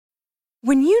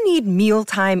When you need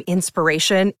mealtime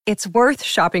inspiration, it's worth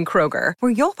shopping Kroger,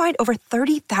 where you'll find over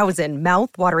 30,000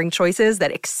 mouth-watering choices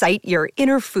that excite your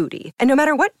inner foodie. And no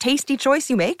matter what tasty choice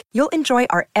you make, you'll enjoy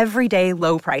our everyday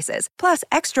low prices, plus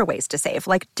extra ways to save,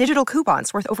 like digital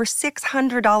coupons worth over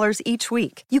 $600 each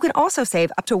week. You can also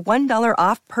save up to $1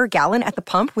 off per gallon at the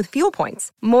pump with fuel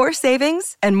points. More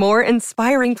savings and more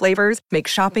inspiring flavors make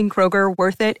shopping Kroger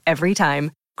worth it every time.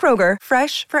 Kroger,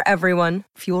 fresh for everyone.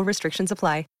 Fuel restrictions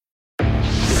apply.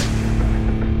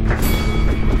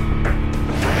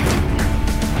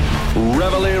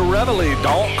 Reveille, reveille,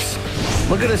 donks.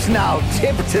 Look at us now,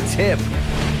 tip to tip.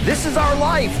 This is our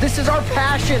life. This is our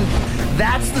passion.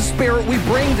 That's the spirit we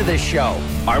bring to this show.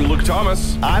 I'm Luke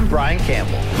Thomas. I'm Brian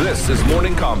Campbell. This is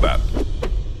Morning Combat.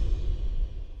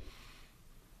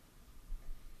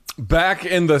 Back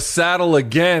in the saddle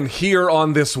again here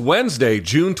on this Wednesday,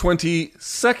 June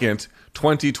 22nd,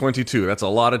 2022. That's a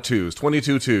lot of twos,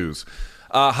 22 twos.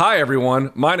 Hi,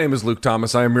 everyone. My name is Luke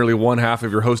Thomas. I am merely one half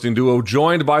of your hosting duo,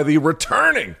 joined by the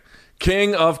returning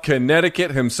King of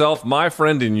Connecticut himself, my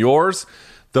friend and yours,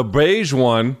 the beige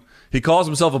one. He calls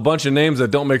himself a bunch of names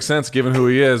that don't make sense given who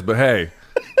he is, but hey,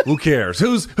 who cares?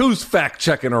 Who's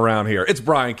fact-checking around here? It's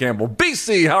Brian Campbell.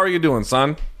 BC, how are you doing,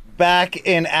 son? Back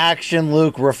in action,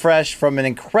 Luke, refreshed from an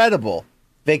incredible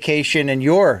vacation in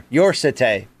your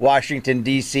city, Washington,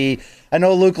 D.C. I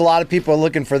know, Luke, a lot of people are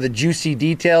looking for the juicy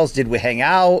details. Did we hang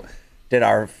out? Did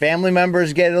our family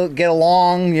members get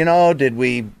along? You know, did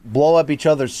we blow up each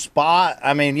other's spot?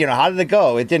 I mean, you know, how did it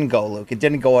go? It didn't go, Luke. It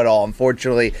didn't go at all.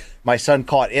 Unfortunately, my son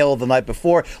caught ill the night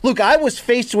before. Luke, I was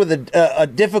faced with a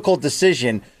difficult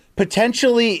decision.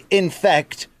 Potentially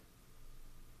infect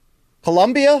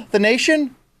Columbia, the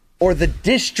nation, or the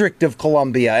District of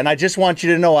Columbia, and I just want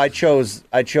you to know I chose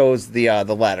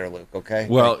the latter, Luke. Okay.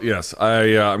 Well, yes,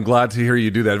 I'm glad to hear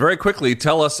you do that. Very quickly,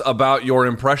 tell us about your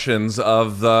impressions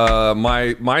of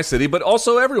my city, but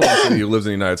also everyone's city who lives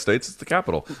in the United States. It's the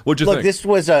capital. What'd you think? Look, this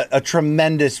was a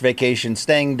tremendous vacation.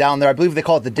 Staying down there, I believe they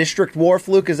call it the District Wharf.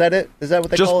 Luke, is that it? Is that what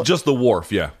they call it? Just the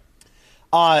wharf, yeah.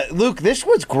 Luke, this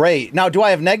was great. Now, do I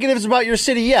have negatives about your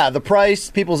city? Yeah, the price,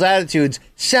 people's attitudes.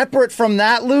 Separate from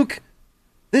that, Luke,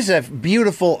 this is a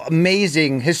beautiful,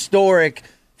 amazing, historic,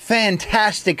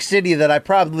 fantastic city that I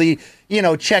probably,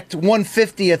 checked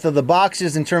 1/50th of the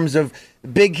boxes in terms of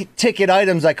big ticket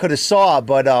items I could have saw.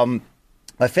 But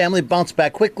my family bounced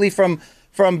back quickly from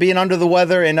being under the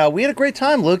weather, and we had a great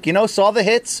time, Luke. Saw the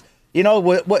hits.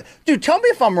 What? Dude, tell me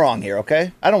if I'm wrong here,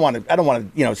 okay? I don't want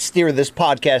to, steer this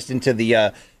podcast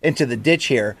into the ditch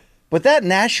here. But that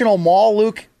National Mall,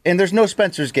 Luke. And there's no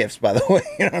Spencer's Gifts, by the way.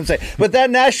 You know what I'm saying? But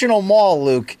that National Mall,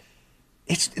 Luke,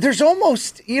 there's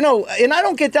almost, and I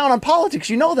don't get down on politics.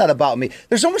 You know that about me.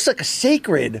 There's almost like a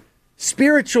sacred,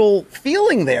 spiritual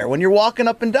feeling there when you're walking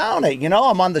up and down it.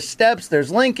 I'm on the steps.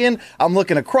 There's Lincoln. I'm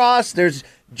looking across. There's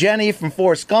Jenny from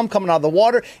Forrest Gump coming out of the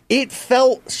water. It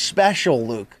felt special,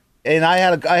 Luke. And I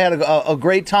had a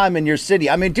great time in your city.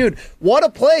 I mean, dude, what a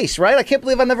place, right? I can't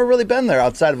believe I've never really been there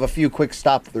outside of a few quick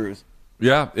stop-throughs.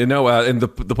 Yeah, and the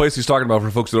place he's talking about, for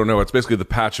folks who don't know, it's basically the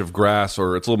patch of grass,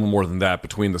 or it's a little more than that,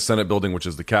 between the Senate building, which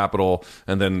is the Capitol,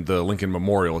 and then the Lincoln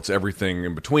Memorial. It's everything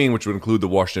in between, which would include the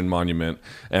Washington Monument,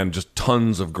 and just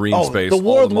tons of green space. The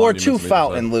World War II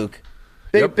fountain, Luke.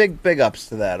 Big ups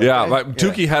to that. Okay? Yeah,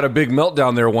 Tukey had a big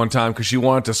meltdown there one time because she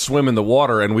wanted to swim in the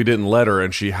water, and we didn't let her,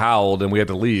 and she howled, and we had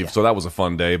to leave, so that was a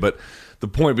fun day, but... The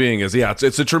point being is, yeah,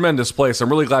 it's a tremendous place. I'm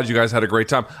really glad you guys had a great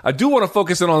time. I do want to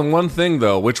focus in on one thing,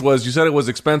 though, which was you said it was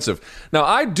expensive. Now,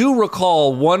 I do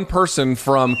recall one person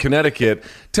from Connecticut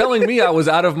telling me I was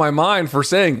out of my mind for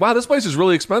saying, wow, this place is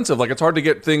really expensive. Like, it's hard to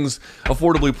get things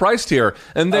affordably priced here.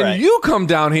 And then you come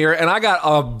down here, and I got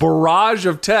a barrage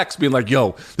of texts being like,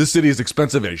 yo, this city is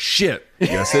expensive as shit.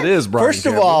 Yes, it is, Brian. First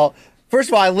of all,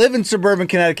 I live in suburban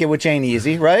Connecticut, which ain't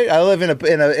easy, right? I live in a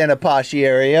poshy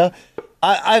area.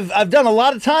 I've done a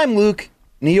lot of time, Luke.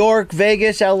 New York,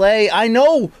 Vegas, L.A. I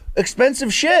know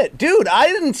expensive shit. Dude, I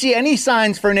didn't see any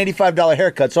signs for an $85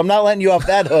 haircut, so I'm not letting you off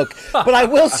that hook. But I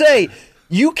will say,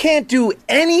 you can't do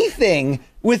anything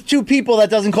with two people that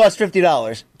doesn't cost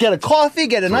 $50. Get a coffee,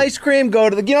 get an ice cream, go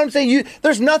to the, you know what I'm saying?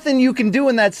 There's nothing you can do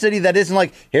in that city that isn't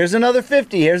like, here's another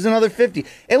 50, here's another 50.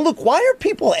 And look, why are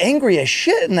people angry as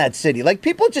shit in that city? Like,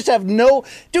 people just have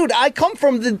dude, I come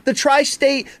from the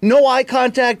tri-state, no eye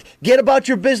contact, get about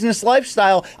your business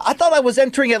lifestyle. I thought I was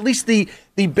entering at least the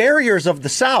barriers of the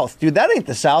South. Dude, that ain't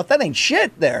the South. That ain't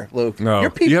shit there, Luke. No,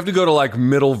 you have to go to like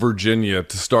middle Virginia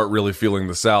to start really feeling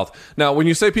the South. Now, when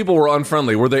you say people were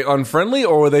unfriendly, were they unfriendly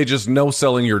or were they just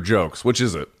no-selling your jokes? Which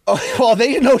is it? Oh, well,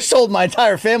 they no-sold my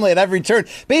entire family at every turn.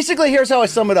 Basically, here's how I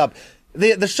sum it up.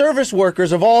 the service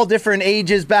workers of all different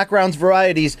ages, backgrounds,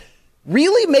 varieties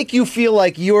really make you feel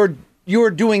like you're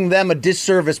doing them a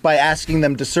disservice by asking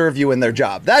them to serve you in their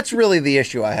job. That's really the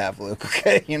issue I have, Luke.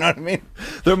 Okay, you know what I mean?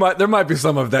 There might be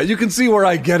some of that. You can see where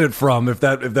I get it from if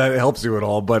that helps you at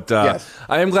all. But yes.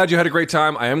 I am glad you had a great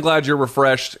time. I am glad you're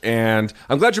refreshed, and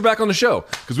I'm glad you're back on the show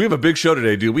because we have a big show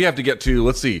today, dude. We have to get to,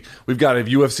 let's see, we've got a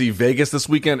UFC Vegas this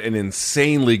weekend, an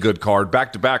insanely good card,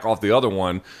 back to back off the other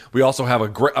one. We also have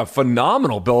a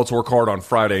phenomenal Bellator card on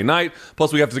Friday night.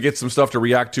 Plus, we have to get some stuff to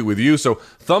react to with you. So,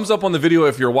 thumbs up on the video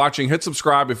if you're watching. Hit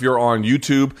subscribe if you're on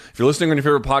YouTube. If you're listening on your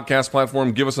favorite podcast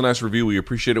platform, give us a nice review. We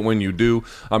appreciate it when you do.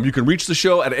 You can reach the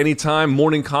show at any time,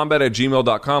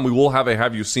 morningcombat@gmail.com. We will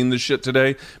have you seen this shit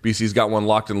today. BC's got one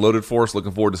locked and loaded for us.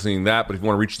 Looking forward to seeing that. But if you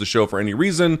want to reach the show for any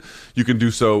reason, you can do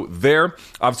so there.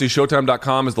 Obviously,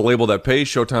 Showtime.com is the label that pays.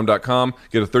 Showtime.com.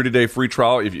 Get a 30-day free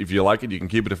trial. If you like it, you can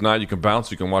keep it. If not, you can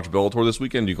bounce. You can watch Bellator this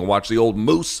weekend. You can watch the old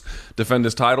Moose defend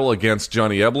his title against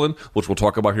Johnny Eblen, which we'll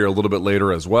talk about here a little bit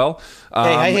later as well.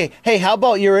 Hey, how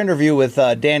about your interview with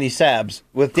Danny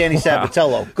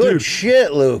Sabatello? Good Dude,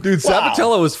 shit, Luke. Dude, wow.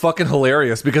 Sabatello is fucking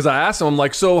hilarious because I asked him, I'm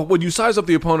like, so when you size up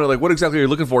the opponent, like, what exactly are you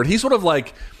looking for? And he sort of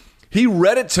like, he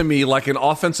read it to me like an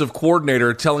offensive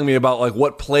coordinator telling me about like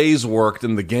what plays worked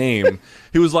in the game.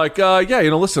 He was like,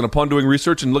 listen, upon doing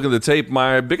research and looking at the tape,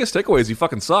 my biggest takeaway is he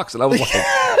fucking sucks. And I was like,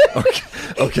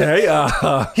 okay.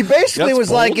 He basically was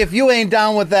bold. like, if you ain't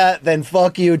down with that, then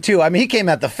fuck you too. I mean, he came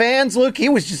at the fans, Luke. He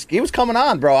was coming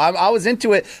on, bro. I was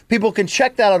into it. People can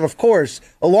check that out, of course,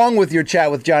 along with your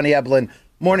chat with Johnny Eblen.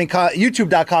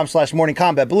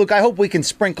 YouTube.com/morningcombat. But Luke, I hope we can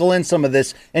sprinkle in some of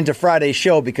this into Friday's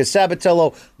show because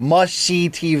Sabatello must see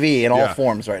TV in all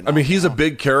forms right now. I mean, he's a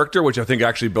big character, which I think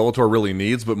actually Bellator really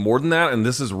needs. But more than that, and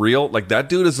this is real, like that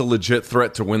dude is a legit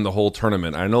threat to win the whole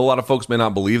tournament. I know a lot of folks may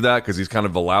not believe that because he's kind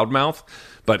of a loudmouth,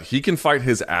 but he can fight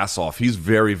his ass off. He's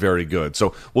very, very good.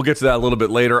 So we'll get to that a little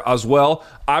bit later as well.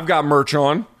 I've got merch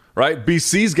on. Right?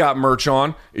 BC's got merch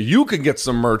on. You can get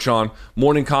some merch on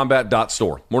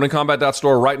morningcombat.store.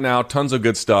 Morningcombat.store right now. Tons of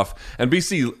good stuff. And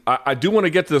BC, I do want to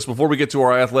get to this before we get to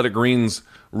our Athletic Greens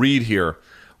read here.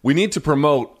 We need to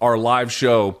promote our live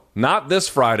show, not this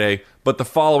Friday, but the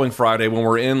following Friday when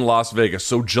we're in Las Vegas.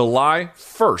 So July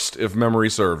 1st, if memory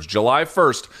serves. July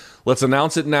 1st. Let's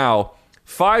announce it now.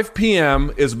 5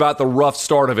 p.m. is about the rough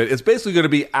start of it. It's basically going to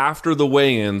be after the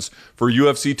weigh-ins for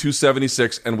UFC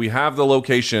 276, and we have the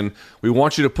location. We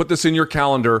want you to put this in your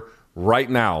calendar right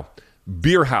now.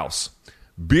 Beer House.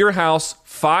 Beer House,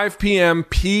 5 p.m.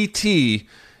 PT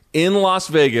in Las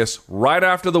Vegas, right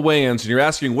after the weigh-ins. And you're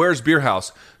asking, where's Beer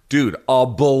House? Dude, a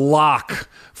block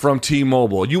from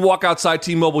T-Mobile. You walk outside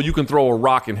T-Mobile, you can throw a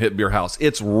rock and hit Beer House.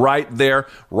 It's right there,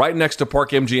 right next to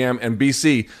Park MGM and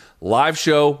BC. Live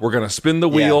show. We're going to spin the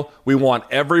wheel. Yeah. We want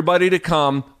everybody to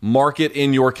come. Mark it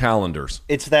in your calendars.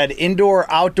 It's that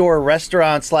indoor-outdoor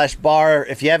restaurant/bar.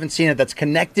 If you haven't seen it, that's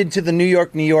connected to the New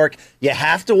York. You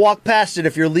have to walk past it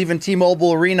if you're leaving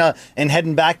T-Mobile Arena and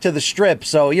heading back to the Strip.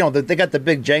 So, you know, they got the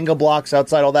big Jenga blocks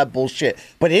outside, all that bullshit.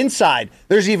 But inside,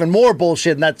 there's even more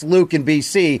bullshit, and that's Luke and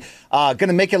BC. Going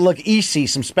to make it look easy.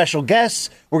 Some special guests.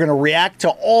 We're going to react to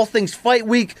all things Fight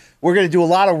Week. We're going to do a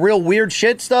lot of real weird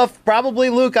shit stuff, probably,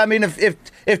 Luke. I mean,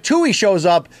 if Tui shows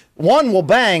up, one, will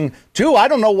bang. Two, I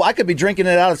don't know. I could be drinking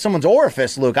it out of someone's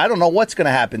orifice, Luke. I don't know what's going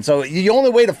to happen. So the only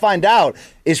way to find out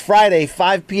is Friday,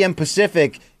 5 p.m.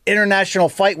 Pacific, International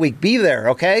Fight Week. Be there,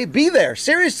 okay? Be there,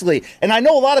 seriously. And I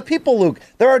know a lot of people, Luke,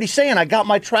 they're already saying, I got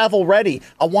my travel ready.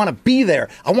 I want to be there.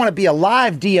 I want to be a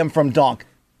live DM from Dunk.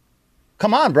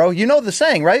 Come on, bro. You know the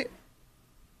saying, right?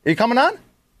 Are you coming on?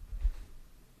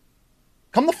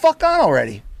 Come the fuck on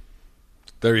already.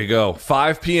 There you go.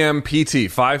 5 p.m.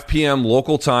 PT, 5 p.m.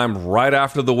 local time, right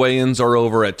after the weigh-ins are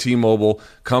over at T-Mobile.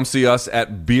 Come see us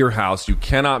at Beer House. You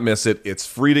cannot miss it. It's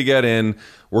free to get in.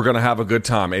 We're going to have a good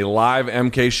time. A live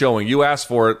MK showing. You asked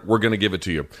for it. We're going to give it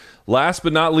to you. Last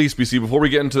but not least, BC, before we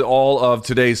get into all of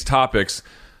today's topics,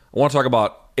 I want to talk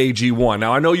about AG1.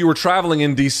 Now, I know you were traveling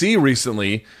in D.C.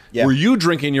 recently. Yeah. Were you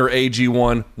drinking your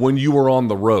AG1 when you were on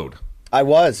the road? I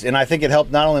was, and I think it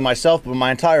helped not only myself, but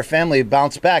my entire family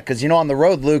bounce back. Because, you know, on the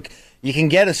road, Luke, you can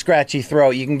get a scratchy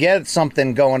throat. You can get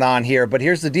something going on here. But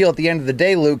here's the deal. At the end of the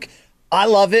day, Luke, I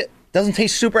love it. Doesn't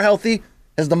taste super healthy.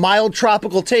 Has the mild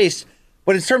tropical taste.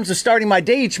 But in terms of starting my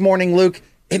day each morning, Luke,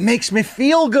 it makes me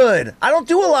feel good. I don't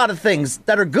do a lot of things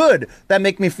that are good that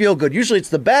make me feel good. Usually it's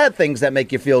the bad things that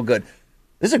make you feel good.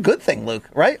 This is a good thing, Luke,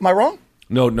 right? Am I wrong?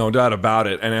 No doubt about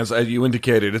it. And as you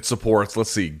indicated, it supports, let's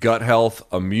see, gut health,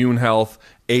 immune health,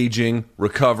 aging,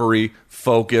 recovery,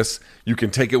 focus. You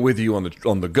can take it with you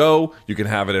on the go. You can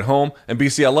have it at home. And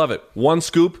BC, I love it. One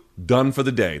scoop, done for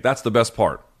the day. That's the best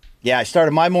part. Yeah, I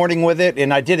started my morning with it,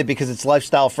 and I did it because it's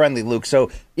lifestyle friendly, Luke.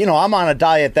 So, I'm on a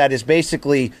diet that is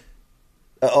basically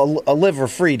a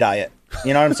liver-free diet.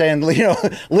 You know what I'm saying?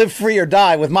 Live free or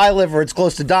die. With my liver, it's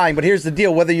close to dying. But here's the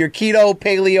deal. Whether you're keto,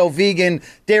 paleo, vegan,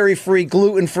 dairy-free,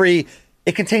 gluten-free,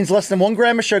 it contains less than 1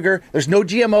 gram of sugar. There's no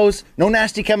GMOs, no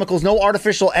nasty chemicals, no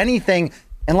artificial anything.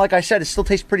 And like I said, it still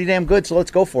tastes pretty damn good. So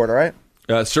let's go for it, all right?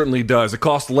 It certainly does. It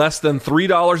costs less than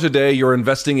 $3 a day. You're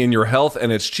investing in your health,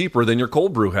 and it's cheaper than your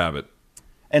cold brew habit.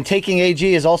 And taking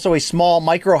AG is also a small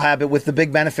micro habit with the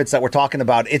big benefits that we're talking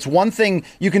about. It's one thing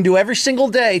you can do every single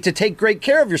day to take great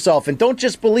care of yourself. And don't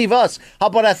just believe us. How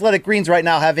about Athletic Greens right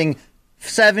now having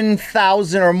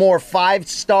 7,000 or more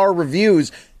 5-star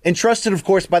reviews, and trusted, of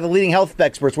course, by the leading health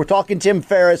experts. We're talking Tim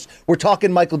Ferriss. We're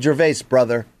talking Michael Gervais,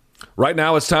 brother. Right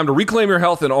now, it's time to reclaim your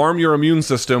health and arm your immune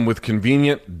system with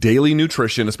convenient daily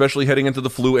nutrition, especially heading into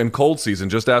the flu and cold season.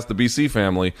 Just ask the BC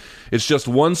family. It's just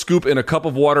 1 scoop in a cup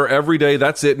of water every day.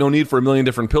 That's it. No need for a million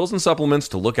different pills and supplements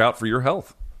to look out for your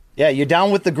health. Yeah, you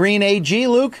down with the green AG,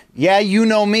 Luke? Yeah, you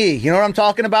know me. You know what I'm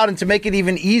talking about? And to make it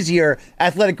even easier,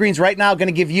 Athletic Greens right now going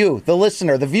to give you, the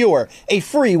listener, the viewer, a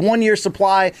free 1-year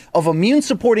supply of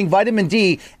immune-supporting vitamin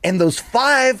D and those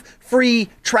 5 free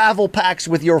travel packs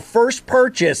with your first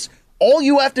purchase. All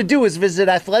you have to do is visit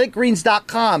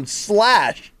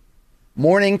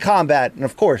athleticgreens.com/morning combat. And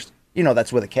of course,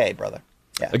 that's with a K, brother.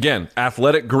 Yeah. Again,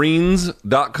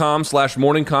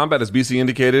 athleticgreens.com/morning combat, as BC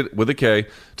indicated, with a K,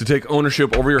 to take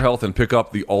ownership over your health and pick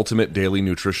up the ultimate daily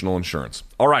nutritional insurance.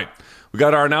 All right, we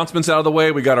got our announcements out of the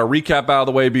way. We got our recap out of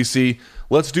the way, BC.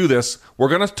 Let's do this. We're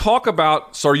going to talk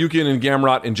about Tsarukyan and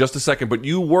Gamrot in just a second, but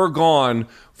you were gone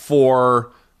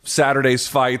for Saturday's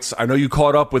fights. I know you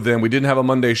caught up with them. We didn't have a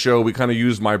Monday show. We kind of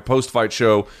used my post-fight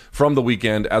show from the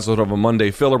weekend as sort of a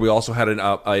Monday filler. We also had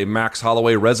a Max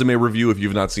Holloway resume review. If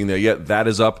you've not seen that yet, that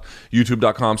is up,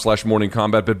 youtube.com/morning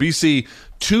combat. But BC,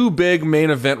 2 big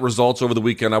main event results over the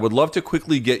weekend. I would love to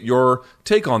quickly get your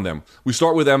take on them. We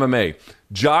start with MMA.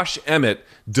 Josh Emmett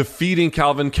defeating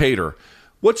Calvin Kattar.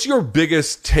 What's your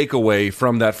biggest takeaway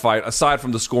from that fight, aside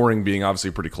from the scoring being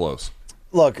obviously pretty close?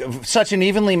 Look, such an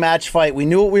evenly matched fight. We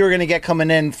knew what we were going to get coming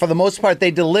in. For the most part,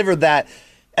 they delivered that.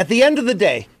 At the end of the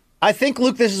day, I think,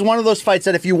 Luke, this is one of those fights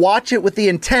that if you watch it with the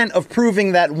intent of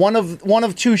proving that one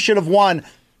of two should have won,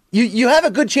 you have a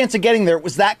good chance of getting there. It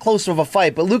was that close of a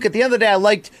fight. But, Luke, at the end of the day, I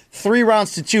liked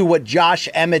 3-2 what Josh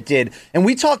Emmett did. And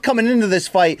we talked coming into this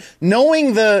fight,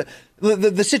 knowing the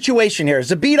situation here.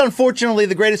 Zabit, unfortunately,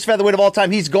 the greatest featherweight of all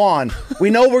time, he's gone. We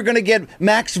know we're going to get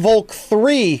Max Volk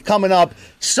 3 coming up.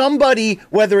 Somebody,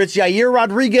 whether it's Yair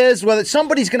Rodriguez, whether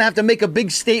somebody's going to have to make a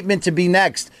big statement to be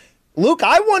next. Luke,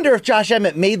 I wonder if Josh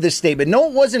Emmett made this statement. No,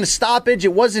 it wasn't a stoppage.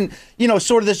 It wasn't,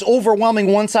 sort of this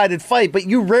overwhelming one-sided fight, but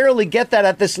you rarely get that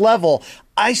at this level.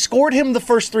 I scored him the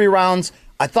first 3 rounds.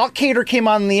 I thought Kattar came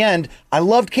on in the end. I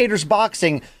loved Kattar's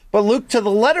boxing. But, Luke, to the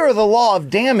letter of the law of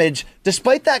damage,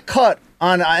 despite that cut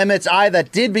on Emmett's eye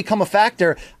that did become a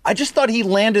factor, I just thought he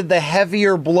landed the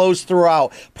heavier blows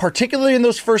throughout, particularly in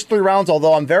those first 3 rounds,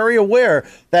 although I'm very aware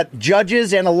that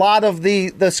judges and a lot of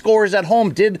the scorers at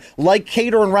home did like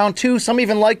Kattar in round 2. Some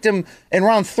even liked him in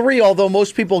round 3, although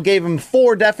most people gave him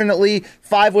 4 definitely.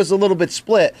 5 was a little bit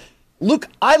split. Luke,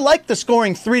 I like the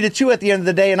scoring 3-2 at the end of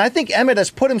the day, and I think Emmett has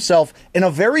put himself in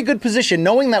a very good position,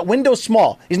 knowing that window's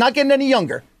small. He's not getting any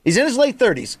younger. He's in his late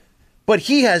 30s, but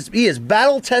he is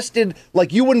battle-tested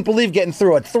like you wouldn't believe, getting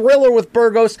through a thriller with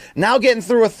Burgos, now getting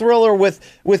through a thriller with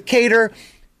Kattar.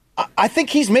 I think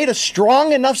he's made a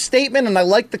strong enough statement, and I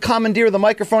like the commandeer of the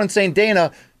microphone and saying,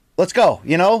 Dana, let's go.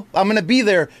 I'm going to be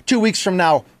there 2 weeks from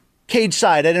now, cage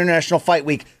side at International Fight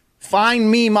Week. Find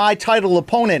me my title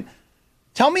opponent.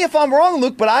 Tell me if I'm wrong,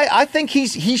 Luke, but I think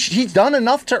he's done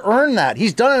enough to earn that.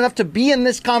 He's done enough to be in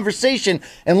this conversation,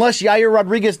 unless Yair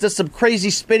Rodriguez does some crazy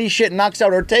spitty shit and knocks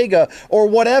out Ortega or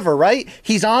whatever, right?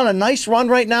 He's on a nice run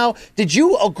right now. Did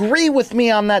you agree with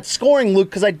me on that scoring, Luke?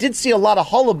 Because I did see a lot of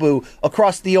hullaboo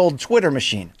across the old Twitter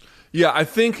machine. Yeah, I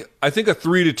think a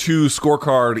 3-2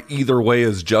 scorecard either way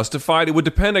is justified. It would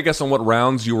depend, I guess, on what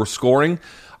rounds you were scoring.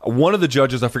 One of the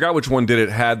judges, I forgot which one did it,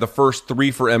 had the first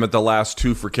 3 for Emmett, the last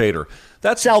 2 for Kattar.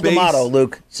 That's Sal D'Amato,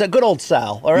 Luke. It's a good old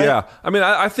Sal, all right? Yeah. I mean,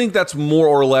 I think that's more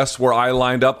or less where I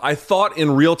lined up. I thought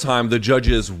in real time the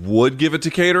judges would give it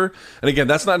to Kattar. And again,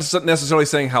 that's not necessarily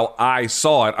saying how I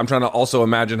saw it. I'm trying to also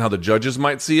imagine how the judges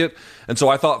might see it. And so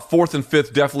I thought 4th and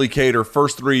 5th, definitely Kattar.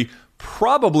 First 3,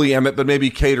 probably Emmett, but maybe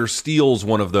Kattar steals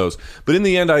one of those. But in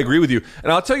the end, I agree with you.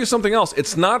 And I'll tell you something else.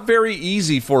 It's not very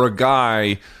easy for a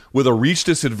guy with a reach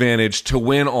disadvantage to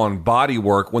win on body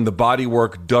work when the body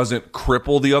work doesn't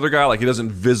cripple the other guy, like he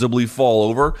doesn't visibly fall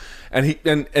over. And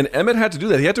Emmett had to do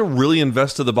that. He had to really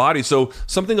invest to the body. So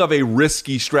something of a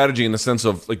risky strategy in the sense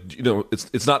of, like, you know,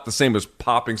 it's not the same as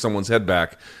popping someone's head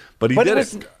back, but he did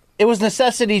it. It was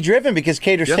necessity driven because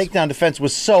Kattar's takedown defense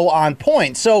was so on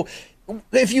point. So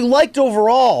if you liked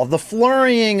overall the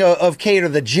flurrying of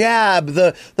Kattar, the jab,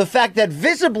 the fact that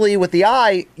visibly with the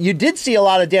eye, you did see a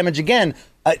lot of damage again.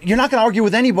 You're not going to argue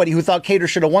with anybody who thought Kattar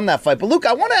should have won that fight. But, Luke,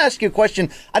 I want to ask you a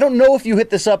question. I don't know if you hit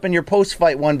this up in your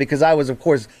post-fight one because I was, of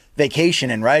course,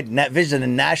 vacationing, right?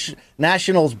 Visiting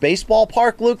Nationals baseball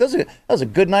park, Luke. That was a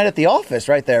good night at the office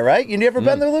right there, right? You ever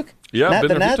been there, Luke? Yeah, I've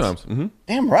been there a few times. Mm-hmm.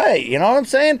 Damn right. You know what I'm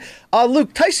saying?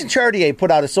 Luke, Tyson Chartier put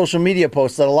out a social media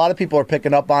post that a lot of people are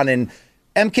picking up on in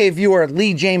MK viewer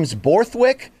Lee James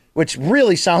Borthwick, which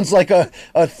really sounds like a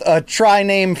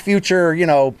try-name future, you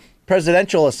know,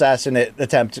 presidential assassinate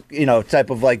attempt, you know, type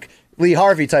of like Lee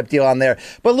Harvey type deal on there.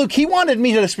 But Luke, he wanted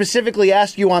me to specifically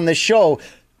ask you on this show,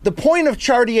 the point of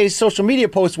Chartier's social media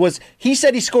post was he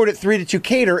said he scored it 3-2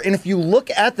 Kattar. And if you look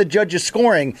at the judges'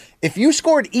 scoring, if you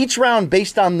scored each round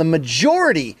based on the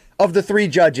majority of the three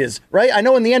judges, right? I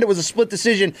know in the end it was a split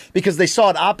decision because they saw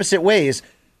it opposite ways.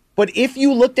 But if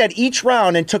you looked at each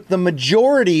round and took the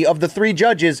majority of the three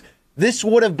judges, this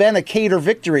would have been a Kattar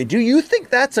victory. Do you think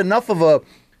that's enough of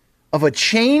a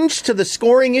change to the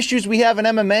scoring issues we have in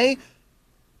MMA,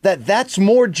 that's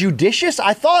more judicious?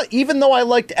 I thought, even though I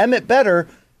liked Emmett better,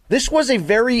 this was a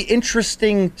very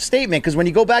interesting statement, because when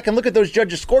you go back and look at those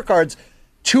judges' scorecards,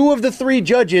 two of the three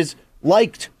judges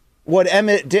liked what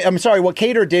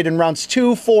Kattar did in rounds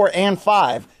 2, 4, and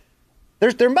 5.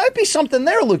 There might be something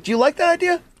there, Luke. Do you like that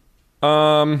idea?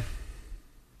 I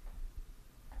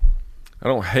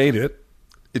don't hate it.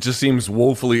 It just seems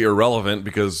woefully irrelevant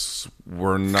because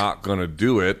we're not going to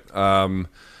do it. The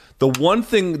one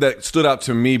thing that stood out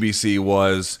to me, BC,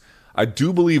 was I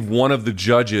do believe one of the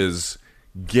judges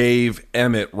gave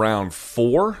Emmett round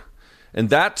 4. And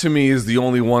that to me is the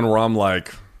only one where I'm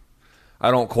like,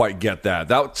 I don't quite get that.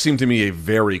 That seemed to me a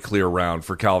very clear round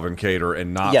for Calvin Kattar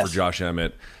and not for Josh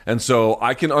Emmett. And so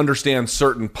I can understand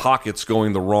certain pockets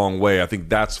going the wrong way. I think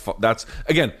that's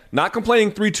again, not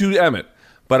complaining 3-2 Emmett.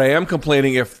 But I am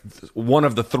complaining if one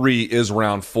of the three is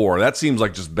round 4. That seems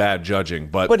like just bad judging.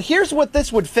 But here's what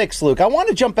this would fix, Luke. I want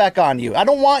to jump back on you. I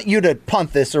don't want you to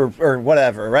punt this or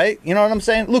whatever, right? You know what I'm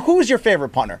saying? Luke, who is your favorite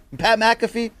punter? Pat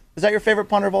McAfee? Is that your favorite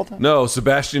punter of all time? No,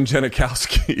 Sebastian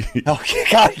Janikowski. Oh,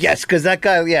 God, yes, because that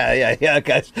guy,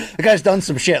 that guy's done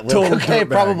some shit, Luke. Okay,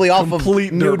 probably off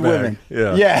complete of nude women.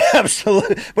 Yeah,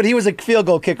 absolutely. But he was a field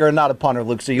goal kicker and not a punter,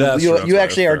 Luke. So you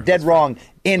actually are dead wrong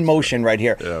in motion right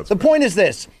here. Yeah, the point is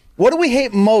this. What do we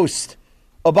hate most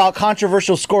about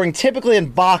controversial scoring, typically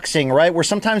in boxing, right? Where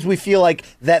sometimes we feel like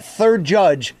that third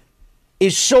judge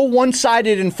is so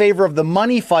one-sided in favor of the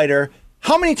money fighter.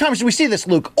 How many times do we see this,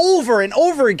 Luke? Over and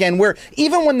over again, where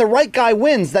even when the right guy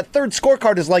wins, that third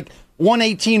scorecard is like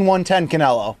 118, 110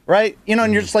 Canelo, right? You know,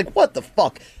 and you're just like, what the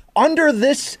fuck? Under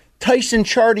this Tyson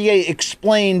Chartier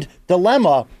explained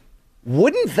dilemma,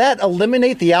 wouldn't that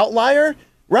eliminate the outlier?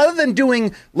 Rather than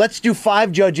doing, let's do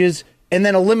 5 judges and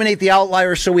then eliminate the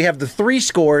outlier so we have the 3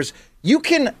 scores, you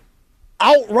can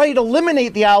outright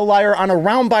eliminate the outlier on a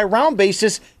round-by-round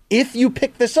basis if you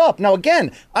pick this up. Now,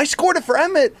 again, I scored it for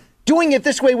Emmett. Doing it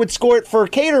this way would score it for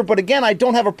Kattar, but again, I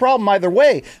don't have a problem either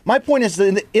way. My point is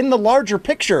that in the larger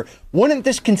picture, wouldn't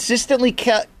this consistently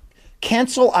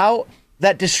cancel out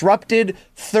that disrupted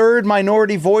third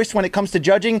minority voice when it comes to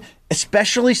judging,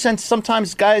 especially since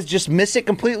sometimes guys just miss it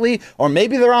completely, or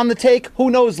maybe they're on the take?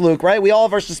 Who knows, Luke, right? We all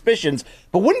have our suspicions.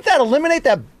 But wouldn't that eliminate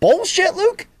that bullshit,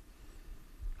 Luke?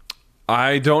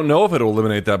 I don't know if it'll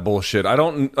eliminate that bullshit. I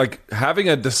don't, like, having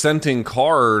a dissenting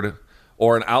card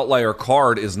or an outlier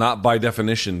card is not by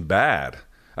definition bad.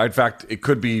 In fact, it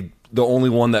could be the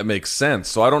only one that makes sense.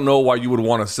 So I don't know why you would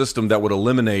want a system that would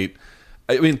eliminate.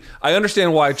 I mean, I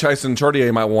understand why Tyson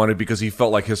Chartier might want it because he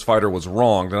felt like his fighter was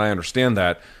wronged, and I understand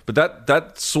that. But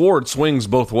that sword swings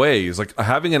both ways. Like,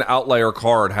 having an outlier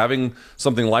card, having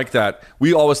something like that,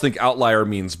 we always think outlier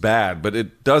means bad, but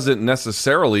it doesn't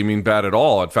necessarily mean bad at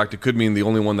all. In fact, it could mean the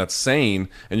only one that's sane,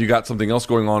 and you got something else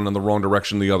going on in the wrong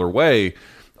direction the other way.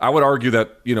 I would argue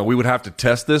that, you know, we would have to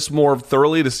test this more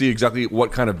thoroughly to see exactly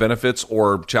what kind of benefits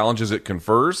or challenges it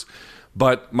confers.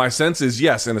 But my sense is,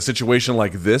 yes, in a situation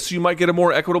like this, you might get a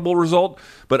more equitable result.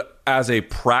 But as a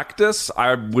practice,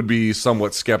 I would be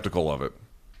somewhat skeptical of it.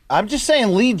 I'm just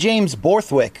saying Lee James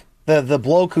Borthwick the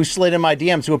bloke who slid in my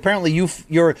DMs, who apparently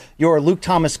your Luke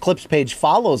Thomas Clips page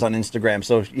follows on Instagram,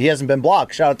 so he hasn't been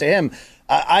blocked. Shout out to him.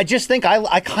 I just think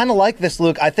I kind of like this,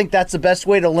 Luke. I think that's the best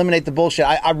way to eliminate the bullshit.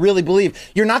 I really believe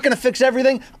you're not going to fix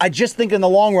everything. I just think in the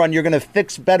long run you're going to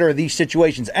fix better these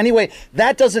situations. Anyway,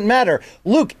 that doesn't matter.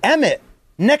 Luke, Emmett,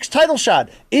 next title shot.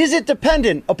 Is it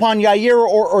dependent upon Yair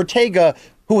or Ortega,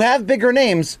 who have bigger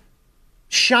names,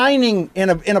 shining in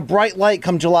a bright light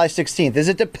come July 16th? Is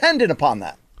it dependent upon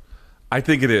that? I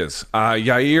think it is.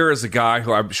 Yair is a guy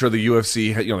who I'm sure the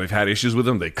UFC, they've had issues with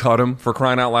him. They cut him for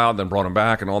crying out loud, then brought him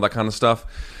back and all that kind of stuff.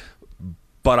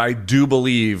 But I do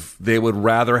believe they would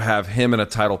rather have him in a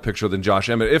title picture than Josh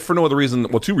Emmett, if for no other reason.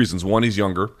 Well, two reasons. One, he's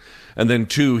younger. And then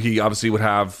two, he obviously would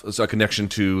have a connection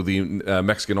to the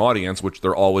Mexican audience, which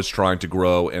they're always trying to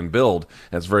grow and build.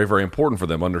 And it's very, very important for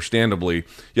them, understandably.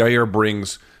 Yair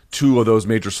brings two of those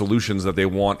major solutions that they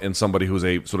want in somebody who's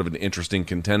a sort of an interesting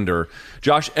contender.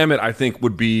 Josh Emmett, I think,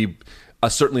 would be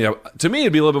to me,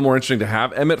 it'd be a little bit more interesting to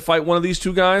have Emmett fight one of these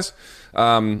two guys.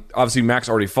 Obviously, Max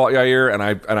already fought Yair, and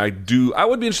I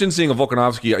would be interested in seeing a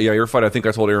Volkanovski Yair fight. I think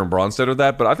I told Aaron Bronstetter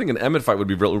that, but I think an Emmett fight would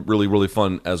be really, really, really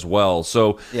fun as well.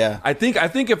 So yeah, I think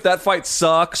if that fight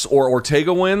sucks or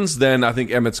Ortega wins, then I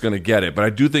think Emmett's going to get it. But I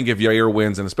do think if Yair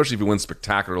wins, and especially if he wins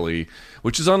spectacularly,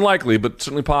 which is unlikely but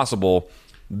certainly possible,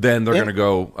 then they're going to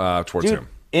go towards him.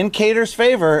 In Kattar's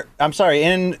favor,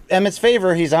 in Emmett's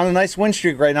favor, he's on a nice win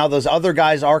streak right now. Those other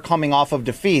guys are coming off of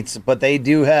defeats, but they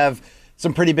do have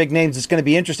some pretty big names. It's going to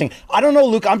be interesting. I don't know,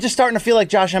 Luke. I'm just starting to feel like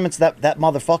Josh Emmett's that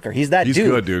motherfucker. He's that dude. He's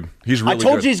good, dude. He's really good. I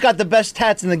told you he's got the best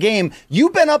tats in the game.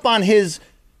 You've been up on his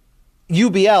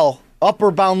UBL,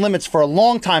 upper bound limits, for a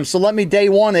long time, so let me day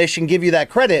one-ish and give you that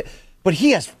credit. But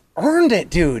he has earned it,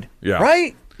 dude. Yeah.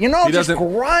 Right? Just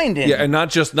grinding. Yeah, and not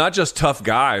just tough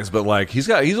guys, but like he's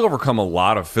overcome a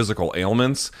lot of physical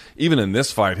ailments. Even in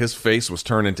this fight, his face was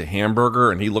turned into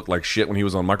hamburger, and he looked like shit when he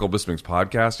was on Michael Bisping's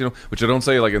podcast. Which I don't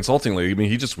say like insultingly. I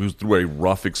mean, he was through a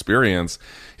rough experience.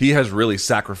 He has really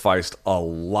sacrificed a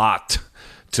lot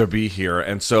to be here,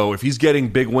 and so if he's getting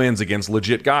big wins against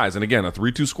legit guys, and again, a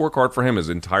 3-2 scorecard for him is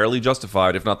entirely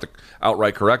justified, if not the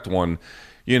outright correct one.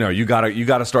 You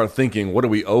gotta start thinking, what do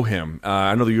we owe him?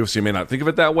 I know the UFC may not think of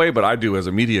it that way, but I do as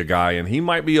a media guy, and he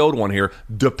might be owed one here,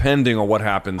 depending on what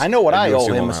happens. I know what I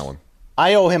owe him.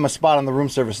 I owe him a spot on the Room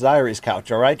Service Diaries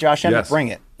couch. All right, Josh Emmett, Bring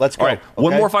it. Let's go. All right. Okay?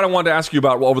 One more fight I wanted to ask you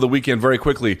about over the weekend, very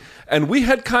quickly, and we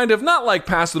had kind of not like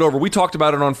passed it over. We talked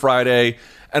about it on Friday,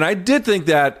 and I did think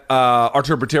that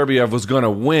Artur Beterbiev was going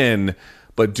to win.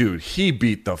 But, dude, he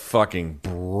beat the fucking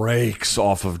brakes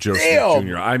off of Joe Smith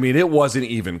Jr. I mean, it wasn't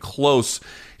even close.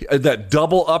 That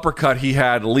double uppercut he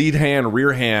had, lead hand,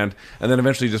 rear hand, and then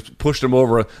eventually just pushed him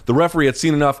over. The referee had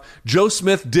seen enough. Joe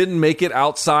Smith didn't make it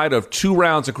outside of 2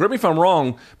 rounds. And correct me if I'm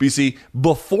wrong, BC,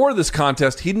 before this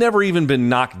contest, he'd never even been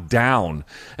knocked down.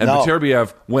 And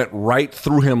Beterbiev went right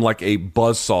through him like a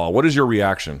buzzsaw. What is your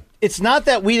reaction? It's not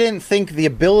that we didn't think the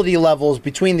ability levels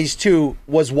between these two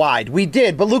was wide. We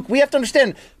did. But, Luke, we have to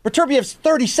understand, Beterbiev's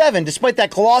 37, despite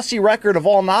that glossy record of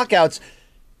all knockouts.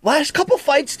 Last couple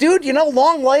fights, dude,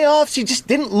 long layoffs. He just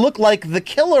didn't look like the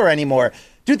killer anymore.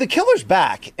 Dude, the killer's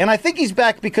back. And I think he's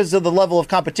back because of the level of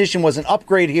competition was an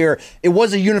upgrade here. It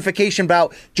was a unification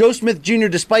bout. Joe Smith Jr.,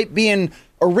 despite being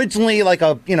originally like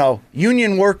a,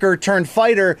 union worker turned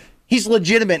fighter, he's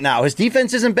legitimate now. His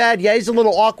defense isn't bad. Yeah, he's a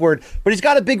little awkward, but he's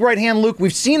got a big right hand, Luke.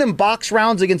 We've seen him box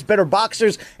rounds against better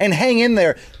boxers and hang in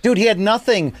there. Dude, he had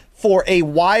nothing for a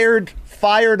wired,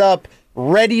 fired up,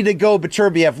 ready to go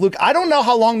Beterbiev. Luke, I don't know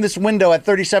how long this window at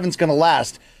 37 is going to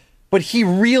last, but he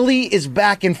really is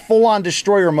back in full-on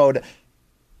destroyer mode.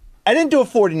 I didn't do it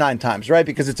 49 times, right?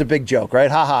 Because it's a big joke,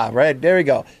 right? Ha-ha, right? There we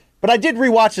go. But I did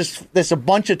rewatch this a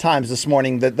bunch of times this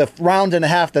morning, the round and a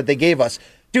half that they gave us.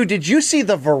 Dude, did you see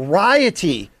the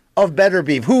variety of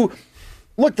Beterbiev? Who,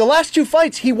 look, the last 2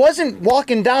 fights, he wasn't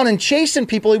walking down and chasing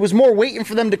people. He was more waiting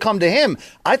for them to come to him.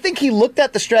 I think he looked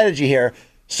at the strategy here,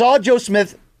 saw Joe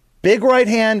Smith, big right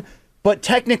hand, but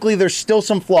technically there's still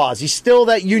some flaws. He's still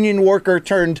that union worker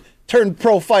turned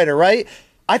pro fighter, right?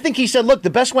 I think he said, look,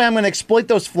 the best way I'm going to exploit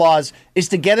those flaws is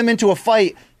to get him into a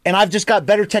fight, and I've just got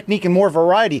better technique and more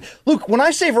variety. Luke, when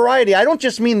I say variety, I don't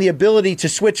just mean the ability to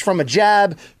switch from a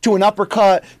jab to an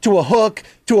uppercut to a hook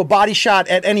to a body shot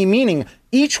at any meaning.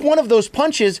 Each one of those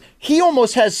punches, he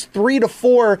almost has 3 to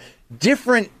 4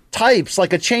 different types,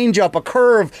 like a changeup, a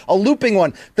curve, a looping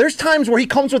one. There's times where he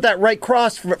comes with that right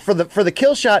cross for the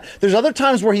kill shot. There's other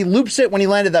times where he loops it when he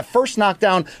landed that first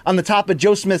knockdown on the top of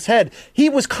Joe Smith's head. He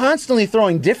was constantly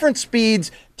throwing different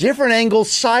speeds, different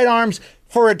angles, sidearms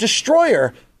for a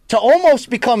destroyer to almost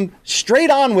become straight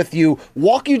on with you,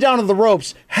 walk you down to the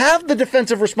ropes, have the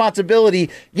defensive responsibility,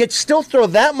 yet still throw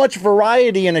that much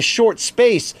variety in a short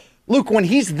space. Luke, when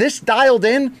he's this dialed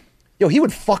in, he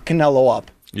would fuck Canelo up.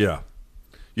 Yeah.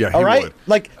 Yeah, he all right? would.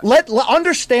 Like, let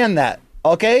understand that,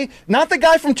 okay? Not the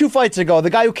guy from 2 fights ago, the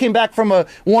guy who came back from a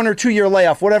 1 or 2 year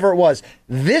layoff, whatever it was.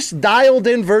 This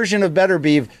dialed-in version of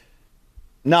Beterbiev,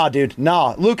 nah, dude,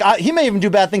 nah. Luke, he may even do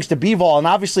bad things to Bivol, and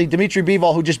obviously Dimitri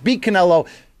Bivol, who just beat Canelo,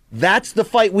 that's the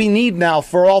fight we need now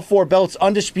for all 4 belts,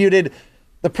 undisputed.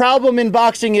 The problem in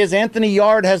boxing is Anthony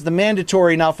Yarde has the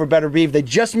mandatory now for Beterbiev. They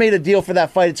just made a deal for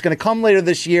that fight. It's going to come later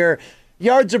this year.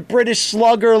 Yarde's a British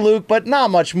slugger, Luke, but not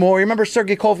much more. You remember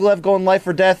Sergey Kovalev going life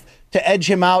or death to edge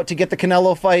him out to get the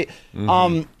Canelo fight?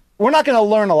 Mm-hmm. We're not going to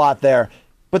learn a lot there.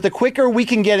 But the quicker we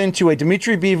can get into a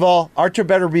Dimitri Bivol, Artur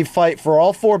Beterbiev fight for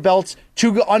all 4 belts,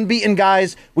 2 unbeaten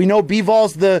guys. We know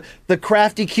Bivol's the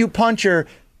crafty, cute puncher,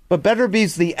 but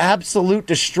Beterbiev's the absolute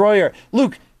destroyer.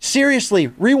 Luke, seriously,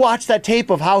 rewatch that tape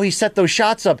of how he set those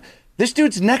shots up. This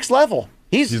dude's next level.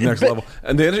 He's next level.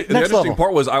 And the interesting level.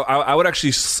 part was I would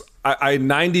actually... I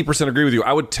 90% agree with you.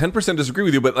 I would 10% disagree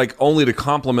with you, but like only to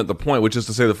complement the point, which is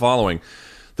to say the following.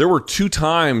 There were 2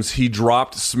 times he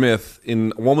dropped Smith,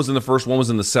 one was in the first, one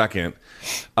was in the second,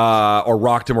 or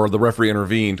rocked him, or the referee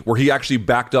intervened, where he actually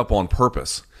backed up on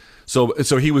purpose. So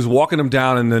he was walking him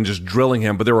down and then just drilling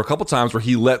him. But there were a couple times where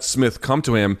he let Smith come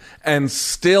to him and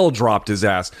still dropped his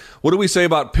ass. What do we say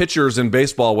about pitchers in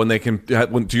baseball when they can,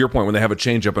 to your point, when they have a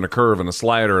changeup and a curve and a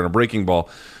slider and a breaking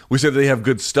ball? We say that they have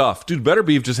good stuff. Dude,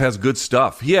 Beterbiev just has good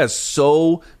stuff. He has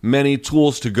so many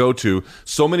tools to go to,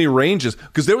 so many ranges.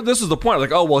 Because this is the point.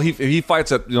 Like, oh, well, if he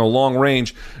fights at long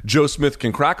range, Joe Smith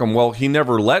can crack him. Well, he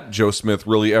never let Joe Smith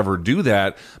really ever do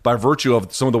that by virtue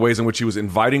of some of the ways in which he was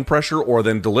inviting pressure or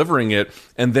then delivering it,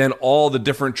 and then all the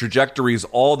different trajectories,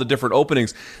 all the different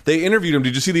openings. They interviewed him.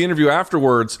 Did you see the interview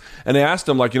afterwards? And they asked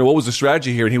him, like, what was the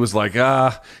strategy here? And he was like,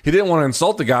 he didn't want to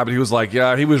insult the guy, but he was like,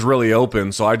 yeah, he was really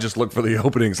open, so I just looked for the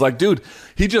openings. Like, dude,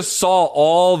 he just saw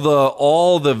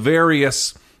all the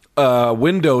various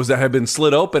windows that had been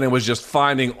slid open and was just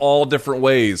finding all different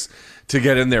ways to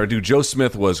get in there. Dude, Joe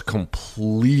Smith was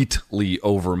completely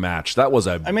overmatched. That was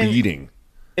beating.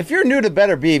 If you're new to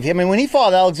Beterbiev, when he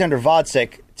fought Alexander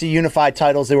Vodcik to unify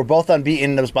titles, they were both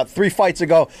unbeaten. That was about 3 fights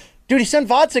ago. Dude, he sent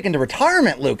Vodcik into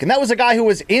retirement, Luke, and that was a guy who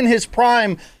was in his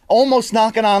prime, almost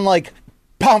knocking on like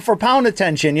pound for pound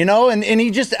attention, and he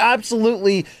just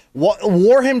absolutely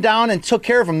wore him down and took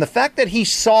care of him. The fact that he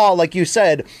saw, like you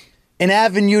said, an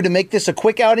avenue to make this a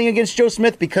quick outing against Joe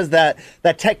Smith because that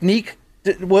technique,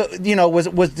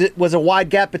 was a wide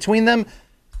gap between them.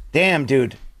 Damn,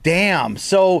 dude. Damn.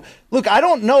 So, look, I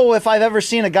don't know if I've ever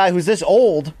seen a guy who's this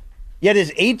old, yet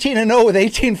is 18-0 with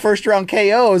 18 first-round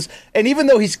KOs, and even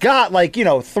though he's got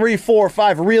 3, 4,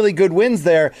 5 really good wins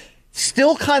there,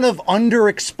 still kind of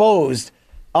underexposed.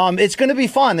 It's going to be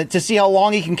fun to see how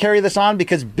long he can carry this on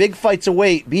because big fights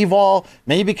await. Bivol,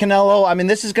 maybe Canelo.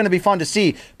 This is going to be fun to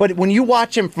see. But when you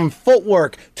watch him from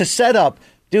footwork to setup,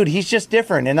 dude, he's just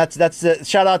different. And that's the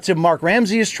shout out to Mark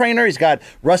Ramsey, his trainer. He's got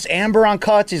Russ Amber on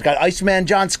cuts. He's got Iceman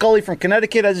John Scully from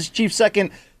Connecticut as his chief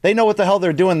second. They know what the hell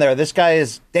they're doing there. This guy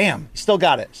is, damn, still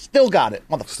got it. Still got it.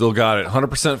 Still got it.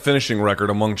 100% finishing record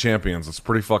among champions. It's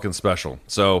pretty fucking special.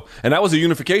 So, and that was a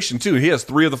unification, too. He has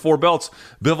 3 of the 4 belts.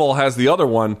 Bivol has the other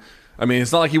one.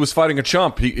 It's not like he was fighting a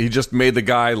chump. He just made the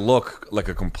guy look like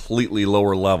a completely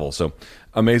lower level. So,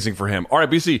 amazing for him. All right,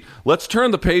 BC, let's turn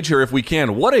the page here if we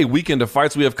can. What a weekend of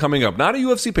fights we have coming up. Not a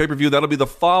UFC pay-per-view. That'll be the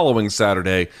following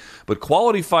Saturday. But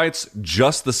quality fights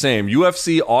just the same.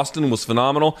 UFC Austin was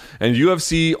phenomenal. And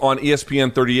UFC on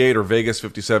ESPN 38 or Vegas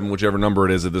 57, whichever number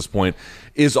it is at this point,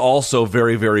 is also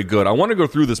very, very good. I want to go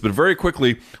through this, but very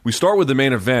quickly, we start with the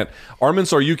main event. Arman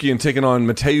Tsarukyan taking on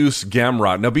Mateusz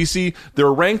Gamrot. Now, BC,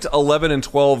 they're ranked 11 and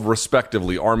 12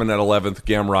 respectively. Arman at 11th,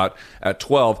 Gamrot at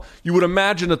 12. You would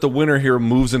imagine that the winner here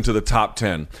moves into the top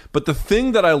 10. But the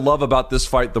thing that I love about this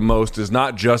fight the most is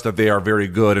not just that they are very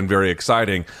good and very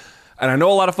exciting. And I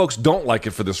know a lot of folks don't like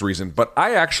it for this reason, but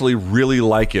I actually really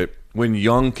like it when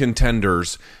young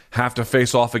contenders have to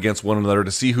face off against one another to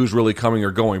see who's really coming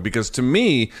or going. Because to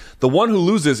me, the one who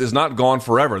loses is not gone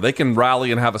forever. They can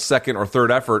rally and have a second or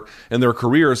third effort in their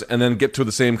careers and then get to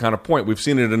the same kind of point. We've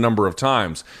seen it a number of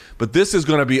times. But this is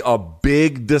going to be a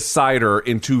big decider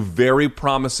in 2 very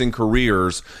promising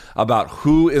careers about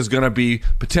who is going to be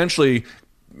potentially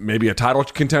maybe a title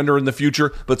contender in the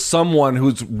future, but someone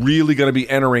who's really going to be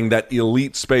entering that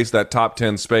elite space, that top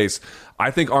 10 space.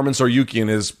 I think Arman Tsarukyan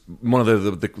is one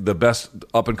of the best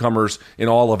up-and-comers in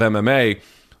all of MMA.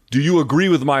 Do you agree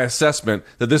with my assessment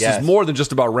that this is more than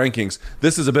just about rankings?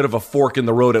 This is a bit of a fork in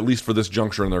the road, at least for this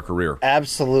juncture in their career.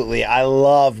 Absolutely. I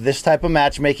love this type of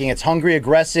matchmaking. It's hungry,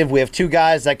 aggressive. We have two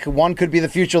guys that one could be the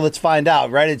future. Let's find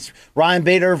out, right? It's Ryan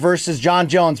Bader versus John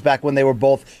Jones back when they were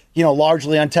both,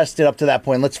 largely untested up to that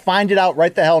point. Let's find it out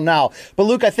right the hell now. But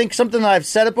Luke, I think something that I've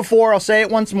said it before, I'll say it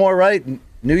once more, right?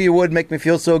 Knew you would make me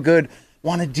feel so good.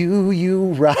 Want to do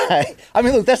you right. I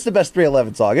mean, look, that's the best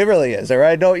 311 song. It really is, all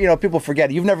right? No, people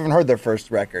forget. You've never even heard their first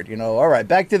record, All right,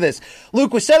 back to this.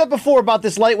 Luke, we said it before about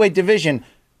this lightweight division.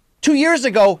 2 years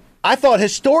ago, I thought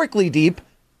historically deep,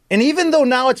 and even though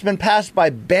now it's been passed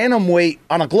by bantamweight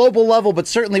on a global level, but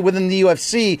certainly within the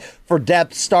UFC for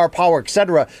depth, star power,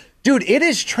 etc., dude, it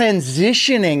is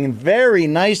transitioning very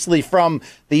nicely from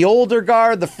the older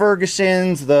guard, the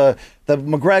Fergusons, the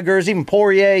McGregors, even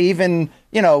Poirier, even,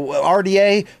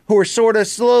 RDA, who are sort of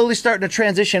slowly starting to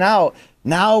transition out.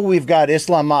 Now we've got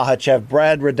Islam Makhachev,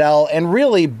 Brad Riddell, and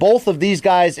really both of these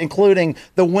guys, including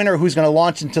the winner who's going to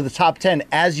launch into the top 10,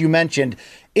 as you mentioned.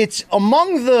 It's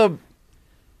among the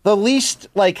least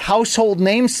household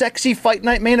name sexy fight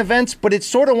night main events, but it's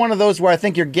sort of one of those where I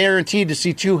think you're guaranteed to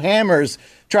see two hammers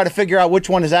try to figure out which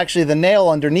one is actually the nail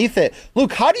underneath it.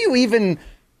 Luke, how do you even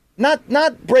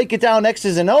not break it down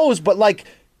X's and O's, but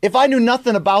if I knew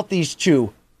nothing about these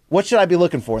two, what should I be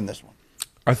looking for in this one?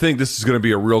 I think this is going to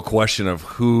be a real question of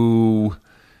who,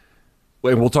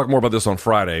 and we'll talk more about this on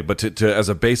Friday, but to as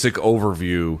a basic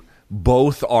overview,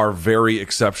 both are very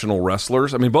exceptional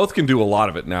wrestlers. I mean, both can do a lot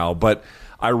of it now, but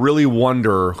I really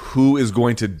wonder who is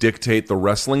going to dictate the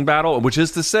wrestling battle, which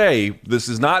is to say, this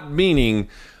is not meaning,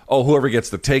 whoever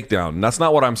gets the takedown. That's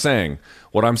not what I'm saying.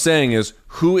 What I'm saying is,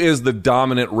 who is the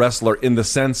dominant wrestler in the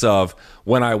sense of,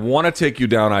 when I want to take you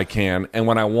down, I can, and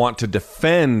when I want to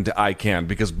defend, I can,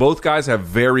 because both guys have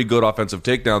very good offensive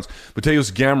takedowns.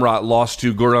 Mateusz Gamrot lost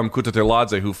to Guram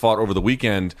Kutateladze, who fought over the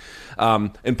weekend,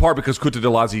 in part because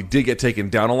Kutateladze did get taken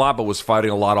down a lot, but was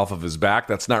fighting a lot off of his back.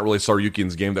 That's not really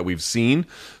Tsarukyan's game that we've seen.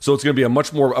 So it's going to be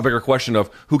a bigger question of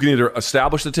who can either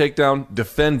establish the takedown,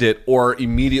 defend it, or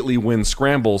immediately win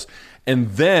scrambles.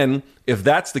 And then, if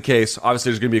that's the case,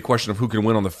 obviously there's going to be a question of who can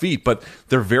win on the feet, but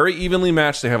they're very evenly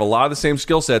matched. They have a lot of the same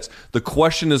skill sets. The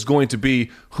question is going to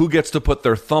be who gets to put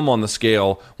their thumb on the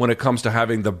scale when it comes to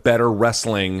having the better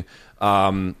wrestling,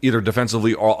 either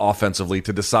defensively or offensively,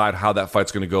 to decide how that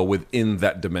fight's going to go within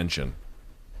that dimension.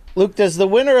 Luke, does the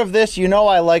winner of this,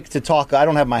 I like to talk, I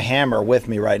don't have my hammer with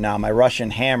me right now, my Russian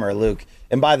hammer, Luke.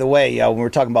 And by the way, when we're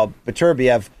talking about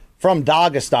Beterbiev, from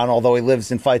Dagestan, although he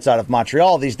lives and fights out of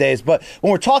Montreal these days. But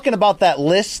when we're talking about that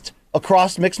list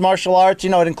across mixed martial arts,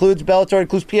 it includes Bellator, it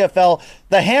includes PFL,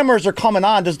 the hammers are coming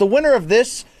on. Does the winner of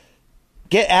this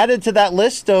get added to that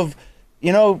list of,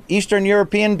 Eastern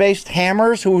European-based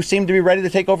hammers who seem to be ready to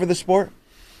take over the sport?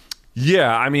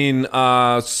 Yeah, I mean,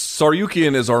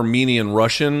 Tsarukyan is Armenian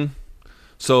Russian.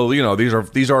 So,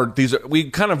 these are we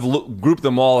kind of group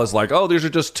them all as these are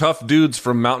just tough dudes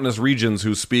from mountainous regions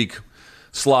who speak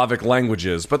Slavic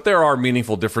languages, but there are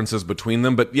meaningful differences between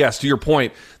them. But yes, to your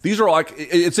point, these are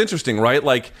it's interesting,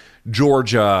 right?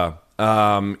 Georgia,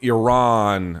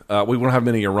 Iran, we don't have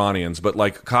many Iranians, but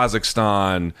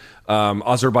Kazakhstan,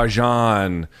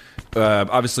 Azerbaijan,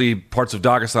 obviously parts of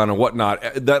Dagestan and whatnot.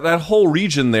 That whole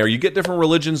region there, you get different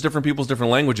religions, different peoples,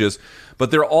 different languages, but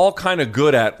they're all kind of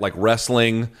good at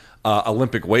wrestling,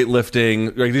 Olympic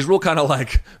weightlifting, these real kind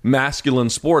of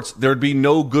masculine sports. There'd be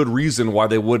no good reason why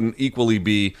they wouldn't equally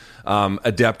be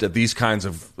adept at these kinds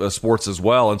of sports as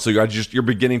well. And so you're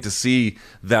beginning to see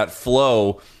that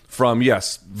flow from,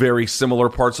 yes, very similar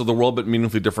parts of the world, but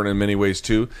meaningfully different in many ways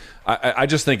too. I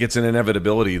just think it's an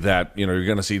inevitability that you're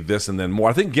going to see this and then more.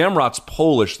 I think Gamrot's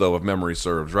Polish, though, if memory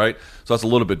serves, right? So that's a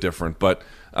little bit different, but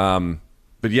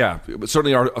yeah,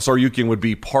 certainly Tsarukyan would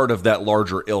be part of that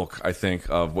larger ilk, I think,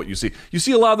 of what you see. You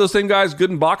see a lot of those same guys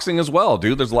good in boxing as well,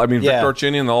 dude. Victor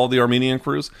Archinian and all the Armenian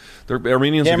crews.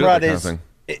 Armenians are good at that kind of thing.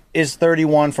 Is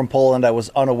 31 from Poland. I was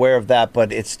unaware of that,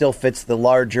 but it still fits the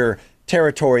larger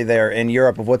territory there in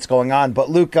Europe of what's going on.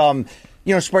 But Luke,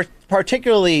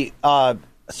 particularly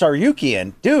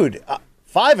Tsarukyan, dude,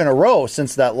 5 in a row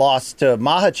since that loss to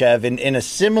Makhachev in a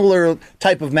similar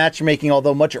type of matchmaking,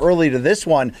 although much earlier to this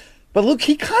one. But Luke,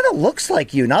 he kind of looks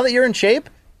like you. Now that you're in shape,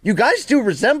 you guys do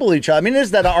resemble each other. I mean,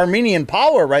 there's that Armenian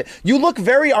power, right? You look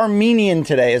very Armenian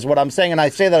today, is what I'm saying, and I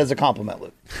say that as a compliment,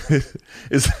 Luke.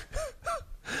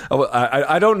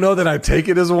 I don't know that I take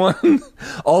it as one.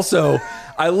 Also,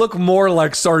 I look more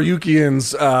like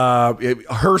Tsarukyan's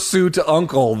hirsute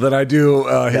uncle than I do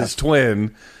his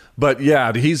twin. But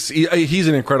yeah, he's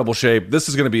in incredible shape. This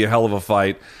is going to be a hell of a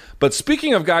fight. But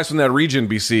speaking of guys from that region,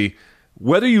 BC,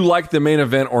 whether you like the main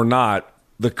event or not,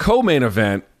 The co-main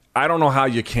event, I don't know how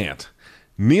you can't.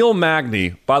 Neil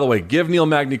Magny, by the way, give Neil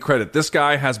Magny credit. This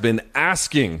guy has been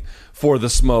asking for the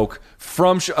smoke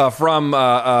from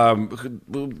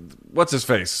what's his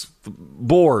face?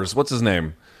 Boars. What's his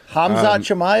name? Khamzat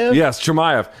Chimaev? Yes,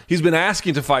 Chimaev. He's been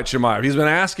asking to fight Chimaev. He's been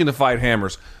asking to fight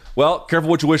Hammers. Well, careful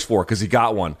what you wish for, because he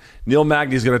got one. Neil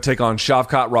Magny is going to take on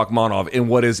Shavkat Rakhmonov in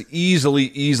what is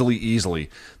easily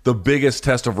the biggest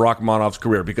test of Rakhmonov's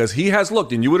career, because he has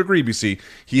looked, and you would agree, BC,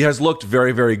 he has looked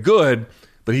very, very good,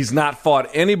 but he's not fought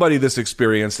anybody this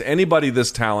experienced, anybody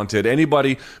this talented,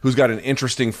 anybody who's got an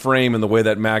interesting frame in the way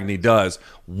that Magny does.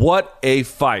 What a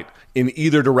fight in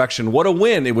either direction. What a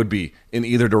win it would be in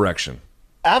either direction.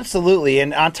 Absolutely.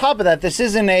 And on top of that, this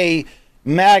isn't a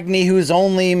Magny who's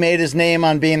only made his name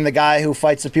on being the guy who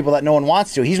fights the people that no one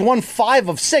wants to. He's won 5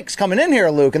 of 6 coming in here,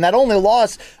 Luke, and that only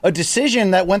lost a decision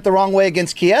that went the wrong way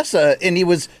against Chiesa, and he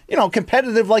was,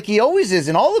 competitive like he always is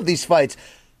in all of these fights.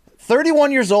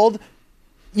 31 years old,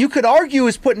 you could argue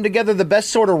is putting together the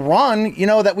best sort of run,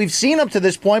 that we've seen up to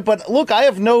this point, but look, I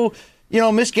have no,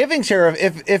 misgivings here.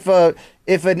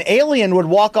 If an alien would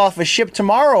walk off a ship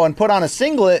tomorrow and put on a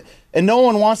singlet and no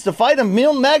one wants to fight him,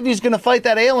 Neil Magny's going to fight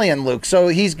that alien, Luke. So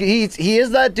he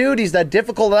is that dude. He's that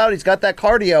difficult out. He's got that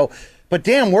cardio. But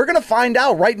damn, we're going to find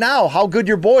out right now how good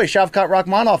your boy Shavkat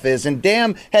Rakhmonov is. And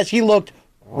damn, has he looked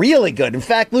really good. In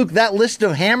fact, Luke, that list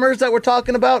of hammers that we're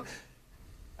talking about,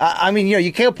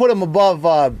 you can't put him above,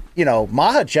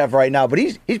 Makhachev right now, but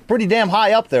he's pretty damn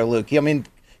high up there, Luke.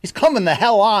 He's coming the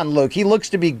hell on, Luke. He looks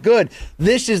to be good.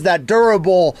 This is that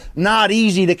durable, not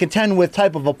easy to contend with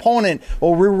type of opponent.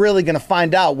 Well, we're really going to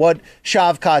find out what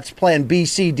Shavkat's plan B,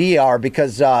 C, D are,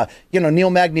 because, Neil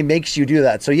Magny makes you do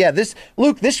that. So, yeah, this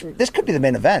could be the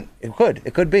main event. It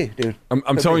could be, dude.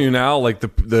 I'm telling you now, like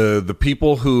the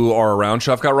people who are around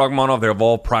Shavkat Rakhmonov, they've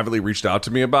all privately reached out to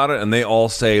me about it, and they all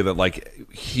say that,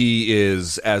 like, he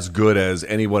is as good as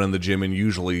anyone in the gym and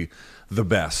usually the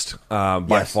best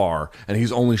by far, and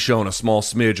he's only shown a small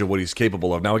smidge of what he's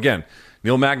capable of. Now, again,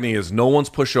 Neil Magny is no one's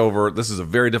pushover. This is a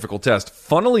very difficult test.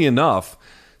 Funnily enough,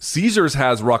 Caesars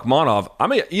has Rakhmonov.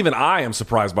 I am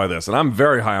surprised by this, and I'm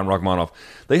very high on Rakhmonov.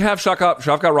 They have Shavkat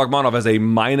Rakhmonov as a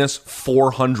minus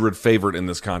 400 favorite in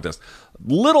this contest.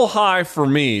 Little high for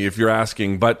me, if you're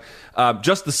asking, but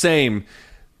just the same.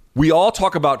 We all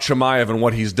talk about Chimaev and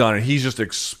what he's done, and he's just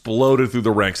exploded through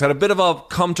the ranks. Had a bit of a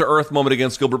come-to-earth moment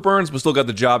against Gilbert Burns, but still got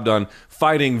the job done,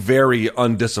 fighting very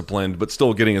undisciplined, but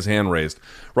still getting his hand raised.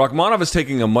 Rakhmonov is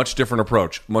taking a much different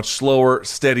approach, much slower,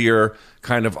 steadier,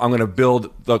 kind of, I'm going to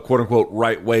build the quote-unquote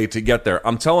right way to get there.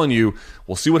 I'm telling you,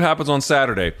 we'll see what happens on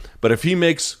Saturday, but if he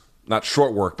makes, not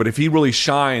short work, but if he really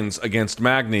shines against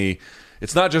Magny,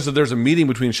 it's not just that there's a meeting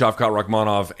between Shavkat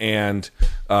Rakhmonov and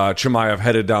Chimaev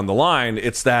headed down the line.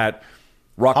 It's that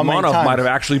Rakhmonov might have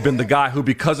actually been the guy who,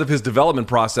 because of his development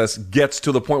process, gets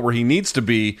to the point where he needs to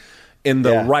be in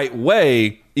the right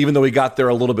way, even though he got there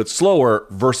a little bit slower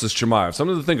versus Chimaev.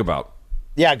 Something to think about.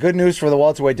 Yeah, good news for the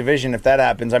welterweight division if that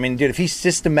happens. I mean, dude, if he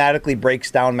systematically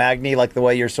breaks down Magny like the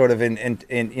way you're sort of in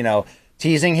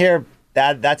teasing here,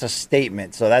 that's a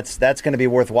statement. So that's going to be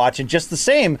worth watching. Just the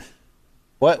same.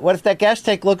 What if that gas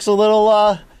tank looks a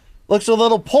little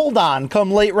pulled on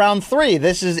come late round 3?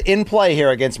 This is in play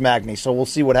here against Magny, so we'll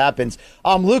see what happens.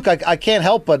 Luke, I can't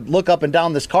help but look up and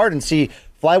down this card and see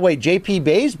flyweight JP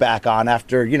Bey's back on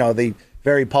after the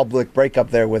very public breakup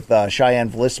there with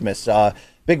Cheyenne Vlismas.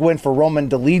 Big win for Roman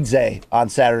Dolidze on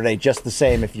Saturday, just the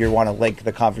same if you want to link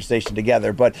the conversation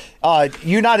together. But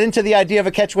you're not into the idea of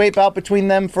a catchweight bout between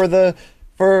them for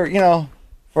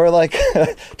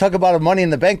talk about a Money in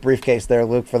the Bank briefcase there,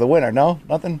 Luke, for the winner. No?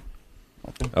 Nothing?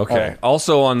 Okay. Right.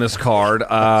 Also on this card...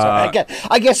 I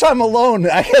guess I'm alone.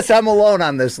 I guess I'm alone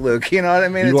on this, Luke. You know what I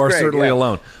mean? You are certainly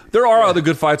alone. There are other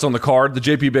good fights on the card. The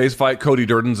JP Bey's fight, Cody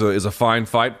Durden's is a fine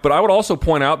fight. But I would also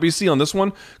point out, BC, on this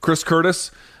one, Chris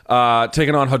Curtis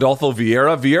taking on Rodolfo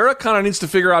Vieira. Vieira kind of needs to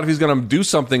figure out if he's going to do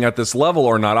something at this level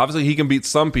or not. Obviously, he can beat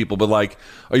some people, but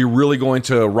are you really going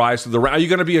to rise to the rank? Are you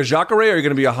going to be a Jacare or are you going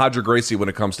to be a Roger Gracie when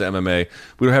it comes to MMA?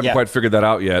 We haven't quite figured that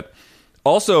out yet.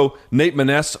 Also, Nate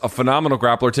Maness, a phenomenal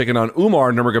grappler, taking on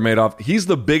Umar Nurmagomedov. He's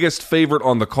the biggest favorite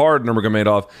on the card,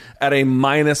 Nurmagomedov, at a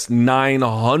minus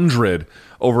 900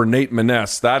 over Nate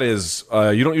Maness. That is,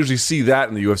 you don't usually see that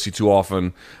in the UFC too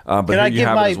often, but here you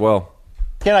have it as well.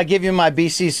 Can I give you my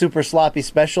BC Super Sloppy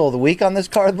Special of the Week on this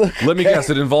card, Luke? Let me guess,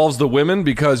 it involves the women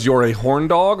because you're a horn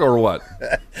dog or what?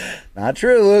 Not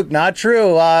true, Luke, not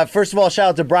true. First of all, shout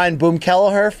out to Brian Boom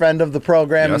Kelleher, friend of the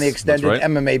program and the extended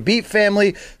MMA Beat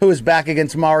family, who is back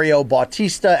against Mario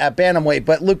Bautista at bantamweight.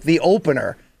 But, Luke, the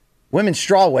opener, women's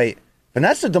strawweight,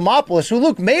 Vanessa Demopoulos, who,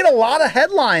 Luke, made a lot of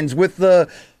headlines with the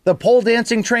the pole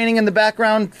dancing training in the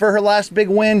background for her last big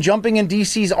win, jumping in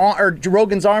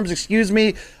Rogan's arms, excuse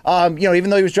me. Even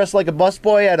though he was dressed like a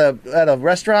busboy at a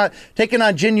restaurant, taking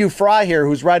on Jin Yu Fry here,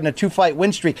 who's riding a 2-fight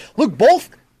win streak. Look, both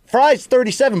Fry's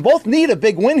 37, both need a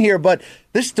big win here, but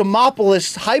this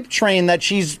Demopoulos hype train that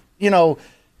she's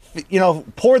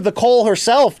poured the coal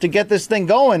herself to get this thing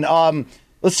going.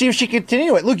 Let's see if she can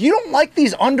continue it. Look, you don't like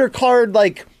these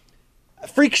undercard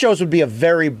freak shows would be a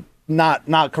very not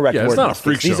correct word. Yeah, it's not a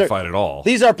freak show fight at all.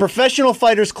 These are professional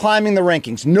fighters climbing the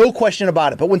rankings, no question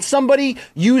about it. But when somebody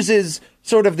uses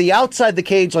sort of the outside the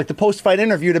cage, like the post-fight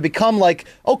interview, to become like,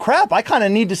 oh crap, I kind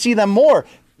of need to see them more,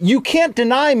 you can't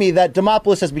deny me that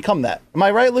Demopoulos has become that. Am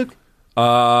I right, Luke?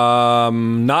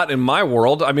 Not in my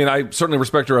world. I mean, I certainly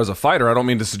respect her as a fighter. I don't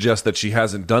mean to suggest that she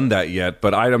hasn't done that yet,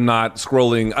 but I am not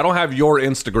scrolling. I don't have your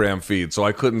Instagram feed, so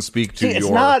I couldn't speak to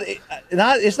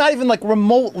it's not even like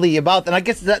remotely about that. I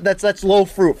guess that's low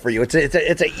fruit for you. It's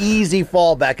an easy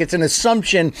fallback. It's an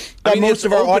assumption that most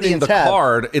of our audience have.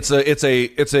 Card. It's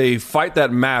a fight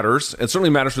that matters. It certainly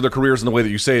matters for their careers in the way that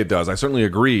you say it does. I certainly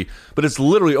agree, but it's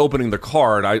literally opening the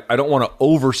card. I don't want to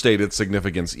overstate its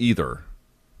significance either.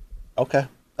 Okay.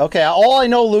 All I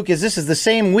know, Luke, is this is the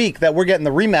same week that we're getting the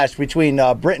rematch between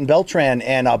Britton Beltran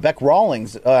and Beck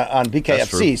Rawlings on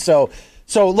BKFC.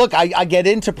 So look, I get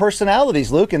into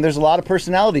personalities, Luke, and there's a lot of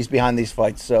personalities behind these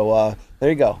fights. So there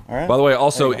you go. All right. By the way,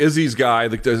 also Izzy's guy,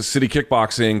 the City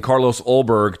Kickboxing, Carlos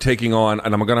Olberg, taking on,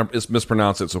 and I'm going to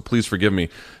mispronounce it, so please forgive me,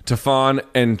 Tefan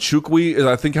and Chukwi is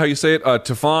I think how you say it.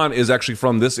 Tefan is actually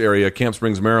from this area, Camp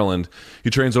Springs, Maryland.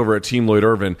 He trains over at Team Lloyd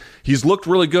Irvin. He's looked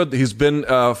really good. He's been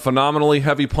a phenomenally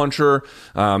heavy puncher.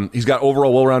 He's got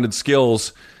overall well-rounded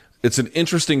skills. It's an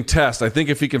interesting test. I think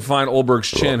if he can find Olberg's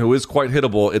chin, who is quite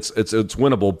hittable, it's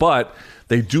winnable. But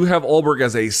they do have Olberg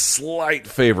as a slight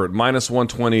favorite,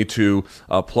 -120 to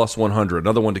 +100.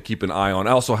 Another one to keep an eye on.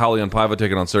 Also, Halion Paiva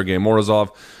taking on Sergey Morozov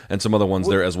and some other ones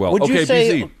there as well. Would you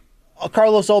say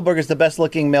Carlos Olberg is the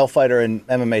best-looking male fighter in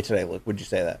MMA today, Luke? Would you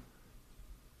say that?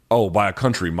 Oh, by a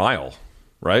country mile.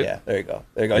 Right? Yeah, there you go.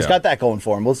 He's got that going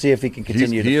for him. We'll see if he can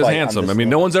continue to fight. He is handsome. I mean,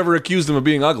 no one's ever accused him of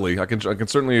being ugly. I can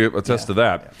certainly attest to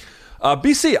that. Yeah.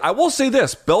 BC, I will say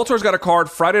this. Bellator's got a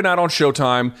card Friday night on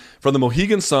Showtime from the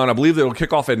Mohegan Sun. I believe they will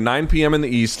kick off at 9 p.m. in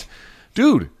the East.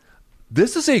 Dude,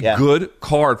 this is a good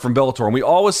card from Bellator. And we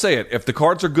always say it. If the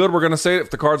cards are good, we're going to say it. If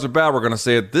the cards are bad, we're going to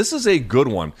say it. This is a good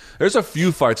one. There's a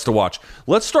few fights to watch.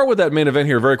 Let's start with that main event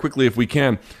here very quickly if we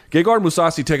can. Gegard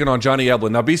Mousasi taking on Johnny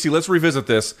Eblen. Now, BC, let's revisit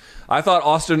this. I thought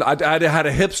Austin, I had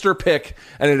a hipster pick,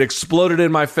 and it exploded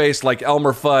in my face like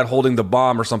Elmer Fudd holding the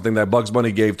bomb or something that Bugs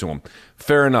Bunny gave to him.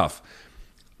 Fair enough.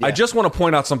 Yeah. I just want to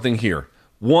point out something here.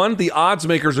 One, the odds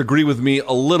makers agree with me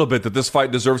a little bit that this fight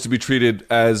deserves to be treated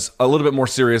as a little bit more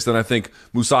serious than I think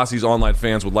Mousasi's online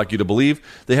fans would like you to believe.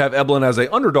 They have Eblen as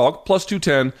a underdog,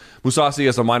 +210, Mousasi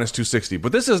as a -260.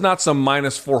 But this is not some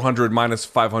 -400,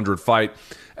 -500 fight.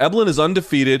 Eblen is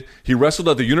undefeated. He wrestled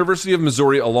at the University of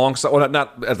Missouri alongside, well,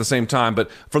 not at the same time,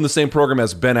 but from the same program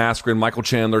as Ben Askren, Michael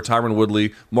Chandler, Tyron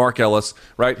Woodley, Mark Ellis,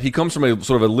 right? He comes from a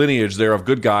sort of a lineage there of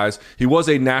good guys. He was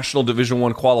a national Division I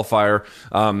qualifier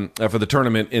for the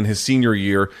tournament in his senior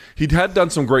year. He'd had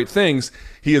done some great things.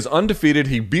 He is undefeated.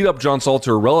 He beat up John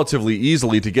Salter relatively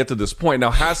easily to get to this point.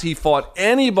 Now, has he fought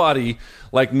anybody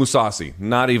like Mousasi?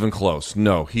 Not even close.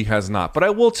 No, he has not. But I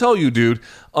will tell you, dude,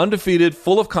 undefeated,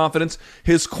 full of confidence.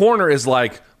 His corner is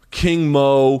like King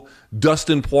Mo,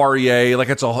 Dustin Poirier. Like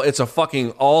it's a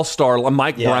fucking all-star.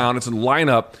 Mike Brown. It's a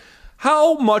lineup.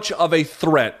 How much of a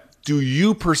threat do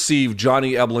you perceive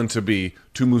Johnny Eblen to be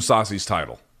to Mousasi's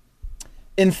title?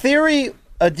 In theory,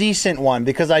 a decent one,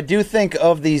 because I do think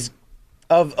of these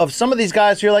of some of these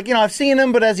guys who are like, I've seen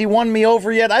him, but has he won me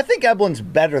over yet? I think Eblen's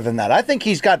better than that. I think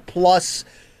he's got plus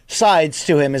sides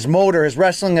to him, his motor, his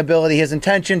wrestling ability, his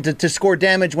intention to score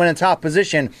damage when in top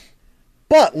position.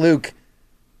 But, Luke,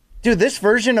 dude, this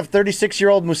version of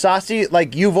 36-year-old Mousasi,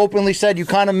 like you've openly said, you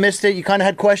kind of missed it, you kind of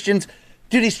had questions.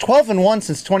 Dude, he's 12-1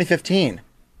 since 2015,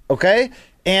 okay?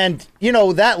 And,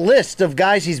 that list of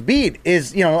guys he's beat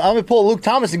is, I'm going to pull Luke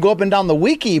Thomas and go up and down the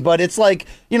wiki, but it's like,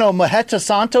 Maheta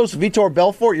Santos, Vitor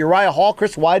Belfort, Uriah Hall,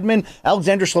 Chris Weidman,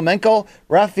 Alexander Shlemenko,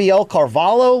 Rafael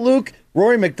Carvalho, Luke,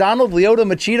 Rory McDonald, Lyoto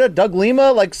Machida, Doug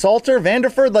Lima, like Salter,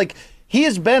 Vanderford. Like, he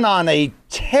has been on a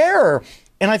tear,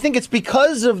 and I think it's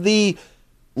because of the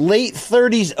late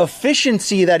 30s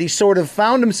efficiency that he sort of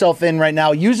found himself in right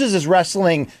now, uses his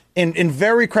wrestling in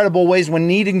very credible ways when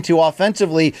needing to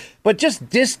offensively, but just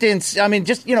distance. I mean,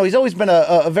 he's always been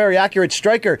a very accurate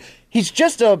striker. He's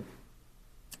just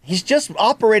he's just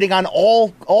operating on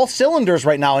all cylinders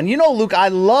right now. And Luke, I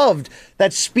loved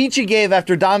that speech he gave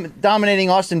after dominating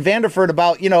Austin Vanderford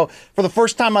about, for the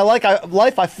first time in my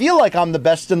life, I feel like I'm the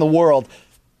best in the world.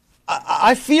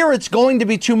 I fear it's going to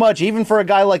be too much, even for a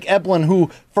guy like Eblin, who,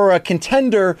 for a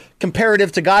contender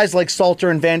comparative to guys like Salter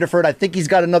and Vanderford, I think he's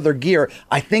got another gear.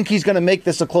 I think he's going to make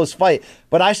this a close fight.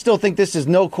 But I still think this is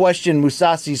no question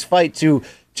Mousasi's fight to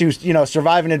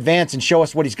survive and advance and show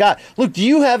us what he's got. Luke, do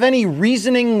you have any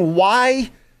reasoning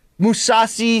why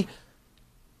Mousasi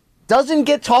doesn't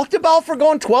get talked about for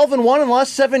going 12-1 in the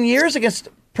last 7 years against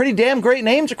pretty damn great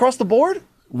names across the board?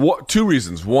 Two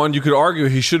reasons. One, you could argue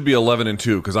he should be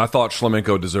 11-2 because I thought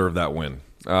Shlemenko deserved that win.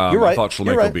 You're right. I thought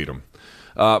Shlemenko beat him.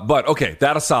 But okay,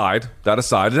 that aside,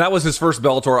 and that was his first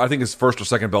Bellator, I think his first or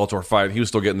second Bellator fight. He was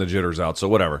still getting the jitters out, so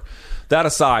whatever. That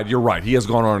aside, you're right. He has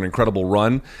gone on an incredible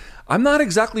run. I'm not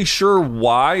exactly sure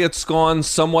why it's gone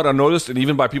somewhat unnoticed, and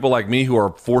even by people like me who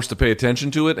are forced to pay attention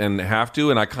to it and have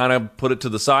to, and I kind of put it to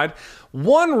the side.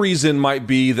 One reason might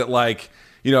be that,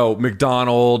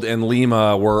 McDonald and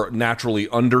Lima were naturally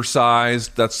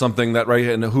undersized. That's something that, right?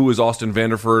 And who is Austin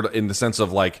Vanderford in the sense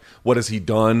of, what has he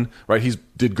done, right? He's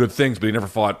did good things, but he never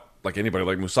fought like anybody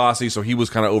like Mousasi, so he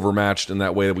was kind of overmatched in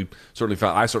that way that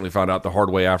I certainly found out the hard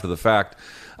way after the fact.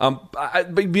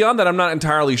 But beyond that, I'm not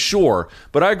entirely sure.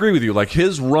 But I agree with you.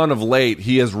 His run of late,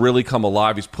 he has really come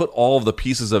alive. He's put all of the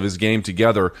pieces of his game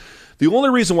together. The only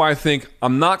reason why I think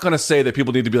I'm not going to say that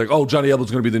people need to be like, oh, Johnny Eblen's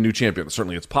going to be the new champion.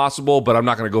 Certainly it's possible, but I'm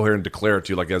not going to go here and declare it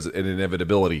to you as an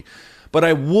inevitability. But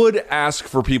I would ask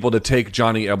for people to take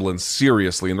Johnny Eblen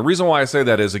seriously. And the reason why I say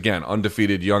that is, again,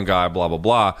 undefeated, young guy, blah, blah,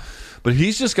 blah. But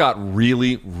he's just got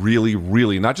really, really,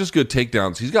 really, not just good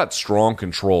takedowns, he's got strong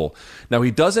control. Now, he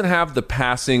doesn't have the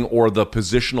passing or the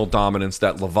positional dominance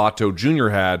that Lovato Jr.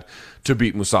 had to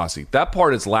beat Mousasi. That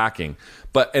part is lacking.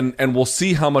 But and we'll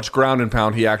see how much ground and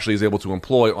pound he actually is able to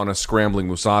employ on a scrambling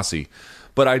Mousasi.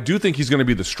 But I do think he's going to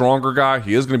be the stronger guy.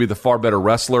 He is going to be the far better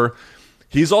wrestler.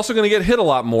 He's also going to get hit a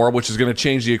lot more, which is going to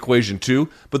change the equation too.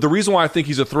 But the reason why I think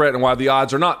he's a threat and why the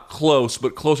odds are not close,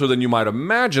 but closer than you might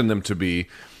imagine them to be,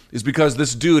 is because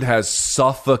this dude has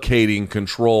suffocating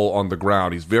control on the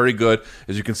ground. He's very good.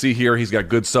 As you can see here, he's got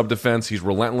good sub-defense. He's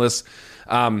relentless.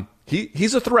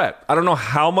 He's a threat. I don't know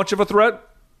how much of a threat.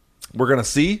 We're going to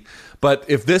see. But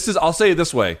if this is, I'll say it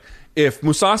this way. If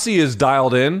Mousasi is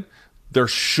dialed in, there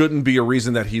shouldn't be a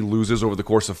reason that he loses over the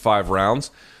course of 5 rounds.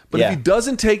 But if he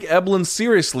doesn't take Eblen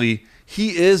seriously,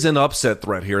 he is an upset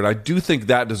threat here. And I do think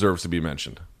that deserves to be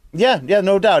mentioned. Yeah,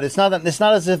 no doubt. It's not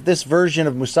as if this version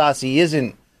of Mousasi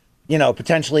isn't,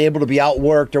 potentially able to be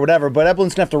outworked or whatever, but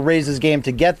Eblen's going to have to raise his game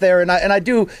to get there. And I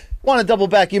do want to double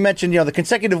back. You mentioned, the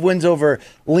consecutive wins over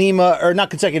Lima, or not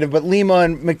consecutive, but Lima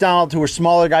and McDonald, who are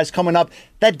smaller guys coming up.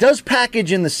 That does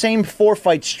package in the same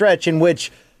 4-fight stretch in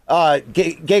which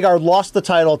Gegard lost the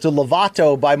title to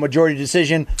Lovato by majority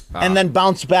decision and then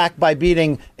bounced back by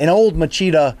beating an old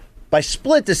Machida by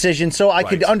split decision. So I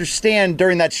could understand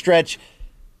during that stretch,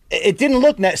 it didn't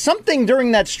look something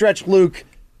during that stretch, Luke,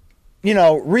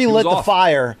 relit the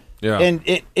fire. Yeah.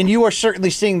 And you are certainly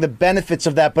seeing the benefits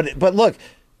of that. But look,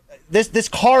 this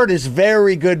card is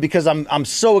very good because I'm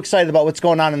so excited about what's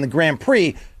going on in the Grand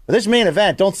Prix. But this main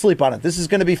event, don't sleep on it. This is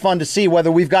going to be fun to see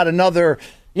whether we've got another,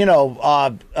 who's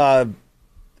the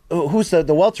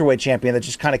welterweight champion that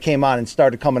just kind of came on and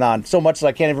started coming on so much that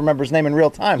I can't even remember his name in real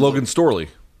time. Logan Storley.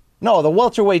 No, the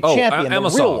welterweight champion, the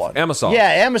real one. Amosov.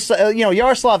 Yeah,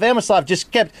 Yaroslav Amosov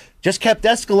just kept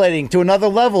escalating to another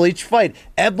level each fight.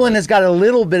 Eblen has got a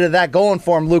little bit of that going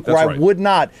for him, Luke, where I would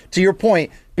not, to your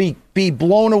point, be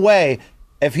blown away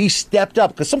if he stepped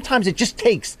up. Because sometimes it just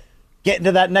takes getting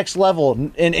to that next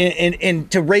level and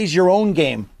to raise your own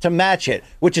game, to match it,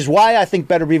 which is why I think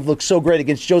Beterbiev looked so great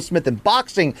against Joe Smith in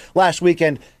boxing last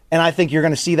weekend. And I think you're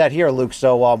going to see that here, Luke.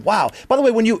 So, wow. By the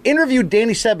way, when you interviewed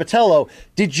Danny Sabatello,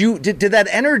 did that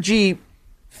energy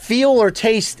feel or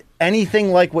taste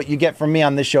anything like what you get from me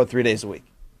on this show 3 days a week?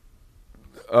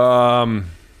 That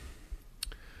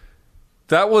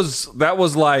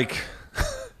was like,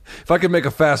 if I could make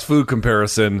a fast food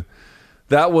comparison,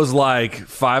 that was like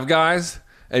Five Guys,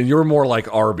 and you're more like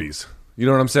Arby's. You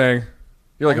know what I'm saying?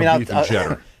 You're like a beef and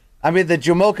cheddar. I mean, the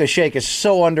Jamocha shake is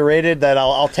so underrated that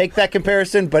I'll take that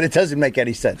comparison, but it doesn't make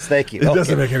any sense. Thank you. It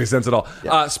doesn't make any sense at all.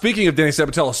 Yeah. Speaking of Danny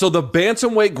Sabatello, so the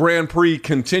Bantamweight Grand Prix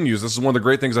continues. This is one of the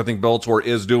great things I think Bellator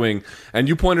is doing. And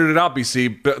you pointed it out,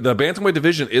 BC. The Bantamweight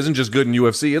division isn't just good in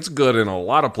UFC. It's good in a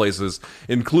lot of places,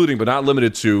 including, but not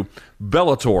limited to,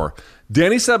 Bellator.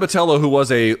 Danny Sabatello, who was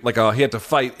he had to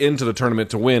fight into the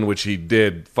tournament to win, which he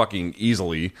did fucking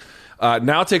easily.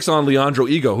 now takes on Leandro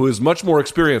Ego, who is much more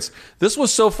experienced. This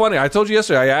was so funny. I told you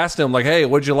yesterday, I asked him, like, hey,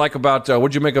 what'd you make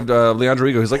of Leandro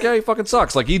Ego? He's like, yeah, he fucking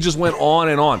sucks. Like, he just went on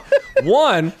and on.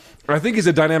 One, I think he's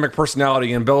a dynamic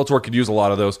personality, and Bellator could use a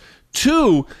lot of those.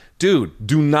 Two, dude,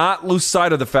 do not lose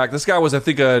sight of the fact this guy was, I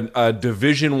think, a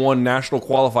Division I national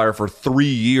qualifier for 3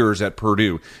 years at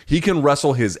Purdue. He can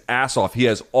wrestle his ass off. He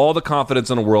has all the confidence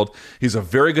in the world. He's a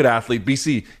very good athlete.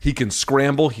 BC, he can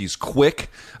scramble. He's quick.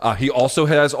 He also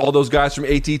has all those guys from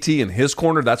ATT in his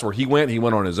corner. That's where he went. He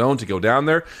went on his own to go down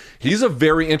there. He's a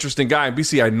very interesting guy. And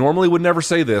BC, I normally would never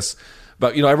say this,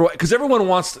 but, you know, because everyone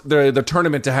wants the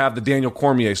tournament to have the Daniel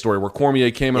Cormier story, where Cormier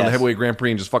came on the heavyweight Grand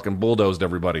Prix and just fucking bulldozed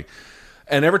everybody.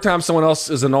 And every time someone else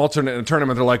is an alternate in a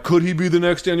tournament, they're like, could he be the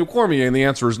next Daniel Cormier? And the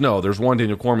answer is no. There's one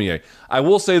Daniel Cormier. I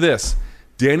will say this.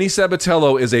 Danny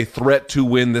Sabatello is a threat to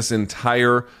win this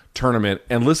entire tournament.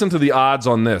 And listen to the odds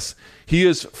on this. He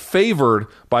is favored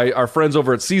by our friends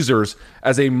over at Caesars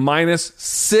as a minus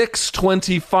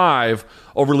 625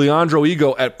 over Leandro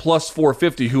Ego at plus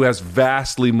 450, who has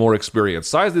vastly more experience.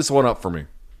 Size this one up for me.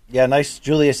 Yeah, nice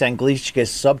Julius Anglichkas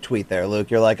subtweet there, Luke.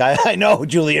 You're like, I know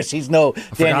Julius. He's no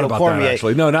Daniel Cormier. That,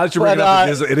 actually. No, now that you bring it up,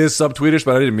 it is subtweetish,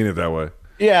 but I didn't mean it that way.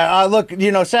 Yeah, look,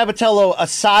 you know, Sabatello,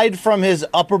 aside from his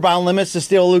upper bound limits, to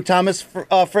steal a Luke Thomas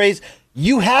phrase,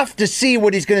 you have to see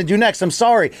what he's going to do next. I'm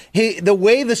sorry. The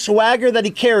way, the swagger that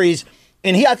he carries,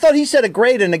 and I thought he said it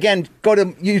great. And again, go to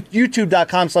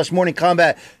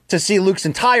youtube.com/morningcombat to see Luke's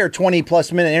entire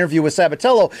 20-plus minute interview with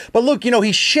Sabatello. But Luke, you know,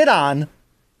 he shit on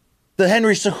the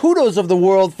Henry Cejudos of the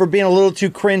world for being a little too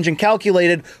cringe and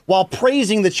calculated, while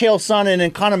praising the Chael Sonnen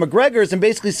and Conor McGregor's and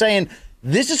basically saying,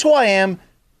 this is who I am.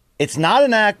 It's not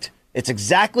an act. It's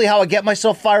exactly how I get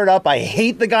myself fired up. I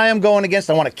hate the guy I'm going against.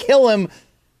 I want to kill him.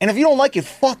 And if you don't like it,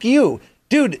 fuck you.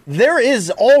 Dude, there is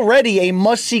already a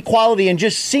must-see quality in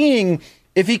just seeing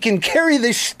if he can carry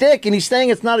this shtick, and he's saying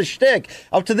it's not a shtick.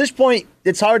 Up to this point,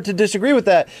 it's hard to disagree with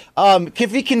that.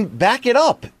 If he can back it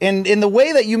up. And in the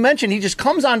way that you mentioned, he just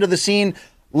comes onto the scene,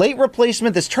 late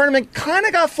replacement. This tournament kind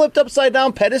of got flipped upside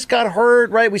down. Pettis got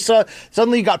hurt, right? We saw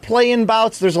suddenly you got play-in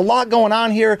bouts. There's a lot going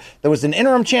on here. There was an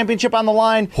interim championship on the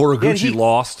line. Horiguchi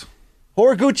lost.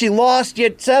 Horiguchi lost,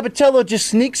 yet Sabatello just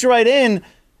sneaks right in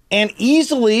and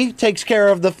easily takes care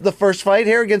of the first fight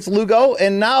here against Lugo,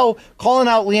 and now calling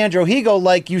out Leandro Ego,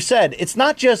 like you said. It's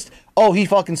not just, oh, he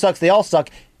fucking sucks, they all suck.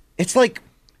 It's like,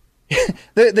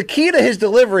 the key to his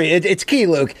delivery, it's key,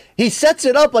 Luke. He sets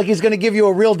it up like he's going to give you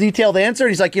a real detailed answer.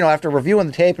 He's like, you know, after reviewing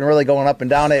the tape and really going up and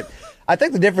down it, I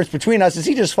think the difference between us is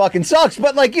he just fucking sucks.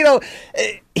 But, like, you know,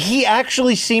 he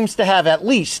actually seems to have at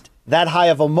least that high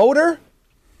of a motor,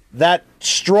 that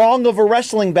strong of a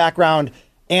wrestling background,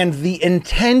 and the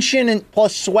intention and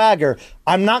plus swagger.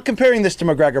 I'm not comparing this to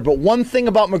McGregor, but one thing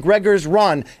about McGregor's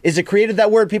run is it created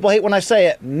that word people hate when I say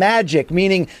it, magic,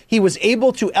 meaning he was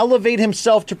able to elevate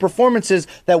himself to performances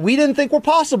that we didn't think were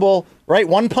possible, right?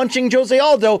 One punching Jose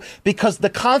Aldo, because the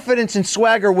confidence and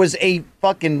swagger was a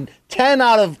fucking 10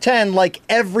 out of 10 like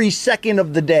every second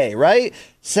of the day, right?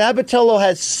 Sabatello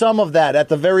has some of that at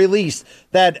the very least,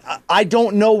 that I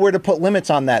don't know where to put limits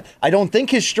on that. I don't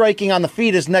think his striking on the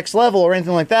feet is next level or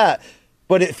anything like that.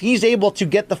 But if he's able to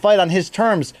get the fight on his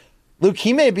terms, Luke,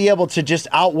 he may be able to just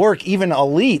outwork even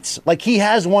elites. Like, he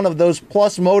has one of those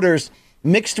plus motors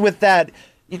mixed with that.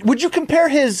 Would you compare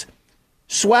his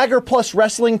swagger plus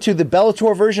wrestling to the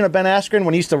Bellator version of Ben Askren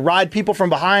when he used to ride people from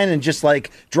behind and just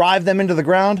like drive them into the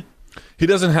ground? He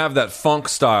doesn't have that funk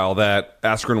style that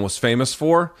Askren was famous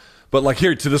for. But like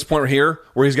here, to this point here,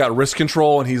 where he's got wrist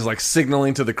control and he's like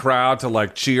signaling to the crowd to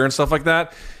like cheer and stuff like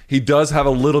that, he does have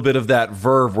a little bit of that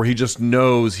verve where he just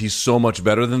knows he's so much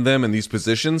better than them in these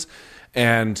positions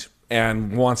and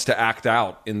wants to act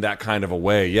out in that kind of a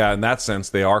way. Yeah, in that sense,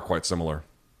 they are quite similar.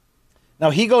 Now,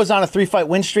 he goes on a 3-fight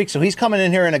win streak, so he's coming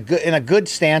in here in a good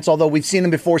stance, although we've seen him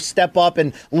before step up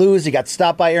and lose. He got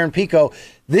stopped by Aaron Pico.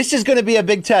 This is going to be a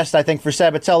big test, I think, for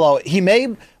Sabatello. He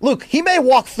may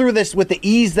walk through this with the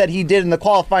ease that he did in the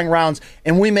qualifying rounds,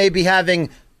 and we may be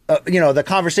having, the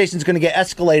conversation's going to get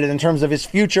escalated in terms of his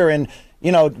future and,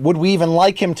 would we even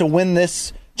like him to win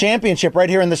this championship right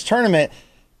here in this tournament?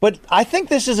 But I think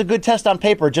this is a good test on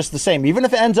paper just the same. Even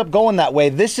if it ends up going that way,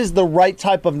 this is the right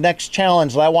type of next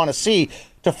challenge that I want to see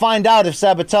to find out if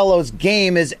Sabatello's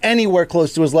game is anywhere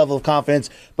close to his level of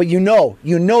confidence. But you know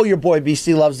your boy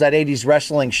BC loves that 80s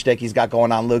wrestling shtick he's got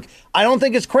going on, Luke. I don't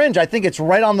think it's cringe. I think it's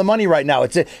right on the money right now.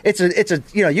 It's a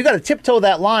you got to tiptoe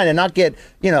that line and not get,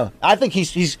 I think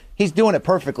he's doing it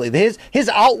perfectly. His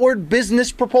outward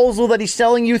business proposal that he's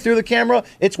selling you through the camera,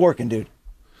 it's working, dude.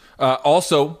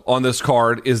 Also on this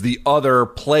card is the other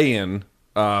play-in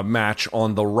match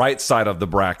on the right side of the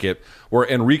bracket, where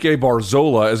Enrique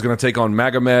Barzola is going to take on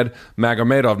Magomed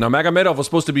Magomedov. Now, Magomedov was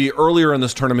supposed to be earlier in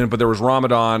this tournament, but there was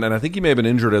Ramadan, and I think he may have been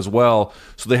injured as well,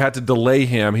 so they had to delay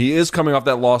him. He is coming off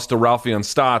that loss to Raufeon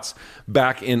Stots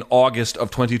back in August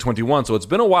of 2021, so it's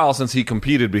been a while since he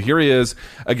competed, but here he is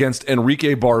against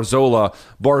Enrique Barzola.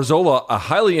 Barzola, a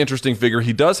highly interesting figure.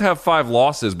 He does have 5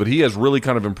 losses, but he has really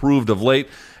kind of improved of late,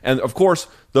 and of course,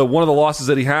 one of the losses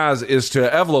that he has is to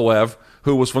Evloev,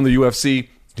 who was from the UFC.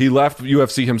 He left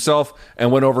UFC himself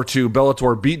and went over to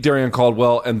Bellator, beat Darian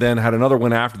Caldwell, and then had another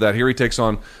win after that. Here he takes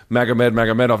on Magomed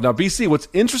Magomedov. Now, BC, what's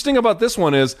interesting about this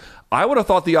one is I would have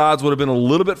thought the odds would have been a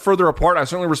little bit further apart. I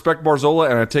certainly respect Barzola,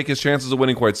 and I take his chances of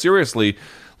winning quite seriously.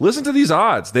 Listen to these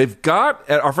odds. They've got,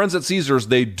 our friends at Caesars,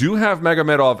 they do have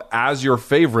Magomedov as your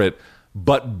favorite,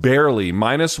 but barely,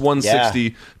 minus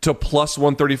 160 to plus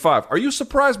 135. Are you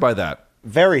surprised by that?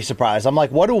 Very surprised. I'm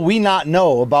like, what do we not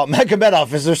know about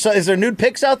Magomedov? Is there nude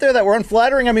pics out there that were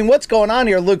unflattering? I mean, what's going on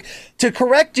here, Luke? To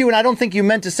correct you, and I don't think you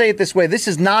meant to say it this way, this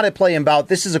is not a play-in bout.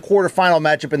 This is a quarterfinal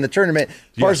matchup in the tournament.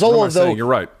 Yes, Barzola, though, you're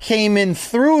right, came in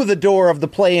through the door of the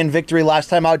play-in victory last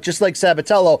time out, just like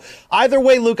Sabatello. Either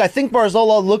way, Luke, I think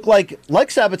Barzola looked like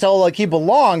Sabatello, like he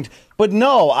belonged. But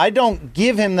no, I don't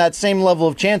give him that same level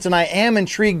of chance, and I am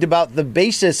intrigued about the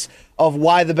basis of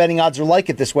why the betting odds are like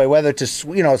it this way, whether to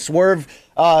swerve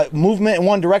movement in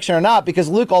one direction or not. Because,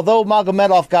 Luke, although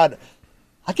Magomedov got,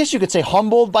 I guess you could say,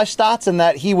 humbled by Stots in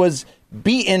that he was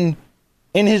beaten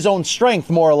in his own strength,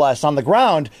 more or less, on the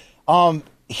ground,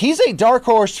 he's a dark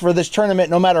horse for this tournament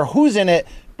no matter who's in it.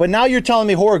 But now you're telling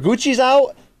me Horiguchi's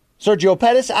out, Sergio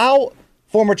Pettis out,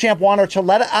 former champ Juan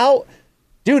Archuleta out.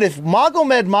 Dude, if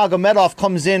Magomedov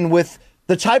comes in with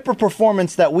the type of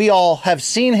performance that we all have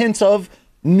seen hints of,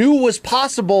 knew was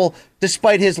possible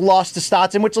despite his loss to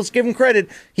Stots, in which, let's give him credit,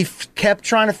 he kept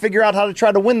trying to figure out how to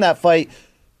try to win that fight.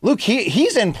 Luke,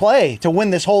 he's in play to win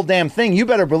this whole damn thing. You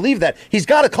better believe that. He's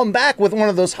got to come back with one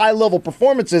of those high-level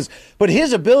performances, but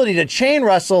his ability to chain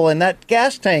wrestle in that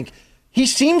gas tank, he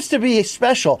seems to be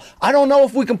special. I don't know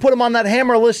if we can put him on that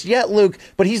hammer list yet, Luke,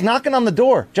 but he's knocking on the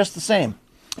door just the same.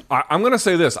 I'm going to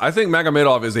say this. I think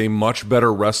Magomedov is a much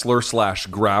better wrestler /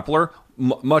 grappler.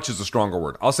 Much is a stronger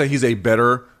word. I'll say he's a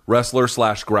better wrestler /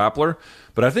 grappler.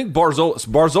 But I think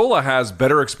Barzola has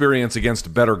better experience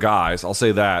against better guys. I'll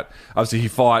say that. Obviously, he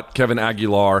fought Kevin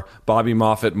Aguilar, Bobby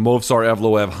Moffett, Movsar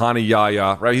Evloev, Hani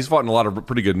Yahya. Right? He's fought in a lot of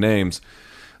pretty good names.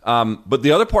 But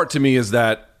the other part to me is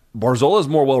that Barzola is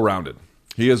more well-rounded.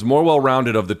 He is more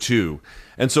well-rounded of the two.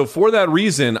 And so for that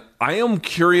reason, I am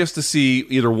curious to see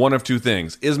either one of two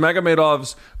things. Is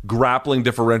Magomedov's grappling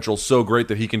differential so great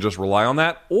that he can just rely on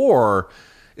that? Or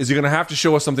is he going to have to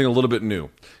show us something a little bit new?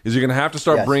 Is he going to have to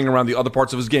start bringing around the other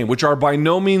parts of his game, which are by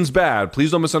no means bad? Please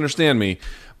don't misunderstand me.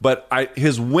 But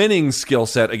his winning skill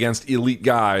set against elite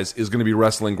guys is going to be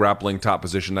wrestling, grappling, top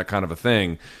position, that kind of a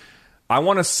thing. I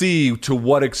want to see to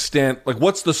what extent, like,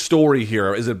 what's the story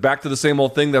here? Is it back to the same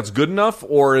old thing that's good enough,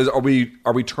 or are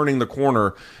we turning the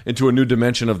corner into a new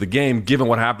dimension of the game, given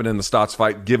what happened in the Stots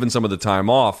fight, given some of the time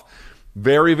off?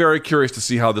 Very, very curious to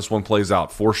see how this one plays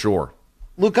out, for sure.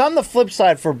 Luke, on the flip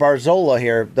side for Barzola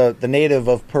here, the native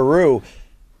of Peru,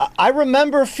 I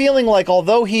remember feeling like,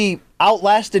 although he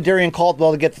outlasted Darian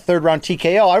Caldwell to get the third round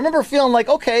TKO, I remember feeling like,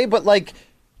 okay, but like,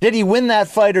 did he win that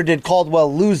fight or did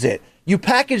Caldwell lose it? You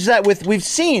package that with, we've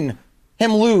seen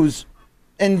him lose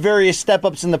in various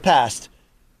step-ups in the past.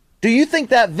 Do you think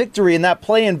that victory in that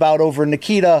play-in bout over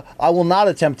Nikita, I will not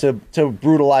attempt to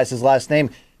brutalize his last name,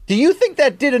 do you think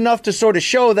that did enough to sort of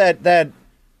show that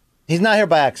he's not here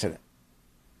by accident?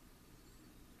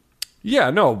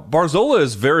 Yeah, no, Barzola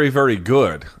is very, very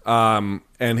good.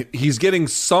 And he's getting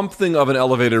something of an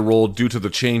elevated role due to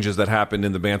the changes that happened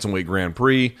in the Bantamweight Grand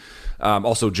Prix.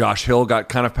 Also, Josh Hill got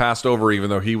kind of passed over,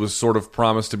 even though he was sort of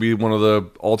promised to be one of the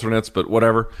alternates, but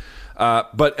whatever.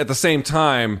 But at the same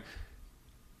time,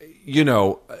 you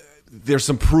know, there's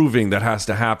some proving that has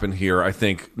to happen here, I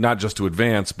think, not just to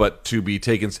advance, but to be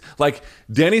taken. Like,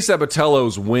 Danny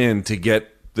Sabatello's win to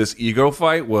get this ego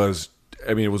fight was,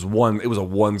 I mean, it was a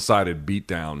one-sided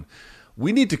beatdown.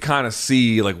 We need to kind of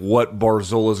see like what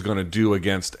Barzola is going to do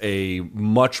against a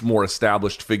much more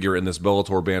established figure in this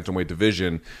Bellator bantamweight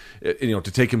division, you know, to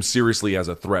take him seriously as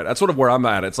a threat. That's sort of where I'm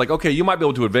at. It's like, okay, you might be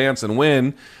able to advance and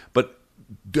win, but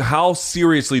how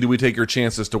seriously do we take your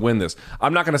chances to win this?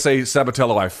 I'm not going to say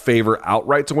Sabatello I favor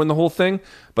outright to win the whole thing,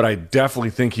 but I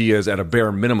definitely think he is, at a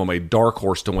bare minimum, a dark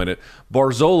horse to win it.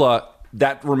 Barzola,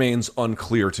 that remains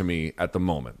unclear to me at the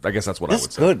moment. I guess that's what I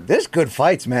would say. There's good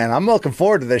fights, man. I'm looking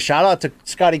forward to this. Shout out to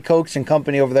Scotty Cokes and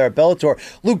company over there at Bellator.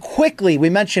 Luke, quickly, we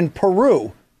mentioned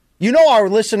Peru. You know our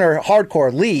listener,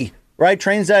 Hardcore Lee, right?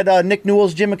 Trains at Nick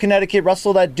Newell's gym in Connecticut,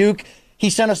 wrestled at Duke. He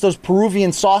sent us those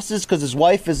Peruvian sauces because his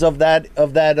wife is of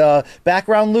that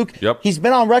background, Luke. Yep. He's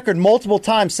been on record multiple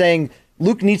times saying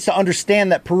Luke needs to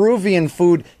understand that Peruvian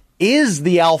food is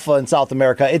the alpha in South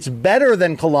America. It's better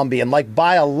than Colombian, like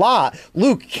by a lot.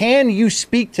 Luke, can you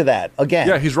speak to that again?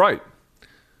 Yeah, he's right.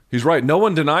 He's right. No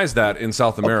one denies that in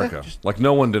South America. Okay. Like,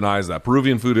 no one denies that.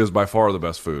 Peruvian food is by far the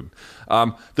best food.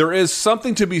 There is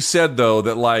something to be said, though,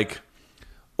 that, like,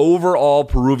 overall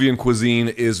Peruvian cuisine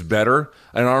is better.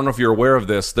 And I don't know if you're aware of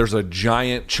this. There's a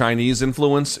giant Chinese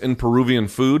influence in Peruvian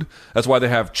food. That's why they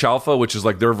have chaufa, which is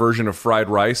like their version of fried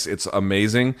rice. It's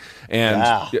amazing. And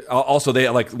also, they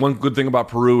like one good thing about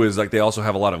Peru is like they also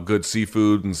have a lot of good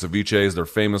seafood and ceviches. They're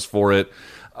famous for it.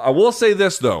 I will say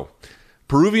this, though.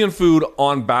 Peruvian food,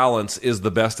 on balance, is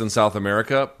the best in South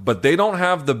America, but they don't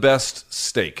have the best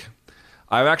steak.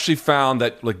 I've actually found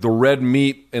that like the red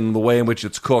meat and the way in which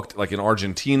it's cooked, like in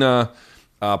Argentina,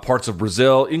 parts of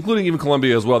Brazil, including even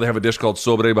Colombia as well, they have a dish called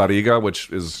sobre barriga, which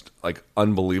is like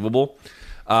unbelievable.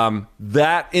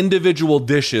 That individual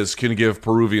dishes can give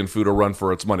Peruvian food a run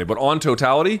for its money. But on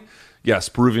totality, yes,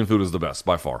 Peruvian food is the best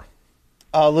by far.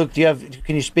 Luke,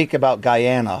 can you speak about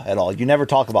Guyana at all? You never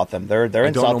talk about them. They're in South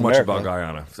America. I don't know much about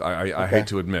Guyana. I hate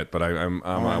to admit, but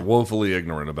I'm woefully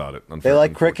ignorant about it. They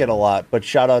like cricket a lot, but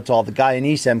shout out to all the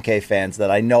Guyanese MK fans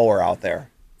that I know are out there.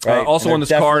 Right? Also on this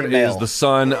card is the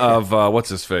son of, what's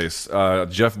his face?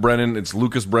 Jeff Brennan. It's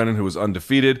Lucas Brennan, who was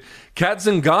undefeated. Kat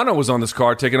Zingano was on this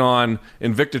card, taking on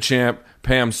Invicta champ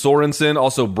Pam Sorensen.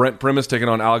 Also, Brent Primus taking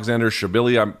on Alexander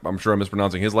Shabili. I'm sure I'm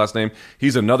mispronouncing his last name.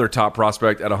 He's another top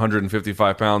prospect at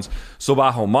 155 pounds.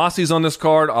 Sobajo Masi's on this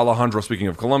card. Speaking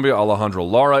of Colombia, Alejandro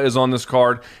Lara is on this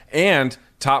card. And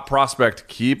top prospect,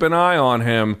 keep an eye on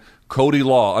him, Cody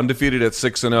Law, undefeated at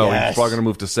 6-0. Yes. He's probably going to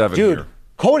move to 7 Dude, here.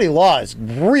 Cody Law is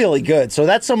really good, so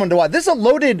that's someone to watch. This is a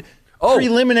loaded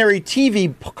preliminary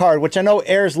TV card, which I know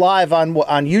airs live on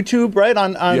YouTube, right?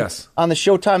 On the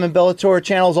Showtime and Bellator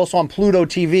channels, also on Pluto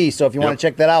TV. So if you want to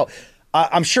check that out,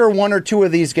 I'm sure one or two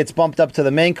of these gets bumped up to the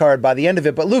main card by the end of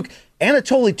it. But Luke,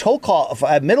 Anatoly Tokov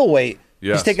at middleweight,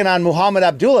 he's taking on Muhammad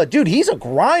Abdullah. Dude, he's a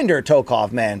grinder,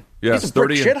 Tokov, man. Yes, he's a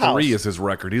 30-3 is his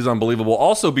record. He's unbelievable.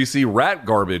 Also, BC, Rat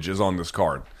Garbage is on this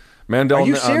card. Mandel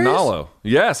Nalo.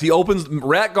 Yes,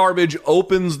 Rat Garbage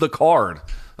opens the card.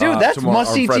 Dude, that's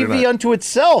must-see TV unto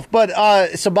itself. But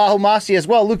Sobajo Masi as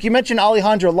well. Luke, you mentioned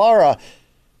Alejandra Lara.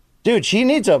 Dude, she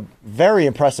needs a very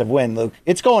impressive win, Luke.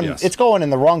 It's going in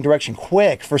the wrong direction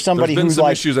quick for somebody who's who's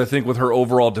some issues, I think, with her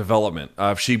overall development.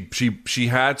 She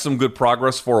had some good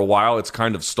progress for a while. It's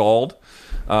kind of stalled.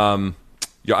 I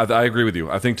agree with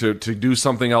you. I think to do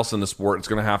something else in the sport, it's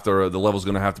going to have to the level's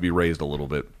going to have to be raised a little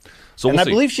bit. So I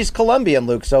believe she's Colombian,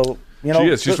 Luke. So she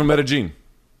is. She's from Medellin.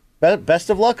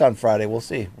 Best of luck on Friday. We'll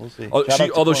see.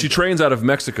 Although she trains out of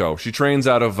Mexico, she trains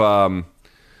out of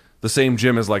the same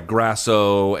gym as like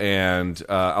Grasso and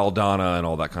Aldana and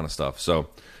all that kind of stuff. So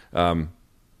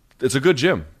it's a good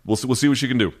gym. We'll see what she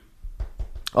can do.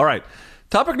 All right,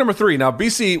 topic number 3. Now,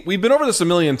 BC, we've been over this a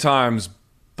million times,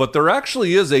 but there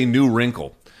actually is a new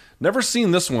wrinkle. Never seen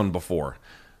this one before.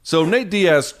 So Nate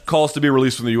Diaz calls to be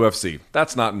released from the UFC.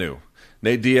 That's not new.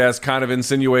 Nate Diaz kind of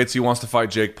insinuates he wants to fight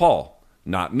Jake Paul.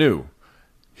 Not new.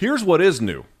 Here's what is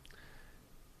new.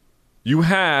 You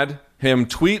had him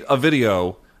tweet a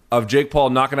video of Jake Paul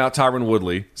knocking out Tyron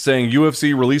Woodley, saying,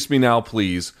 UFC, release me now,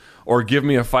 please, or give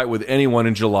me a fight with anyone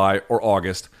in July or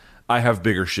August. I have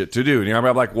bigger shit to do. And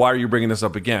I'm like, why are you bringing this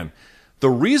up again? The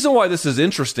reason why this is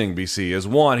interesting, BC, is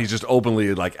one, he's just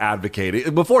openly like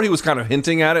advocating. Before he was kind of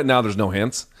hinting at it, now there's no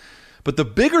hints. But the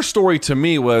bigger story to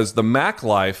me was the Mac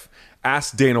Life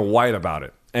asked Dana White about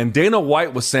it. And Dana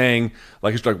White was saying,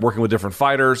 like, he's like working with different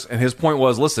fighters, and his point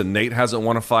was, listen, Nate hasn't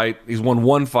won a fight. He's won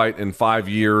one fight in 5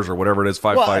 years or whatever it is,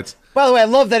 five fights. By the way, I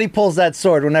love that he pulls that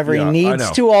sword whenever he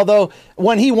needs to, although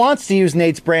when he wants to use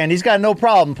Nate's brand, he's got no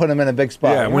problem putting him in a big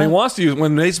spot. Yeah, when he wants to use,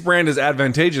 when Nate's brand is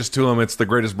advantageous to him, it's the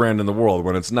greatest brand in the world.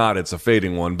 When it's not, it's a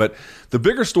fading one. But the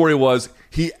bigger story was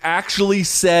he actually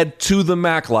said to the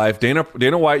Mac Life, Dana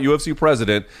White, UFC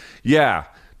president, yeah,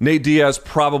 Nate Diaz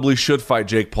probably should fight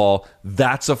Jake Paul.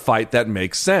 That's a fight that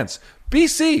makes sense.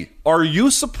 BC, are you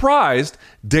surprised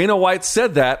Dana White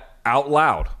said that out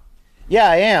loud? Yeah,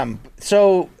 I am.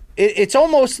 So it's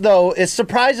almost, though, as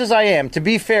surprised as I am, to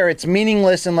be fair, it's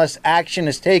meaningless unless action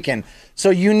is taken.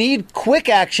 So you need quick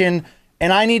action,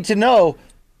 and I need to know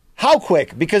how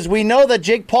quick, because we know that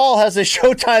Jake Paul has a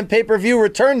Showtime pay-per-view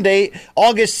return date,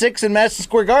 August 6th in Madison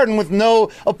Square Garden, with no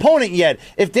opponent yet.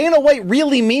 If Dana White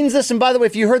really means this, and by the way,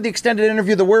 if you heard the extended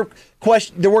interview, there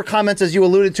were comments, as you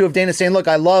alluded to, of Dana saying, look,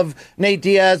 I love Nate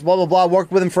Diaz, blah, blah, blah,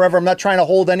 worked with him forever. I'm not trying to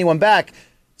hold anyone back.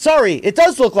 Sorry, it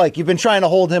does look like you've been trying to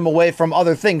hold him away from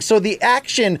other things. So the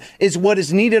action is what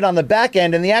is needed on the back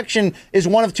end, and the action is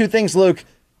one of two things, Luke.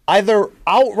 Either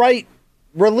outright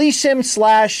release him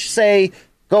 / say,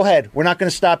 go ahead, we're not going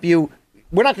to stop you.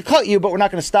 We're not going to cut you, but we're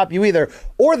not going to stop you either.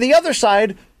 Or the other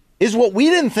side is what we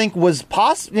didn't think was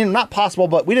possible, not possible,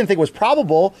 but we didn't think was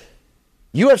probable.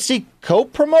 UFC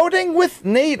co-promoting with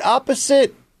Nate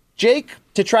opposite Jake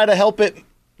to try to help it,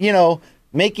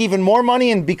 make even more money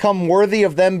and become worthy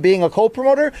of them being a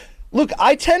co-promoter. Look,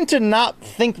 I tend to not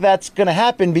think that's going to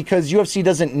happen because UFC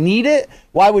doesn't need it.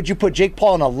 Why would you put Jake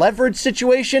Paul in a leverage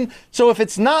situation? So if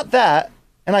it's not that,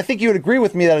 and I think you would agree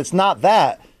with me that it's not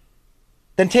that,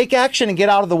 then take action and get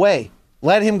out of the way.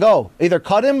 Let him go. Either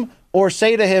cut him or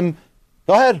say to him,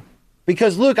 go ahead.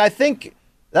 Because, Luke, I think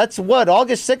that's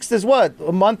August 6th is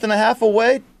a month and a half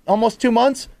away? Almost 2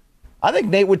 months? I think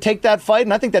Nate would take that fight,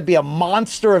 and I think that'd be a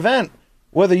monster event,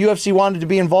 whether UFC wanted to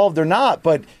be involved or not.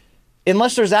 But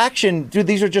unless there's action, dude,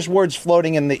 these are just words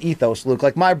floating in the ethos, Luke.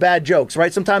 Like my bad jokes,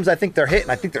 right? Sometimes I think they're hitting.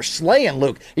 I think they're slaying,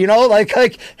 Luke.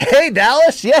 Like, hey,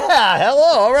 Dallas, yeah,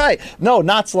 hello, all right. No,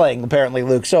 not slaying, apparently,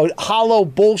 Luke. So hollow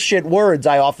bullshit words,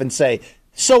 I often say.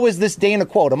 So is this Dana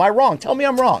quote. Am I wrong? Tell me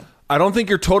I'm wrong. I don't think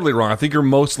you're totally wrong. I think you're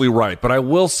mostly right. But I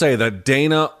will say that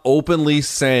Dana openly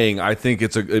saying, I think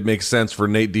it makes sense for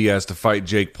Nate Diaz to fight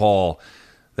Jake Paul,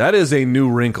 that is a new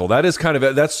wrinkle.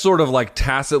 That's sort of like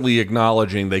tacitly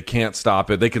acknowledging they can't stop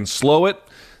it. They can slow it,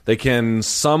 they can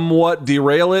somewhat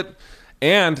derail it,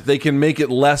 and they can make it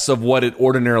less of what it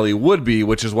ordinarily would be,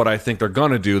 which is what I think they're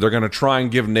going to do. They're going to try and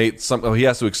give Nate he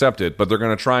has to accept it, but they're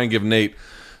going to try and give Nate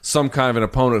some kind of an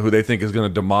opponent who they think is going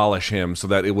to demolish him so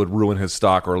that it would ruin his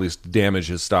stock or at least damage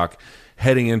his stock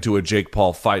heading into a Jake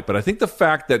Paul fight. But I think the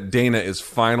fact that Dana is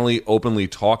finally openly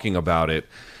talking about it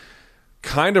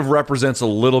kind of represents a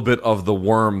little bit of the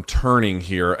worm turning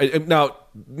here. Now,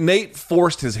 Nate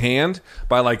forced his hand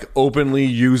by openly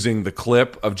using the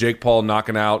clip of Jake Paul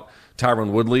knocking out Tyron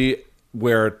Woodley,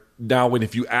 where now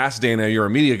if you ask Dana, you're a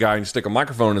media guy, and you stick a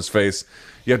microphone in his face,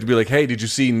 you have to be like, hey, did you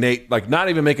see Nate? Not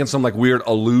even making some weird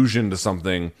allusion to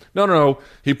something. No.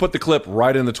 He put the clip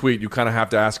right in the tweet. You kind of have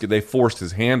to ask it. They forced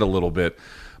his hand a little bit.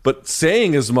 But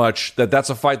saying as much that's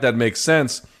a fight that makes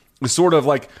sense is sort of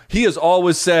he has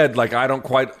always said, I don't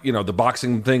quite, the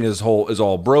boxing thing is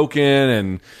all broken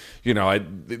and,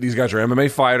 these guys are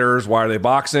MMA fighters. Why are they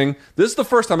boxing? This is the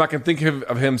first time I can think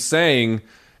of him saying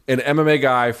an MMA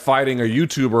guy fighting a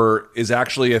YouTuber is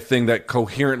actually a thing that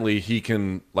coherently he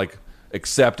can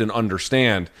accept and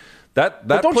understand. That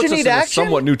puts us in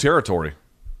somewhat new territory.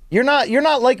 You're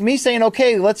not like me saying,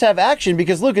 okay, let's have action,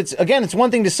 because look, it's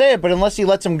one thing to say it, but unless he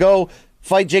lets him go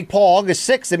fight Jake Paul August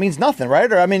 6th, it means nothing,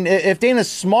 right? Or if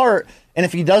Dana's smart and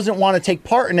if he doesn't want to take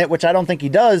part in it, which I don't think he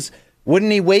does,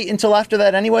 wouldn't he wait until after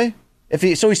that anyway?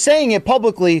 So he's saying it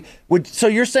publicly. So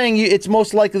you're saying it's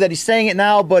most likely that he's saying it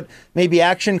now, but maybe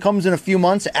action comes in a few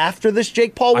months after this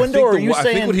Jake Paul window? I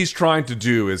think what he's trying to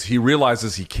do is he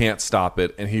realizes he can't stop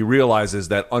it, and he realizes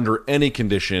that under any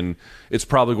condition, it's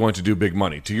probably going to do big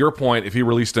money. To your point, if he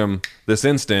released him this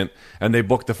instant and they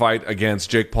booked the fight against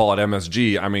Jake Paul at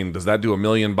MSG, does that do 1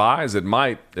 million buys? It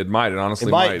might. It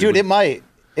honestly might. Dude, it might.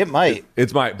 It might.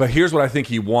 It might. But here's what I think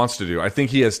he wants to do. I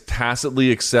think he has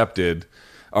tacitly accepted,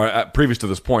 or previous to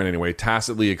this point anyway,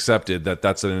 tacitly accepted that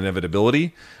that's an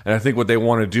inevitability. And I think what they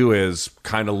want to do is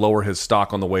kind of lower his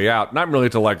stock on the way out. Not really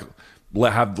to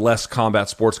have less combat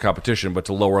sports competition, but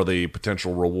to lower the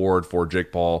potential reward for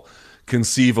Jake Paul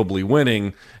conceivably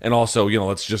winning. And also,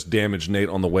 let's just damage Nate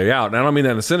on the way out. And I don't mean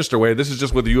that in a sinister way. This is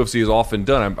just what the UFC has often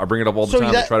done. I bring it up all the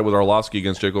time. I tried it with Arlovsky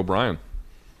against Jake O'Brien.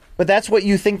 But that's what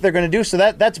you think they're going to do. So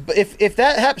that's if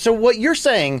that happens. So what you're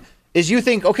saying is you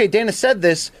think, okay, Dana said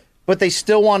this, but they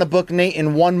still want to book Nate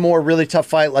in one more really tough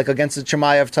fight, against the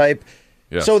Chimaev type.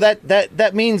 Yes. So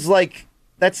that means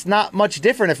that's not much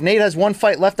different. If Nate has one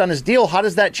fight left on his deal, how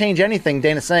does that change anything?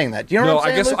 Dana saying that. Do you know what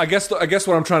I'm saying? I guess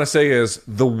what I'm trying to say is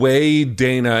the way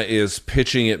Dana is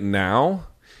pitching it now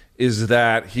is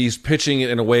that he's pitching it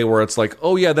in a way where it's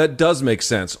oh yeah, that does make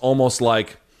sense. Almost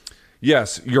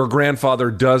yes, your grandfather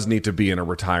does need to be in a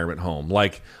retirement home.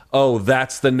 Oh,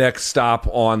 that's the next stop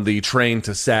on the train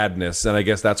to sadness. And I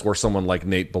guess that's where someone like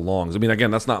Nate belongs.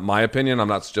 Again, that's not my opinion. I'm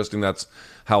not suggesting that's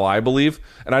how I believe.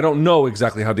 And I don't know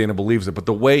exactly how Dana believes it, but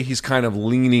the way he's kind of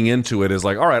leaning into it is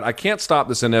all right, I can't stop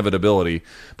this inevitability,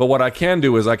 but what I can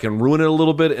do is I can ruin it a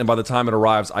little bit, and by the time it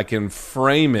arrives, I can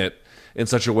frame it in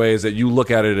such a way as that you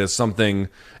look at it as something,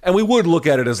 and we would look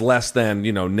at it as less than,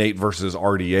 Nate versus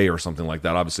RDA or something like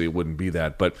that. Obviously, it wouldn't be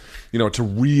that, but, to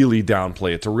really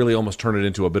downplay it, to really almost turn it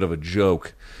into a bit of a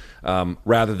joke.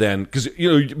 rather than, because,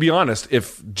 to be honest,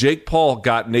 if Jake Paul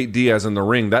got Nate Diaz in the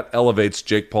ring, that elevates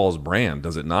Jake Paul's brand,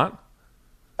 does it not?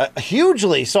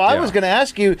 Hugely. So I was going to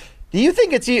ask you, do you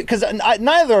think it's, because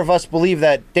neither of us believe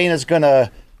that Dana's gonna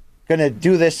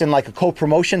do this in like a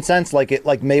co-promotion sense, like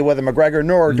Mayweather McGregor,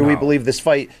 nor do we believe this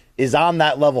fight is on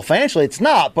that level financially. It's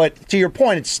not, but to your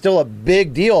point, it's still a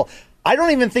big deal. I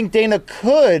don't even think Dana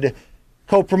could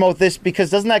co-promote this, because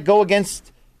doesn't that go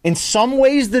against, in some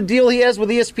ways, the deal he has with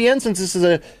ESPN, since this is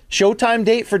a Showtime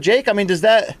date for Jake? I mean, does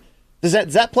that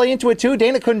play into it too?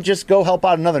 Dana couldn't just go help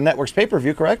out another network's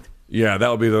pay-per-view, correct? Yeah, that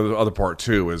would be the other part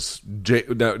too, is Jake,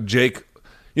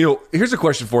 here's a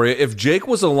question for you. If Jake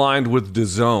was aligned with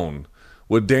DAZN,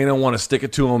 would Dana want to stick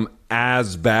it to him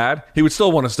as bad? He would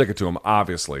still want to stick it to him,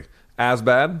 obviously. As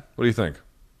bad? What do you think?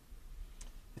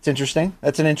 It's interesting.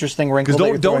 That's an interesting wrinkle.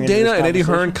 Because don't Dana and Eddie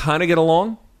Hearn kind of get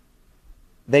along?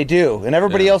 They do. And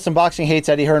everybody else in boxing hates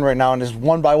Eddie Hearn right now and is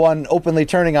one by one openly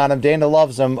turning on him. Dana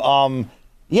loves him.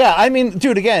 Yeah, I mean,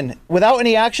 dude, again, without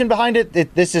any action behind it,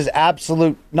 this is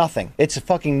absolute nothing. It's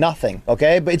fucking nothing,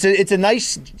 okay? But it's a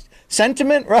nice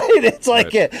sentiment, right? It's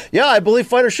like, yeah, I believe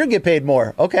fighters should get paid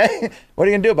more. Okay, what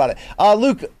are you going to do about it?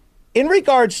 Luke, in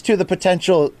regards to the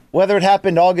potential, whether it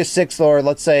happened August 6th or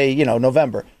let's say,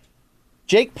 November,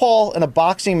 Jake Paul in a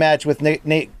boxing match with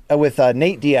Nate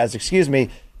Diaz, excuse me.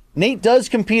 Nate does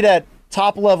compete at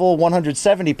top level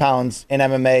 170 pounds in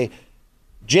MMA.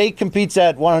 Jake competes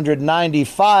at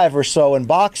 195 or so in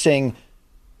boxing.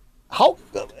 How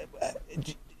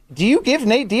do you give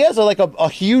Nate Diaz a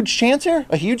huge chance here?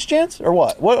 A huge chance or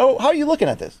what? How are you looking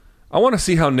at this? I want to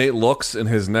see how Nate looks in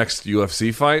his next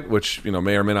UFC fight, which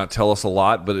may or may not tell us a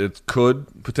lot, but it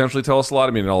could potentially tell us a lot.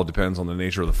 I mean, it all depends on the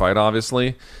nature of the fight,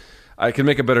 obviously. I can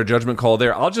make a better judgment call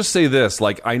there. I'll just say this.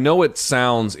 I know it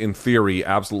sounds, in theory,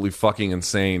 absolutely fucking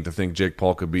insane to think Jake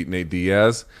Paul could beat Nate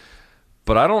Diaz,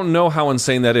 but I don't know how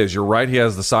insane that is. You're right, he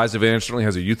has the size advantage, certainly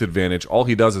has a youth advantage. All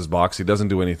he does is box. He doesn't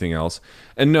do anything else.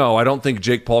 And no, I don't think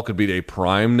Jake Paul could beat a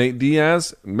prime Nate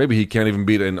Diaz. Maybe he can't even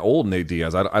beat an old Nate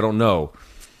Diaz. I don't know.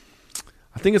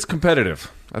 I think it's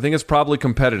competitive. I think it's probably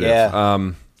competitive. Yeah.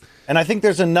 And I think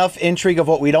there's enough intrigue of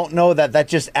what we don't know that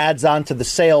just adds on to the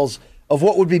sales of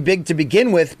what would be big to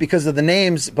begin with because of the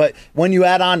names. But when you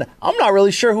add on, I'm not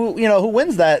really sure who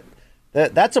wins that.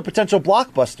 That's a potential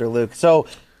blockbuster, Luke. So,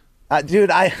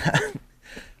 dude, I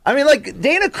mean,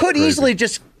 Dana could easily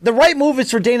just, the right move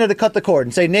is for Dana to cut the cord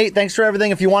and say, Nate, thanks for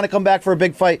everything. If you want to come back for a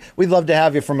big fight, we'd love to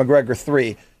have you for McGregor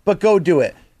 3. But go do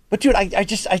it. But, dude,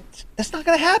 that's not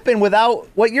going to happen without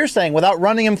what you're saying, without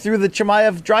running him through the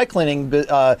Chimaev dry cleaning,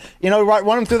 run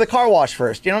him through the car wash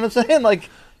first. You know what I'm saying?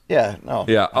 Yeah, no.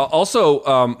 Yeah.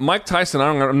 Also, Mike Tyson,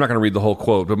 I'm not going to read the whole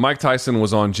quote, but Mike Tyson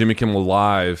was on Jimmy Kimmel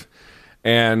Live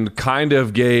and kind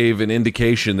of gave an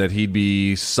indication that he'd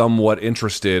be somewhat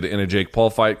interested in a Jake Paul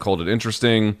fight, called it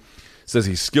interesting. Says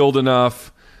he's skilled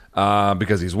enough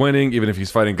because he's winning, even if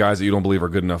he's fighting guys that you don't believe are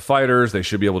good enough fighters. They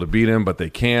should be able to beat him, but they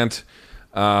can't.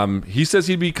 He says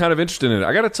he'd be kind of interested in it.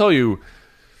 I got to tell you,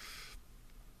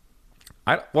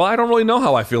 I don't really know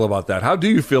how I feel about that. How do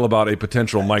you feel about a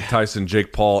potential Mike Tyson,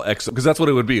 Jake Paul because that's what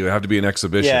it would be. It would have to be an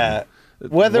exhibition. Yeah.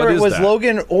 Whether it was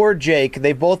Logan or Jake,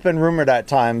 they've both been rumored at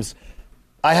times.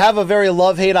 I have a very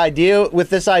love-hate idea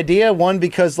with this idea. One,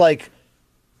 because,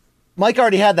 Mike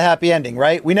already had the happy ending,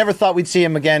 right? We never thought we'd see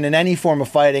him again in any form of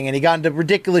fighting, and he got into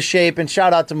ridiculous shape, and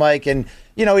shout out to Mike. And,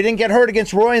 he didn't get hurt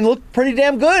against Roy and looked pretty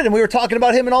damn good, and we were talking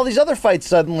about him in all these other fights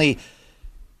suddenly.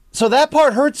 So that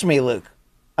part hurts me, Luke.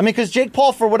 I mean, because Jake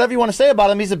Paul, for whatever you want to say about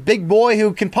him, he's a big boy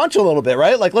who can punch a little bit,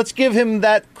 right? Let's give him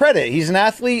that credit. He's an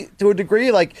athlete to a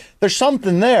degree. There's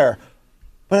something there.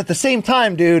 But at the same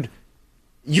time, dude,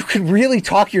 you could really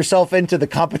talk yourself into the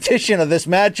competition of this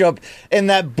matchup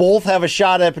and that both have a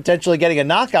shot at potentially getting a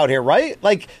knockout here, right?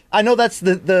 I know that's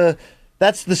the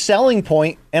selling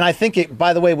point, and I think it,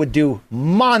 by the way, would do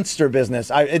monster business.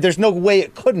 There's no way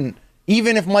it couldn't.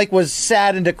 Even if Mike was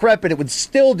sad and decrepit, it would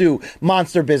still do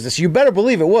monster business. You better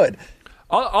believe it would.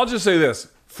 I'll just say this.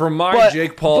 From my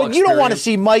Jake Paul experience, you don't want to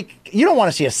see Mike, you don't want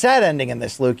to see a sad ending in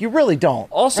this, Luke. You really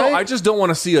don't. Also, right? I just don't want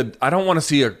to see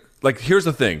here's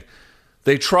the thing.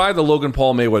 They tried the Logan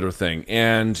Paul Mayweather thing,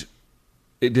 and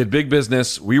it did big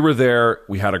business. We were there.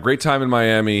 We had a great time in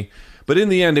Miami. But in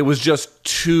the end, it was just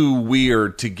too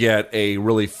weird to get a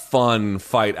really fun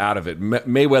fight out of it.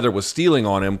 Mayweather was stealing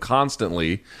on him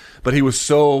constantly, but he was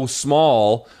so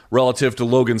small relative to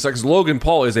Logan. Because Logan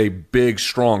Paul is a big,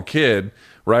 strong kid,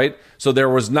 right? So there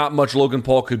was not much Logan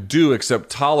Paul could do except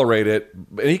tolerate it.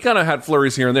 And he kind of had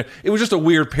flurries here and there. It was just a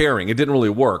weird pairing. It didn't really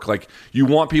work. You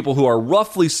want people who are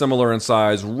roughly similar in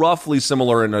size, roughly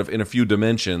similar in a few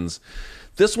dimensions.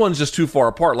 This one's just too far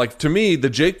apart. Like, to me, the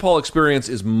Jake Paul experience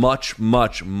is much,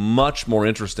 much, much more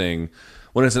interesting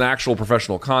when it's an actual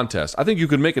professional contest. I think you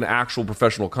could make an actual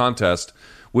professional contest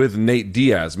with Nate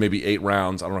Diaz, maybe 8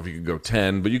 rounds. I don't know if you could go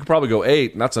 10, but you could probably go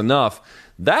 8, and that's enough.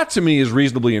 That, to me, is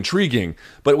reasonably intriguing.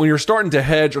 But when you're starting to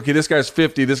hedge, okay, this guy's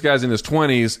 50, this guy's in his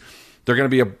 20s, they're going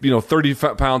to be 30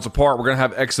 pounds apart. We're going to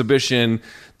have exhibition,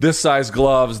 this size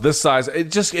gloves, this size.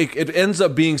 It ends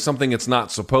up being something it's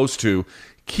not supposed to.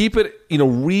 Keep it,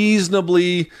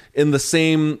 reasonably in the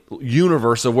same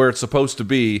universe of where it's supposed to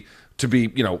be,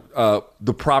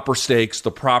 the proper stakes,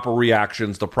 the proper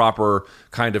reactions, the proper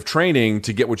kind of training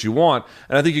to get what you want.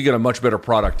 And I think you get a much better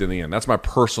product in the end. That's my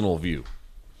personal view.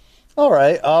 All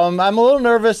right. I'm a little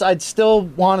nervous. I'd still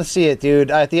want to see it, dude,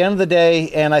 at the end of the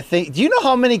day. And I think, do you know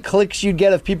how many clicks you'd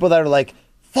get of people that are like,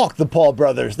 fuck the Paul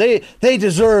brothers. They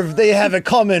have it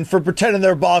coming for pretending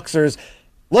they're boxers.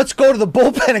 Let's go to the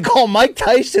bullpen and call Mike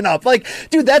Tyson up. Like,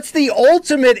 dude, that's the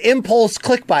ultimate impulse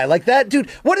click buy. Like that, dude.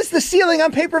 What is the ceiling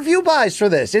on pay-per-view buys for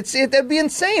this? That'd be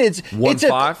insane. It's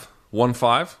 1.5,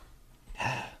 1.5,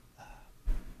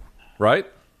 right?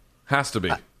 Has to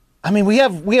be. I mean, we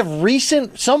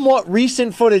have somewhat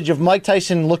recent footage of Mike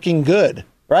Tyson looking good,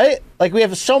 right? Like we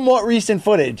have somewhat recent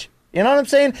footage. You know what I'm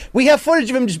saying? We have footage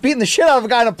of him just beating the shit out of a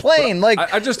guy on a plane. Like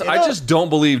I just don't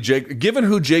believe Jake. Given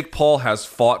who Jake Paul has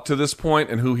fought to this point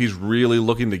and who he's really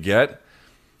looking to get,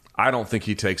 I don't think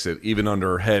he takes it even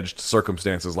under hedged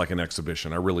circumstances like an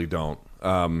exhibition. I really don't.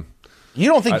 You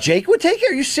don't think Jake would take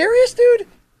it? Are you serious, dude?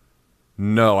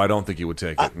 No, I don't think he would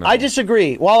take it. No. I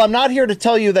disagree. While I'm not here to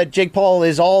tell you that Jake Paul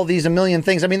is all these a million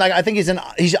things, I mean, like I think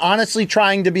he's honestly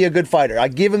trying to be a good fighter. I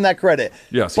give him that credit.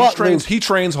 Yes, he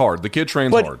trains hard. The kid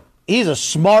trains hard. He's a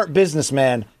smart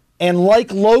businessman. And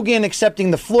like Logan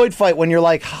accepting the Floyd fight, when you're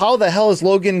like, how the hell is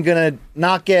Logan going to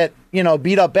not get,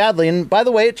 beat up badly? And by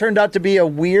the way, it turned out to be a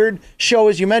weird show,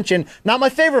 as you mentioned. Not my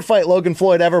favorite fight, Logan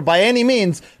Floyd, ever by any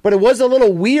means, but it was a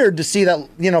little weird to see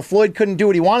that, Floyd couldn't do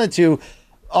what he wanted to.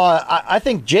 I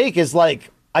think Jake is like,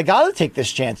 I got to take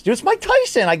this chance. Dude, it's Mike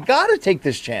Tyson. I got to take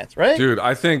this chance, right? Dude,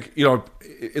 I think,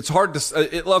 it's hard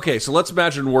to... okay, so let's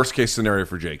imagine worst case scenario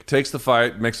for Jake. Takes the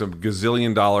fight, makes $1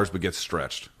 gazillion, but gets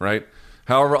stretched, right?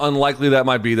 However unlikely that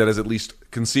might be, that is at least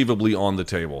conceivably on the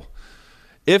table.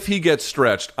 If he gets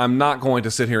stretched, I'm not going to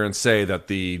sit here and say that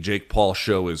the Jake Paul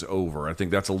show is over. I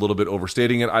think that's a little bit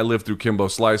overstating it. I lived through Kimbo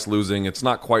Slice losing. It's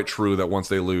not quite true that once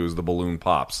they lose, the balloon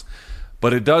pops.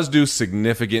 But it does do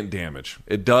significant damage.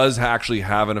 It does actually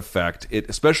have an effect.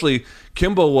 Especially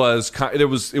Kimbo it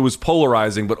was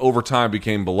polarizing, but over time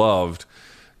became beloved.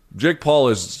 Jake Paul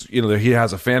is, he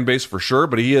has a fan base for sure,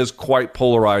 but he is quite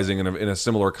polarizing in a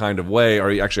similar kind of way,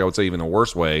 or actually I would say even a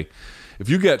worse way. If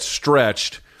you get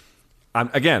stretched,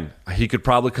 again, he could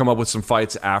probably come up with some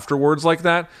fights afterwards like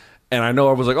that. And I know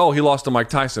I was like, oh, he lost to Mike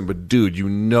Tyson. But, dude, you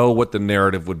know what the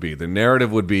narrative would be. The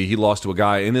narrative would be he lost to a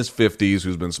guy in his 50s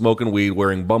who's been smoking weed,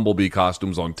 wearing Bumblebee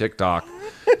costumes on TikTok,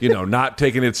 not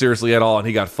taking it seriously at all, and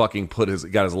he got fucking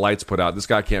got his lights put out. This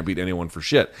guy can't beat anyone for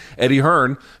shit. Eddie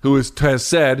Hearn, who has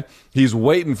said he's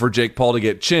waiting for Jake Paul to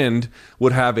get chinned,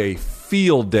 would have a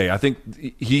field day. I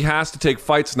think he has to take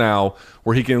fights now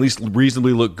where he can at least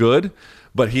reasonably look good,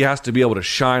 but he has to be able to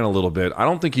shine a little bit. I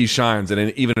don't think he shines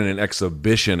even in an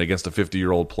exhibition against a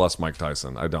 50-year-old plus Mike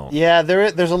Tyson. I don't. Yeah,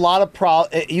 there's a lot of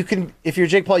if you're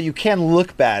Jake Paul, you can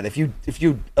look bad. If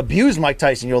you abuse Mike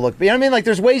Tyson, you'll look bad. You know what I mean? Like,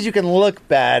 there's ways you can look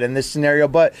bad in this scenario,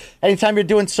 but anytime you're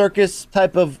doing circus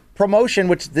type of promotion,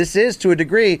 which this is to a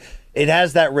degree, it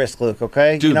has that risk, Luke,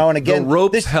 okay? Dude, and again,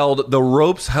 the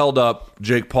ropes held up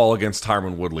Jake Paul against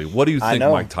Tyron Woodley. What do you think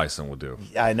Mike Tyson would do?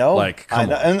 I know. Like, come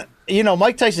on. And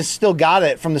Mike Tyson still got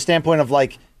it from the standpoint of,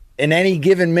 like, in any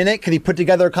given minute, could he put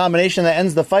together a combination that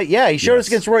ends the fight? Yeah, he showed us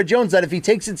against Roy Jones that if he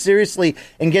takes it seriously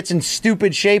and gets in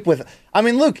stupid shape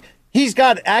Luke, he's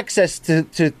got access to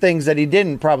things that he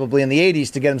didn't probably in the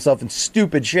 80s to get himself in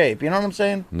stupid shape. You know what I'm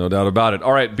saying? No doubt about it.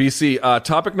 All right, BC,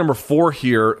 topic number 4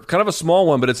 here. Kind of a small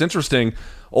one, but it's interesting.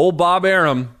 Old Bob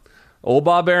Arum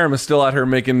is still out here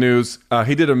making news.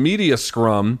 He did a media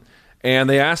scrum, and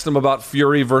they asked him about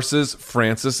Fury versus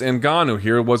Francis Ngannou.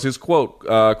 Here was his quote,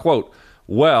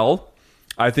 well,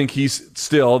 I think the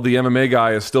MMA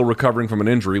guy is still recovering from an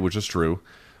injury, which is true,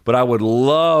 but I would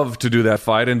love to do that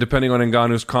fight, and depending on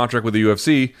Ngannou's contract with the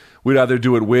UFC, we'd either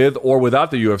do it with or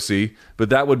without the UFC, but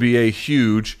that would be a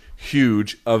huge,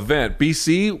 huge event.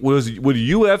 BC, would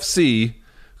UFC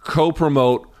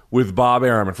co-promote with Bob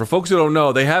Arum? And for folks who don't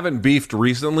know, they haven't beefed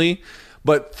recently,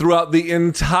 but throughout the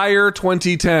entire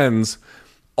 2010s,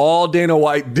 all Dana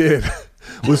White did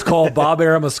was call Bob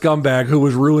Arum a scumbag who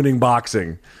was ruining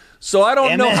boxing. So I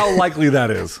don't know how likely that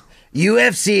is.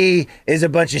 UFC is a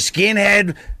bunch of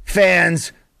skinhead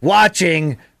fans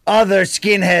watching other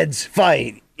skinheads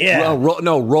fight. Yeah.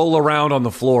 Roll around on the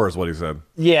floor is what he said.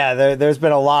 Yeah, there's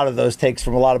been a lot of those takes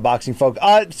from a lot of boxing folk.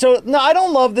 So, no, I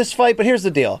don't love this fight, but here's the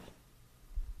deal.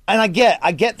 And I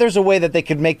get there's a way that they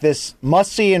could make this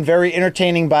must-see and very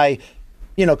entertaining by,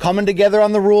 coming together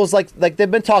on the rules like they've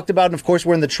been talked about. And, of course,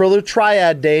 we're in the Triller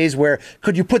Triad days where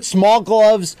could you put small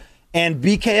gloves and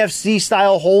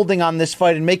BKFC-style holding on this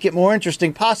fight and make it more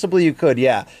interesting? Possibly you could,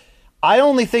 yeah. I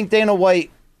only think Dana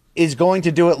White is going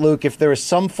to do it, Luke, if there is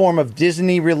some form of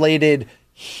Disney-related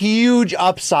huge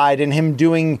upside in him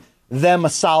doing them a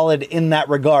solid in that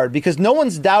regard. Because no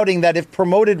one's doubting that if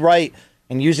promoted right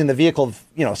and using the vehicle,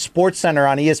 Sports Center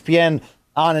on ESPN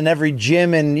on in every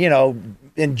gym and,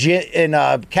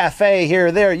 in cafe here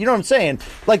or there, you know what I'm saying?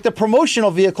 Like the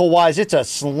promotional vehicle-wise, it's a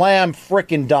slam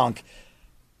frickin' dunk.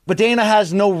 But Dana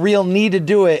has no real need to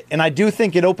do it, and I do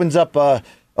think it opens up a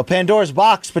Pandora's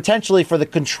box potentially for the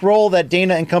control that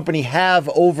Dana and company have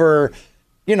over,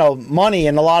 money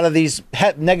and a lot of these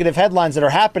negative headlines that are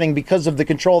happening because of the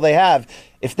control they have.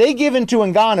 If they give in to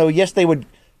Ngannou, yes, they would,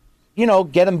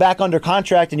 get him back under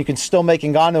contract, and you can still make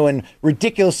Ngannou in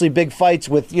ridiculously big fights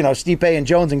with, Stipe and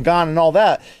Jones and Gane and all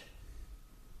that.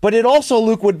 But it also,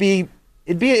 Luke,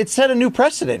 it set a new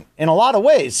precedent in a lot of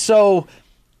ways. So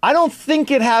I don't think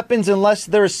it happens unless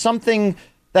there is something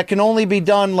that can only be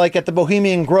done like at the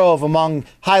Bohemian Grove among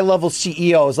high-level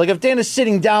CEOs. Like if Dana's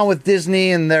sitting down with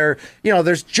Disney and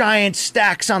there's giant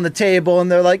stacks on the table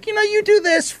and they're like, you do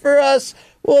this for us.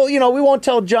 Well, we won't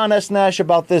tell John S. Nash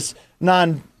about this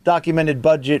non-documented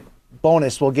budget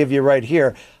bonus we'll give you right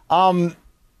here. Do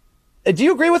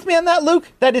you agree with me on that,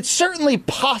 Luke? That it's certainly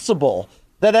possible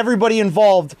that everybody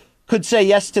involved could say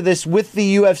yes to this with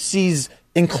the UFC's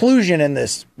inclusion in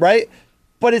this, right?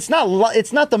 But it's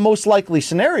not the most likely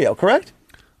scenario, correct?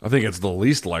 I think it's the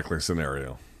least likely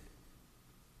scenario.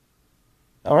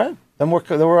 All right. Then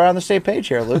we're on the same page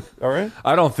here, Luke. All right.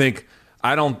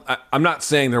 I'm not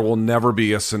saying there will never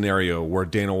be a scenario where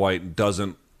Dana White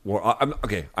doesn't.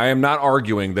 I am not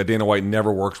arguing that Dana White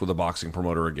never works with a boxing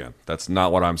promoter again. That's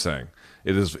not what I'm saying.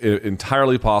 It is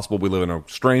entirely possible. We live in a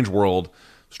strange world.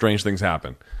 Strange things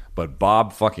happen. But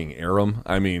Bob fucking Arum,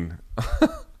 I mean...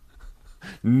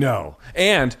 No.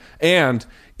 And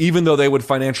even though they would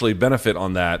financially benefit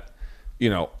on that,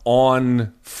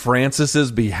 on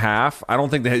Francis's behalf, I don't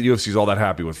think the UFC is all that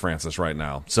happy with Francis right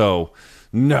now. So,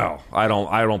 no, I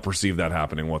don't perceive that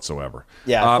happening whatsoever.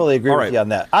 Yeah, I fully agree with you on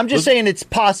that. I'm just saying it's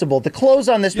possible. To close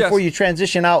on this before you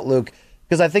transition out, Luke,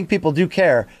 because I think people do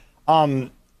care,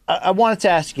 I wanted to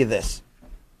ask you this,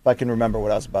 if I can remember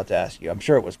what I was about to ask you. I'm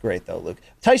sure it was great, though, Luke.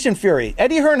 Tyson Fury.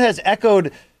 Eddie Hearn has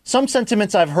echoed some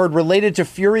sentiments I've heard related to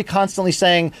Fury constantly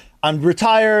saying, I'm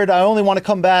retired, I only want to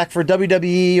come back for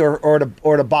WWE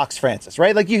or to box Francis,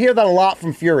 right? Like you hear that a lot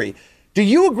from Fury. Do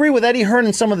you agree with Eddie Hearn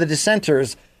and some of the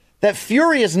dissenters that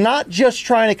Fury is not just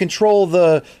trying to control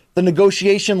the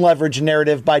negotiation leverage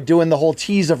narrative by doing the whole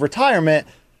tease of retirement,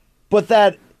 but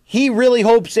that he really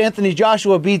hopes Anthony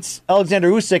Joshua beats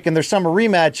Alexander Usyk in their summer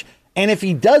rematch, and if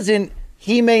he doesn't,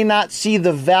 he may not see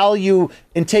the value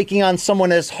in taking on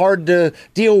someone as hard to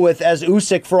deal with as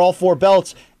Usyk for all four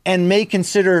belts and may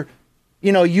consider,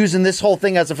 using this whole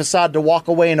thing as a facade to walk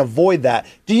away and avoid that.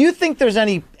 Do you think there's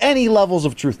any levels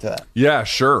of truth to that? Yeah,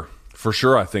 sure. For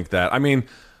sure, I think that. I mean,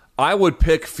 I would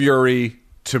pick Fury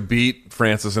to beat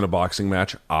Francis in a boxing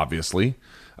match, obviously.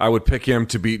 I would pick him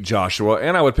to beat Joshua,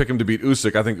 and I would pick him to beat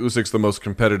Usyk. I think Usyk's the most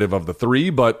competitive of the three,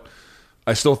 but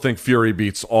I still think Fury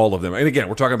beats all of them. And again,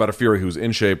 we're talking about a Fury who's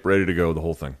in shape, ready to go, the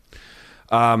whole thing.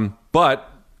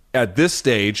 But at this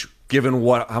stage, given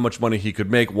how much money he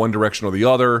could make one direction or the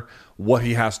other, what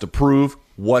he has to prove,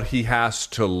 what he has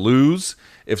to lose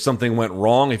if something went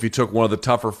wrong, if he took one of the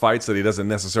tougher fights that he doesn't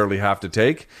necessarily have to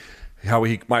take, how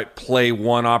he might play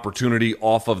one opportunity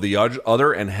off of the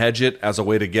other and hedge it as a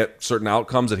way to get certain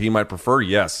outcomes that he might prefer,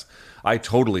 yes. I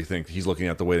totally think he's looking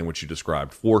at the way in which you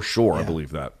described. For sure, yeah. I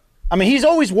believe that. I mean, he's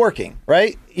always working,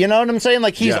 right? You know what I'm saying?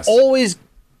 Like, he's always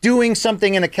doing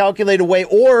something in a calculated way,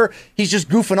 or he's just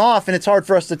goofing off, and it's hard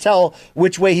for us to tell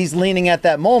which way he's leaning at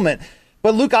that moment.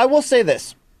 But, Luke, I will say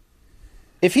this.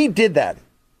 If he did that,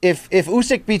 if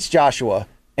Usyk beats Joshua,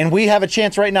 and we have a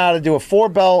chance right now to do a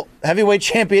 4-belt heavyweight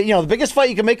champion, the biggest fight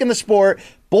you can make in the sport,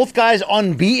 both guys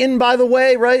unbeaten, by the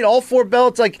way, right? All 4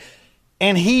 belts,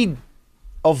 and he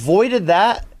avoided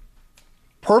that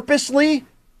purposely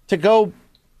to go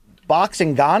box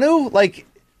Ngannou,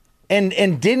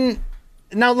 and didn't.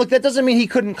 Now, look, that doesn't mean he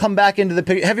couldn't come back into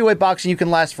the heavyweight boxing. You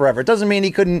can last forever. It doesn't mean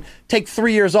he couldn't take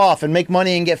 3 years off and make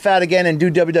money and get fat again and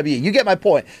do WWE. You get my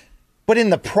point. But in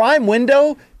the prime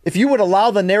window, if you would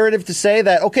allow the narrative to say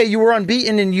that, okay, you were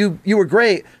unbeaten and you were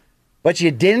great, but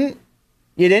you didn't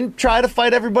try to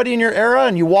fight everybody in your era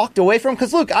and you walked away from,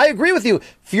 because look, I agree with you.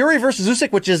 Fury versus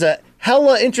Usyk, which is a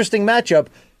hella interesting matchup.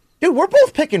 Dude, we're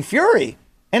both picking Fury.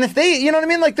 And if they, you know what I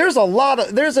mean? Like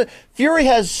Fury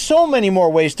has so many more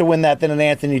ways to win that than an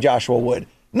Anthony Joshua would.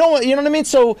 No, you know what I mean?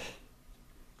 So,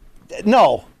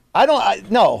 no,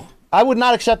 I would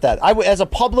not accept that. As a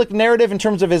public narrative in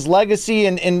terms of his legacy,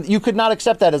 and you could not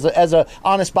accept that as a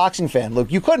honest boxing fan,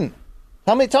 Luke. You couldn't.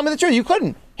 Tell me the truth. You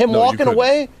couldn't. Walking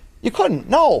away, you couldn't.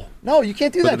 No, you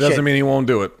can't do that. But it doesn't mean he won't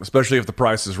do it, especially if the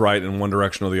price is right in one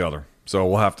direction or the other. So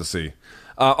we'll have to see.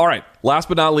 All right, last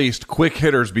but not least, quick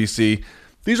hitters, BC.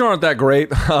 These aren't that great.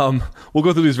 We'll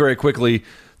go through these very quickly.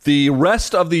 The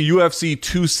rest of the UFC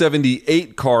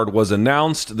 278 card was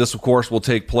announced. This, of course, will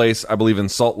take place, I believe, in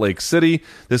Salt Lake City.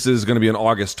 This is going to be on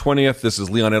August 20th. This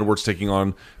is Leon Edwards taking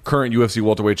on current UFC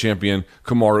welterweight champion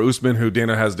Kamaru Usman, who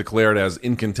Dana has declared as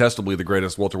incontestably the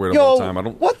greatest welterweight of all time.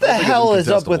 What the hell is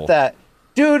up with that?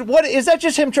 Dude, what is that?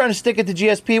 Just him trying to stick it to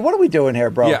GSP? What are we doing here,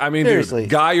 bro? Yeah, I mean, seriously. Dude,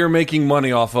 guy you're making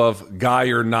money off of, guy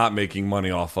you're not making money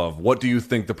off of. What do you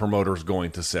think the promoter's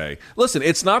going to say? Listen,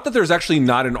 it's not that there's actually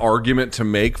not an argument to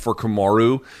make for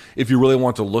Kamaru if you really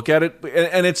want to look at it.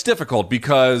 And it's difficult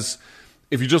because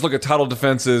if you just look at title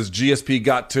defenses, GSP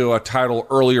got to a title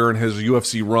earlier in his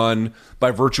UFC run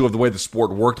by virtue of the way the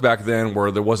sport worked back then,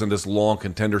 where there wasn't this long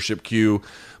contendership queue.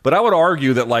 But I would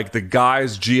argue that, like, the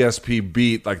guys GSP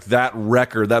beat, like, that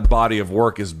record, that body of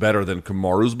work is better than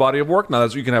Kamaru's body of work. Now,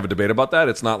 you can have a debate about that.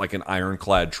 It's not, like, an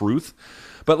ironclad truth.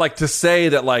 But, like, to say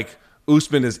that, like,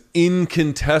 Usman is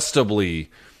incontestably,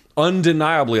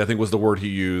 undeniably, I think was the word he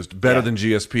used, better than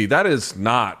GSP, that is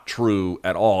not true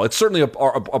at all. It's certainly a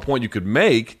point you could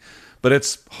make, but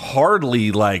it's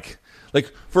hardly, like,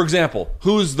 for example,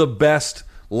 who's the best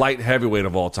light heavyweight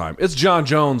of all time? It's John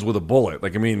Jones with a bullet.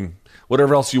 Like, I mean,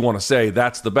 whatever else you want to say,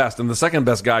 that's the best. And the second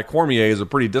best guy, Cormier, is a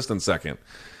pretty distant second.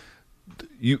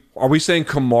 Are we saying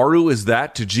Kamaru is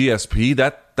that to GSP?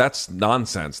 That's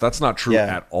nonsense. That's not true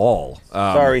at all.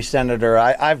 Sorry, Senator.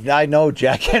 I know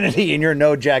Jack Kennedy, and you're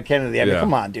no Jack Kennedy. I mean,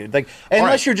 come on, dude. Like,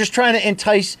 unless you're just trying to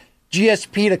entice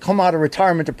GSP to come out of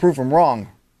retirement to prove him wrong.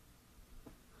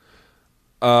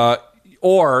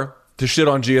 Or to shit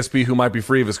on GSP, who might be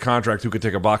free of his contract, who could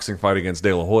take a boxing fight against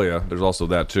De La Hoya. There's also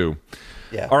that, too.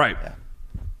 Yeah. All right. Yeah.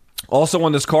 Also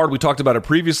on this card, we talked about it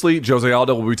previously. Jose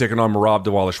Aldo will be taking on Merab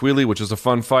Dvalishvili, which is a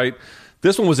fun fight.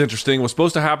 This one was interesting. It was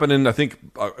supposed to happen in, I think,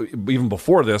 even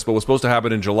before this, but was supposed to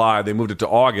happen in July. They moved it to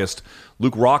August.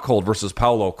 Luke Rockhold versus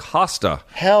Paulo Costa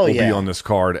will be on this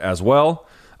card as well.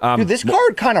 Dude, this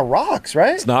card kind of rocks,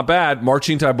 right? It's not bad.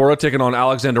 Marcin Tybura taking on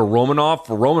Alexander Romanov.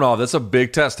 For Romanov, that's a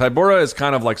big test. Tybura is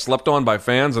kind of like slept on by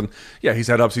fans, and yeah, he's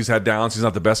had ups, he's had downs. He's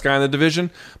not the best guy in the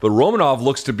division, but Romanov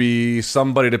looks to be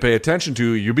somebody to pay attention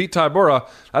to. You beat Tybura,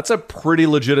 that's a pretty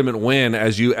legitimate win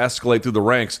as you escalate through the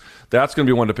ranks. That's going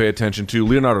to be one to pay attention to.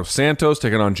 Leonardo Santos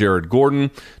taking on Jared Gordon.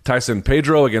 Tyson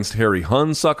Pedro against Harry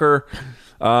Hunsucker.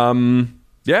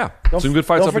 Yeah, some good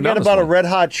fights up and down. Don't forget about a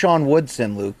red-hot Sean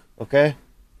Woodson, Luke, okay?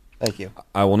 Thank you.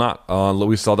 I will not.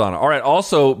 Luis Saldana. All right,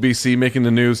 also, BC, making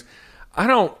the news. I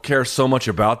don't care so much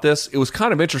about this. It was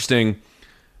kind of interesting.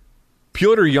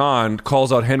 Petr Yan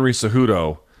calls out Henry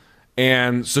Cejudo,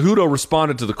 and Cejudo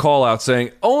responded to the call-out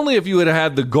saying, only if you had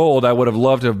had the gold, I would have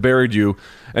loved to have buried you,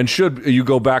 and should you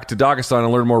go back to Dagestan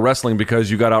and learn more wrestling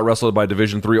because you got out-wrestled by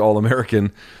Division III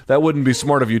All-American, that wouldn't be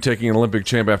smart of you taking an Olympic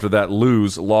champ after that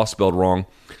loss spelled wrong.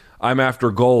 I'm after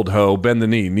gold, ho. Bend the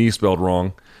knee spelled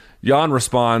wrong. Jan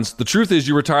responds, the truth is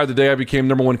you retired the day I became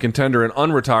number one contender and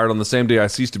unretired on the same day I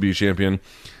ceased to be a champion.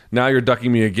 Now you're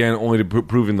ducking me again, only to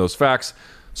proving those facts.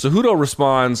 Cejudo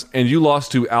responds, and you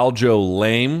lost to Aljo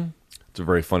Lame. It's a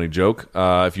very funny joke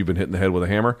if you've been hitting the head with a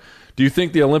hammer. Do you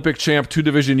think the Olympic champ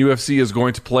 2-division UFC is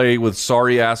going to play with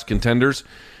sorry-ass contenders?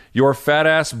 Your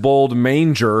fat-ass bold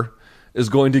manger is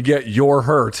going to get your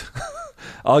hurt.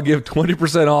 I'll give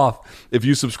 20% off if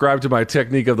you subscribe to my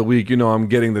technique of the week. You know I'm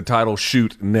getting the title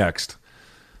shoot next.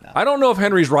 No. I don't know if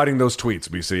Henry's writing those tweets,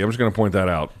 BC. I'm just going to point that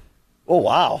out. Oh,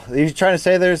 wow. Are you trying to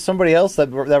say there's somebody else that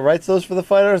writes those for the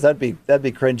fighters? That'd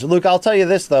be cringe. Luke, I'll tell you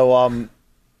this, though.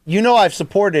 You know I've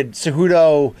supported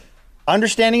Cejudo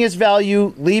understanding his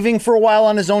value, leaving for a while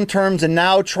on his own terms, and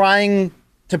now trying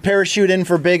to parachute in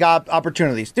for big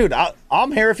opportunities. Dude,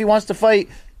 I'm here if he wants to fight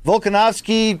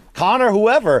Volkanovski, Conor,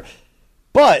 whoever.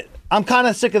 But I'm kind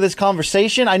of sick of this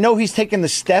conversation. I know he's taken the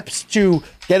steps to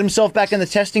get himself back in the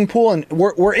testing pool, and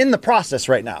we're in the process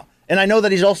right now. And I know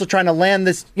that he's also trying to land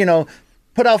this,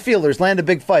 put out feelers, land a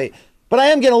big fight. But I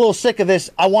am getting a little sick of this.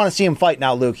 I want to see him fight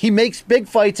now, Luke. He makes big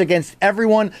fights against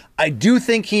everyone. I do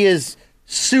think he is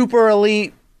super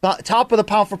elite, top of the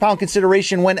pound-for-pound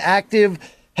consideration when active.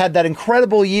 Had that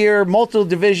incredible year, multiple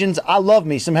divisions. I love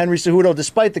me some Henry Cejudo,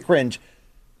 despite the cringe.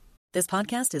 This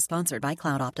podcast is sponsored by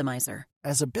Cloud Optimizer.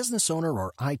 As a business owner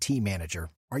or IT manager,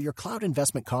 are your cloud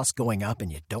investment costs going up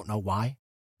and you don't know why?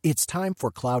 It's time for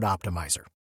Cloud Optimizer.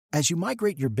 As you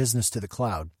migrate your business to the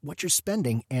cloud, what you're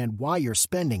spending and why you're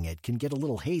spending it can get a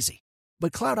little hazy.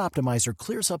 But Cloud Optimizer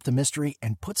clears up the mystery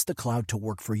and puts the cloud to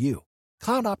work for you.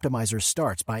 Cloud Optimizer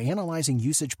starts by analyzing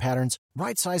usage patterns,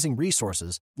 right-sizing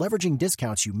resources, leveraging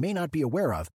discounts you may not be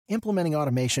aware of, implementing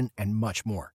automation, and much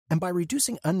more. And by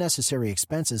reducing unnecessary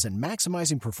expenses and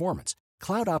maximizing performance,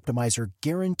 Cloud Optimizer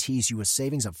guarantees you a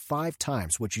savings of 5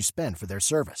 times what you spend for their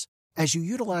service. As you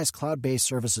utilize cloud-based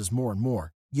services more and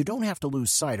more, you don't have to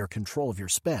lose sight or control of your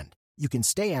spend. You can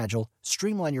stay agile,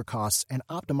 streamline your costs, and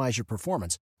optimize your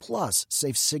performance, plus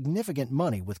save significant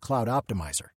money with Cloud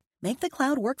Optimizer. Make the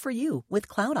cloud work for you with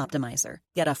Cloud Optimizer.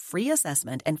 Get a free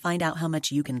assessment and find out how much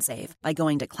you can save by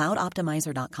going to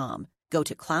cloudoptimizer.com. Go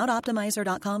to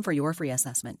cloudoptimizer.com for your free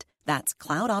assessment. That's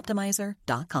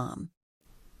cloudoptimizer.com.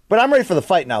 But I'm ready for the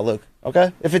fight now, Luke.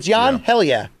 Okay? If it's Jan, hell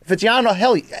yeah. If it's Jan,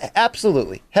 hell yeah.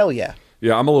 Absolutely. Hell yeah.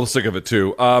 Yeah, I'm a little sick of it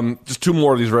too. Just 2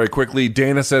 more of these very quickly.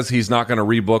 Dana says he's not going to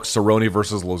rebook Cerrone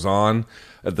versus Lauzon.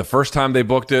 The first time they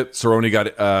booked it, Cerrone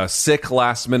got sick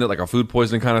last minute, like a food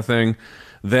poisoning kind of thing.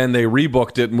 Then they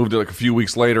rebooked it, moved it like a few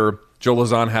weeks later. Joe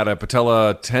Lauzon had a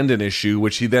patella tendon issue,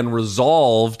 which he then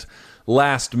resolved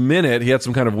last minute. He had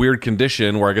some kind of weird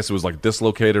condition where I guess it was like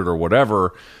dislocated or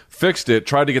whatever. Fixed it,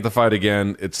 tried to get the fight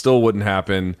again. It still wouldn't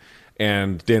happen.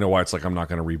 And Dana White's like, I'm not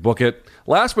going to rebook it.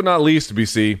 Last but not least,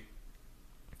 BC,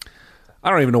 I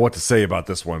don't even know what to say about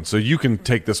this one, so you can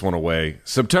take this one away.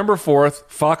 September 4th,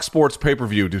 Fox Sports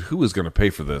pay-per-view. Dude, who is going to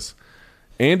pay for this?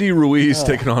 Andy Ruiz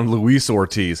taking on Luis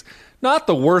Ortiz. Not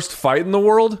the worst fight in the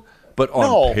world, but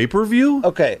on pay-per-view?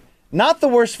 Okay, not the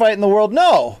worst fight in the world,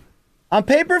 no. On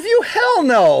pay-per-view? Hell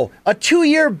no. A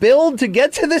 2-year build to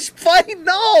get to this fight?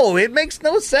 No, it makes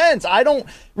no sense. I don't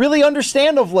really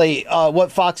understand of late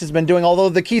what Fox has been doing, although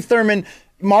the Keith Thurman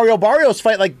Mario Barrios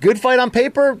fight, like, good fight on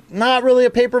paper, not really a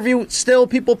pay-per-view. Still,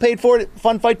 people paid for it.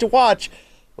 Fun fight to watch.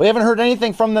 We haven't heard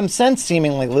anything from them since,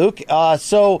 seemingly, Luke.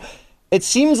 So it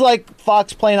seems like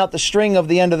Fox playing out the string of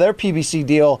the end of their PBC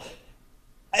deal.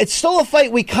 It's still a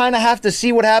fight we kind of have to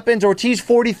see what happens. Ortiz,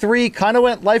 43, kind of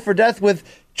went life or death with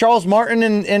Charles Martin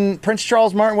and Prince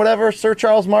Charles Martin, whatever, Sir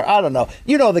Charles Martin, I don't know.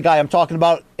 You know the guy I'm talking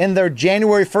about in their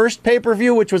January 1st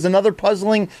pay-per-view, which was another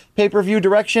puzzling pay-per-view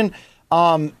direction.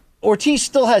 Ortiz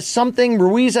still has something.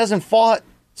 Ruiz hasn't fought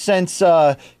since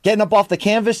getting up off the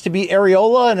canvas to beat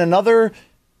Areola in another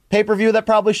pay-per-view that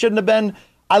probably shouldn't have been.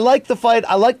 I like the fight.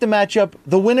 I like the matchup.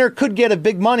 The winner could get a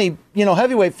big money,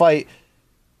 heavyweight fight.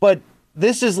 But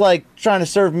this is like trying to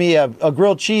serve me a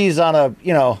grilled cheese on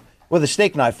with a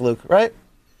steak knife, Luke, right?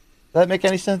 Does that make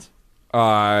any sense?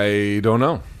 I don't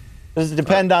know. Does it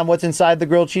depend on what's inside the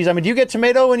grilled cheese? I mean, do you get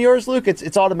tomato in yours, Luke?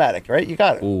 It's automatic, right? You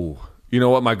got it. Ooh. You know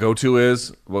what my go-to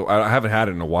is? Well, I haven't had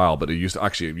it in a while, but it used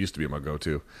to be my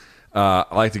go-to. I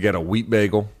like to get a wheat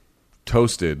bagel,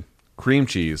 toasted, cream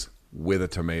cheese with a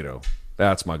tomato.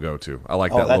 That's my go-to. I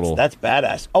like that little. That's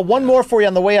badass. One more for you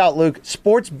on the way out, Luke.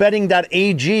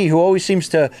 Sportsbetting.ag, who always seems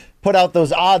to put out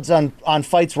those odds on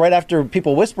fights right after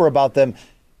people whisper about them.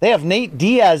 They have Nate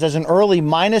Diaz as an early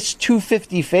minus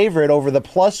 250 favorite over the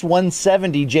plus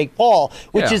 170 Jake Paul,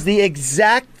 which is the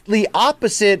exactly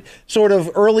opposite sort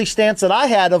of early stance that I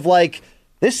had of like,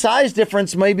 this size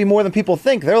difference may be more than people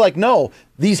think. They're like, no,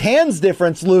 these hands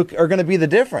difference, Luke, are going to be the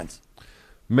difference.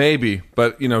 Maybe,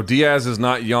 but Diaz is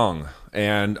not young.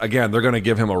 And again, they're going to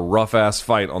give him a rough ass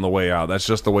fight on the way out. That's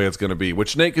just the way it's going to be.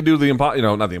 Which Nate could do not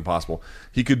the impossible.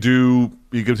 He could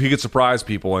surprise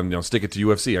people and stick it to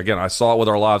UFC. Again, I saw it with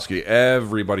Arlovsky.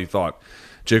 Everybody thought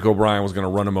Jake O'Brien was going to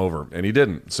run him over, and he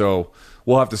didn't. So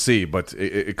we'll have to see, but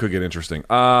it could get interesting.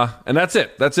 And that's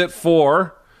it. That's it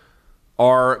for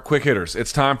our quick hitters.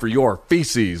 It's time for your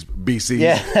feces, BC.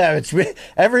 Yeah, it's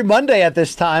every Monday at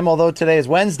this time, although today is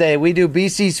Wednesday, we do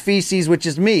BC's feces, which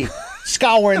is me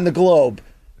scouring the globe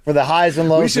for the highs and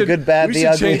lows, the good, bad, the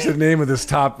ugly. We should change the name of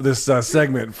this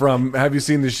segment from Have You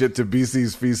Seen This Shit to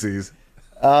BC's feces.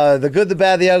 The good, the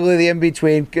bad, the ugly, the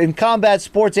in-between, in combat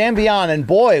sports and beyond. And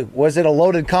boy, was it a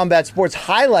loaded combat sports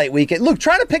highlight weekend. Look,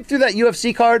 trying to pick through that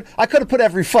UFC card, I could have put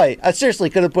every fight. I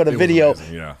seriously could have put a video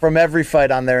from every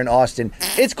fight on there in Austin.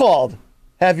 It's called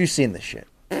Have You Seen This Shit?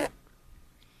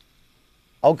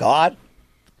 Oh, God.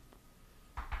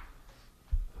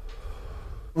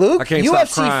 Luke, I can't UFC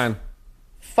stop crying.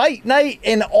 fight night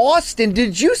in Austin.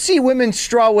 Did you see women's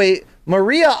strawweight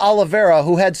Maria Oliveira,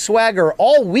 who had swagger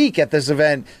all week at this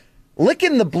event,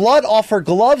 licking the blood off her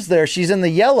gloves there? She's in the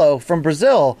yellow from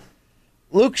Brazil.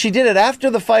 Luke, she did it after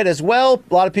the fight as well.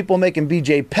 A lot of people making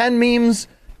BJ Penn memes.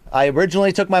 I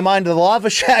originally took my mind to the Lava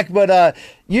Shack, but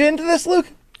you into this, Luke?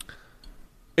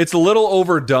 It's a little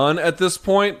overdone at this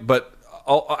point, but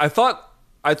I thought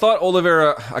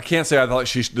Oliveira, I can't say I thought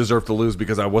she deserved to lose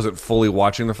because I wasn't fully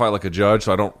watching the fight like a judge,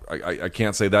 so I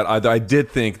can't say that. I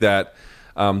did think that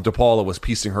DePaula was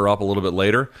piecing her up a little bit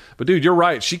later. But, dude, you're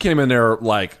right. She came in there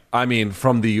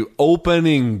from the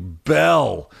opening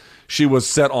bell, she was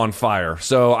set on fire.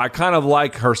 So I kind of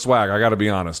like her swag, I got to be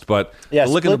honest. But the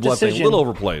lick of the blood thing, a little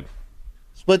overplayed.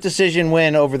 Split decision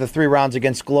win over the 3 rounds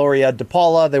against Gloria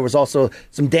DePaula. There was also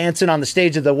some dancing on the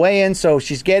stage of the weigh-in, so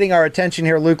she's getting our attention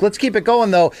here, Luke. Let's keep it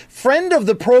going, though. Friend of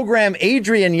the program,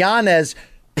 Adrian Yanez,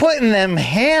 putting them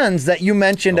hands that you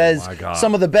mentioned as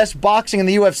some of the best boxing in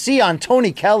the UFC on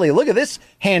Tony Kelly. Look at this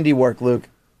handiwork, Luke.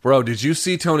 Bro, did you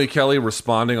see Tony Kelly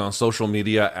responding on social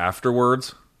media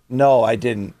afterwards? No, I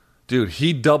didn't. Dude,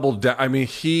 he doubled down. I mean,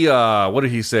 what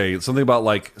did he say? Something about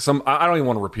I don't even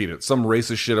want to repeat it. Some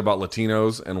racist shit about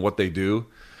Latinos and what they do.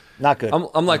 Not good.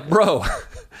 I'm like, bro,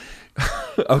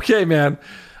 okay, man.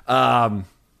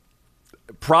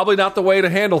 Probably not the way to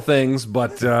handle things,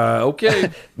 but okay.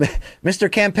 Mr.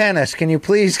 Campanis, can you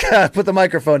please put the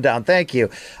microphone down? Thank you.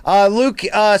 Luke,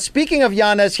 speaking of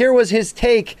Yanez, here was his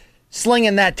take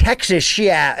slinging that Texas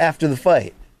shit after the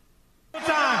fight. We don't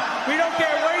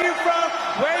care where you're from,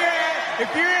 where you're at.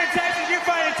 If you're in Texas, you're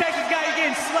fighting a Texas guy, you're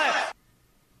getting slept.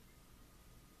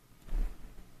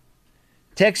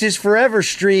 Texas Forever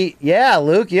Street. Yeah,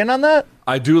 Luke, you in on that?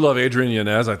 I do love Adrian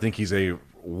Yanez. I think he's a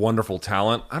wonderful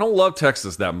talent. I don't love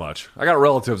Texas that much. I got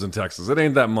relatives in Texas. It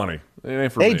ain't that money. It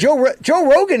ain't for me. Hey, Joe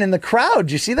Rogan in the crowd.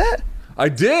 Did you see that? I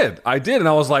did, and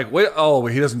I was like, wait,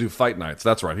 he doesn't do fight nights.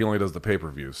 That's right, he only does the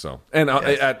pay-per-views. So, and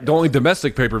at the only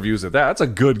domestic pay-per-views at that, that's a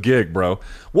good gig, bro.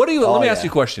 Let me ask you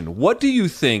a question. What do you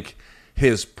think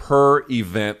his per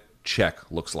event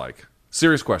check looks like?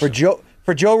 Serious question.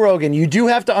 For Joe Rogan, you do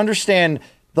have to understand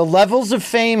the levels of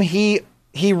fame he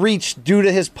reached due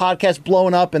to his podcast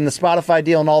blowing up and the Spotify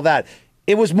deal and all that.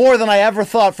 It was more than I ever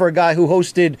thought for a guy who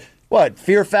hosted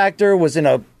Fear Factor, was in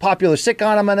a popular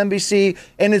sitcom on NBC,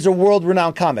 and is a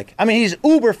world-renowned comic. I mean, he's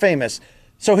uber famous.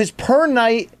 So his per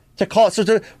night to call...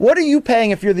 what are you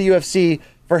paying if you're the UFC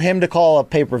for him to call a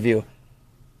pay-per-view?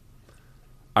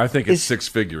 I think it's 6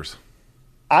 figures.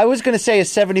 I was going to say is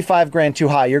 $75,000 too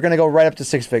high. You're going to go right up to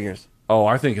 6 figures. Oh,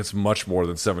 I think it's much more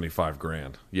than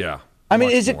 $75,000. Yeah. I mean,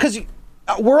 is it because...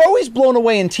 We're always blown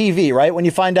away in TV, right? When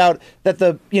you find out that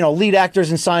the lead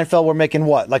actors in Seinfeld were making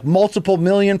multiple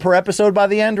million per episode by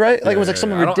the end, right? It was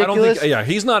something ridiculous. I don't think,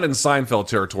 he's not in Seinfeld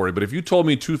territory. But if you told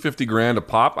me $250,000 a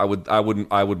pop,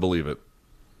 I would believe it.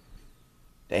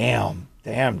 Damn,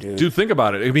 dude. Dude, think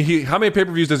about it. I mean, how many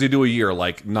pay-per-views does he do a year?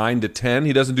 9 to 10.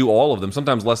 He doesn't do all of them.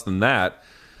 Sometimes less than that.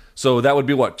 So that would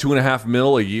be $2.5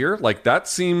 million a year. That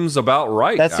seems about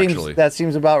right. That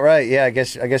seems about right. Yeah, I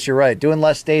guess you're right. Doing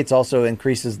less dates also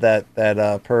increases that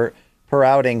per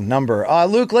outing number.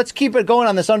 Luke, let's keep it going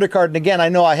on this undercard. And again, I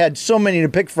know I had so many to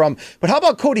pick from, but how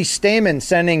about Cody Stamann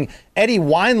sending Eddie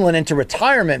Wineland into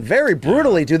retirement very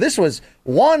brutally, dude? This was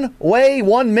 1-way,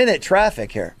 1-minute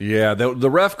traffic here. Yeah, the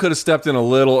ref could have stepped in a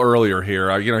little earlier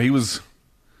here. He was.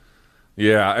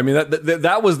 Yeah, I mean,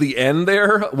 that was the end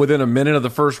there within a minute of the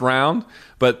first round,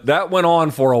 but that went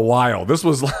on for a while. This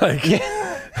was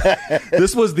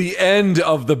this was the end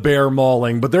of the bear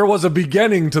mauling, but there was a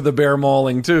beginning to the bear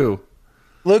mauling too.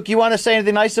 Luke, you want to say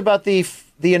anything nice about the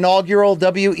inaugural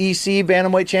WEC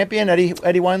bantamweight champion, Eddie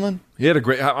Wineland? He had a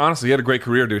great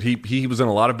career, dude. He was in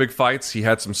a lot of big fights. He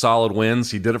had some solid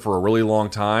wins. He did it for a really long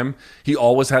time. He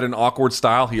always had an awkward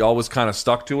style. He always kind of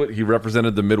stuck to it. He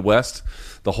represented the Midwest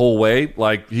the whole way.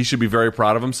 He should be very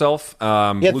proud of himself. He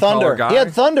had thunder. He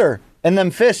had thunder and them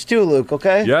fists too, Luke.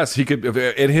 Okay. Yes, he could.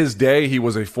 In his day, he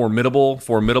was a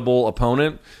formidable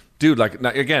opponent. Dude,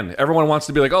 again, everyone wants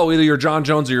to be like, oh, either you're John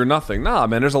Jones or you're nothing. Nah,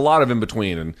 man, there's a lot of in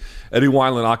between. And Eddie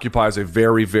Wineland occupies a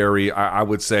very, very, I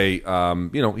would say,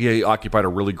 he occupied a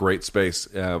really great space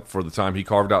for the time he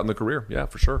carved out in the career. Yeah,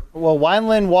 for sure. Well,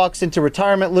 Wineland walks into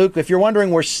retirement, Luke. If you're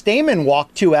wondering where Stamann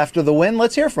walked to after the win,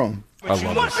 let's hear from him. What's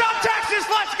up, Texas?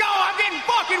 Let's go. I'm getting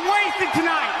fucking wasted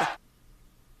tonight.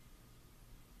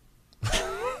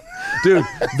 Dude,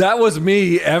 that was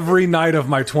me every night of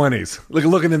my 20s,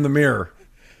 looking in the mirror.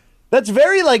 That's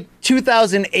very like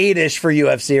 2008-ish for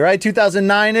UFC, right?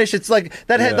 2009-ish. It's like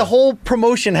that had the whole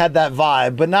promotion had that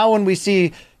vibe. But now when we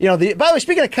see, by the way,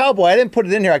 speaking of Cowboy, I didn't put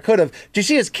it in here. I could have. Do you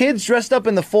see his kids dressed up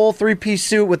in the full 3-piece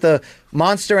suit with the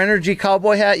Monster Energy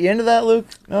cowboy hat? You into that, Luke?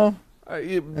 No.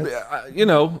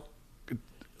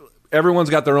 Everyone's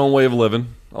got their own way of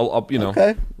living.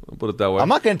 Okay. I'll put it that way. I'm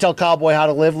not going to tell Cowboy how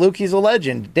to live, Luke. He's a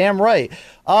legend. Damn right.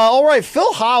 All right,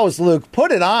 Phil Howes, Luke.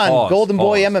 Put it on. Golden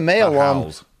Boy MMA alum.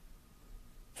 Howes.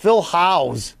 Phil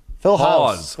Howes.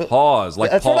 Hawes,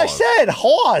 like that's pause. what I said.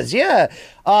 Hawes, yeah.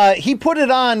 He put it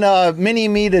on Mini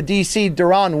Me to DC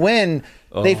Deron Winn.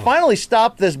 They finally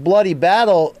stopped this bloody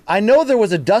battle. I know there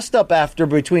was a dust-up after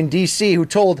between DC, who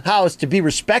told Howes to be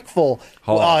respectful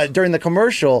during the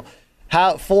commercial.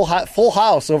 Full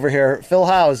house over here, Phil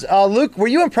Howes. Luke, were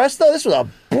you impressed, though? This was a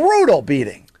brutal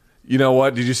beating. You know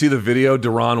what? Did you see the video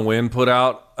Deron Winn put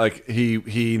out? Like,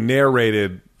 he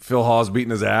narrated Phil Hawes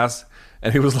beating his ass.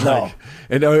 And he was like,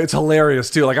 and it's hilarious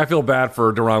too. Like, I feel bad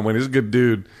for Deron Winn. He's a good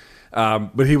dude.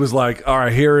 But he was like, all right,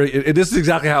 this is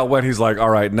exactly how it went. He's like, all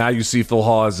right, now you see Phil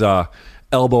Hawes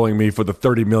elbowing me for the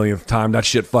 30 millionth time. That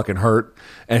shit fucking hurt.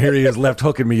 And here he is left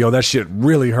hooking me. Yo, that shit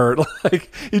really hurt. Like,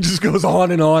 he just goes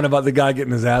on and on about the guy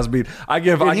getting his ass beat. I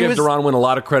give Deron Winn a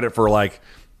lot of credit for, like,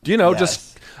 we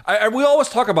always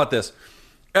talk about this.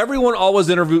 Everyone always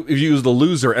interviews the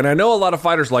loser, and I know a lot of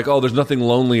fighters like, oh, there's nothing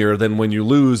lonelier than when you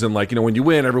lose, and like, when you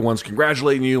win, everyone's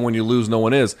congratulating you, and when you lose, no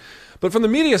one is. But from the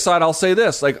media side, I'll say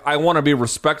this, like, I want to be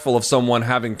respectful of someone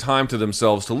having time to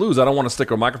themselves to lose. I don't want to stick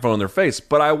a microphone in their face,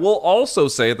 but I will also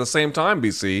say at the same time,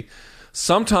 BC,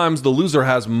 sometimes the loser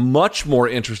has much more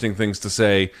interesting things to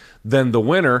say than the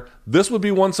winner. This would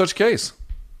be one such case.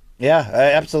 Yeah,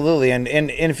 absolutely. And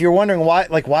if you're wondering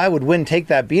why would Winn take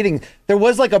that beating, there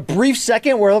was like a brief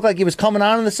second where it looked like he was coming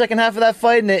on in the second half of that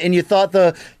fight, and you thought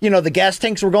the gas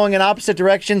tanks were going in opposite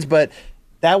directions, but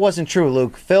that wasn't true,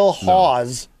 Luke. Phil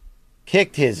Hawes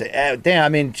kicked his damn. I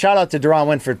mean, shout out to Deron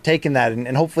Winn for taking that,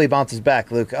 and hopefully he bounces back,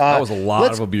 Luke. That was a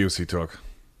lot of abuse he took.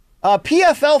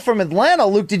 PFL from Atlanta,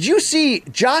 Luke, did you see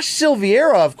Josh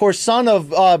Silveira, of course, son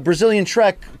of Brazilian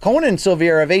Trek Conan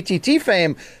Silveira of ATT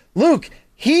fame? Luke,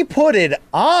 he put it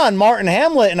on Martin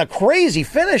Hamlet in a crazy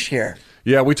finish here.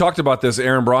 Yeah, we talked about this,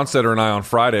 Aaron Bronstetter and I, on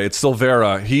Friday. It's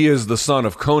Silveira. He is the son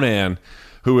of Conan,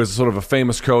 who is sort of a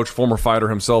famous coach, former fighter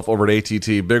himself over at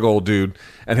ATT, big old dude.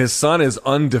 And his son is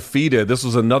undefeated. This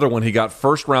was another one. He got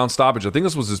first round stoppage. I think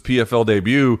this was his PFL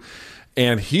debut.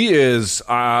 And he is,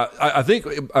 I think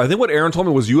what Aaron told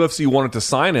me was UFC wanted to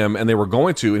sign him, and they were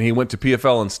going to, and he went to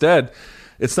PFL instead.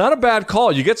 It's not a bad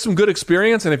call. You get some good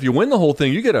experience, and if you win the whole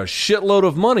thing, you get a shitload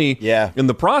of money in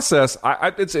the process.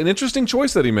 It's an interesting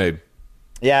choice that he made.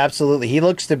 Yeah, absolutely. He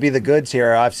looks to be the goods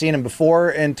here. I've seen him before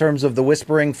in terms of the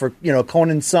whispering for,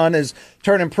 Conan's son is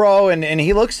turning pro, and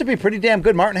he looks to be pretty damn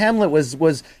good. Martin Hamlet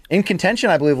was in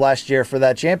contention, I believe, last year for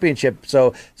that championship,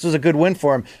 so this was a good win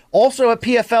for him. Also at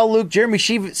PFL, Luke, Jeremy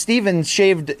Stevens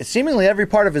shaved seemingly every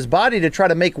part of his body to try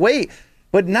to make weight.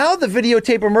 But now the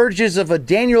videotape emerges of a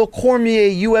Daniel Cormier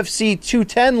UFC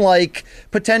 210-like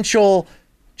potential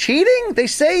cheating. They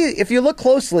say, if you look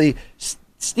closely,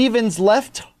 Stevens'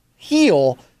 left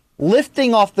heel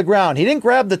lifting off the ground. He didn't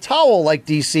grab the towel like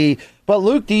DC, but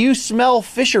Luke, do you smell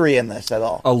fishery in this at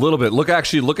all? A little bit. Look at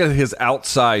his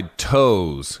outside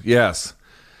toes. Yes.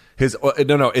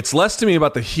 It's less to me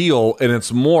about the heel, and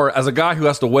it's more, as a guy who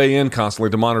has to weigh in constantly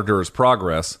to monitor his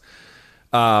progress,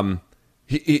 all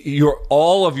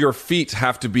of your feet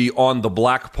have to be on the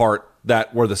black part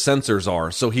where the sensors are.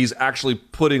 So he's actually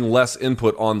putting less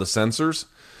input on the sensors.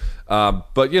 But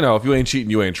if you ain't cheating,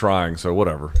 you ain't trying. So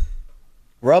whatever.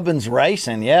 Rubbin's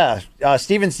racing, yeah.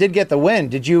 Stevens did get the win.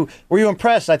 Were you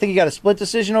impressed? I think he got a split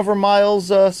decision over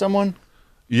Miles. Someone.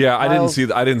 Yeah, Miles,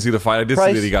 I didn't see the fight. I did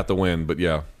see that he got the win, but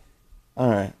yeah. All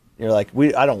right. You're like,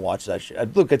 I don't watch that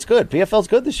shit. Look, it's good. PFL's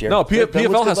good this year. No,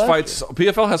 PFL has fights.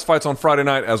 PFL has fights on Friday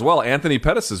night as well. Anthony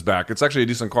Pettis is back. It's actually a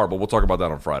decent card, but we'll talk about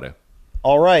that on Friday.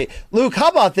 All right. Luke, how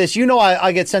about this?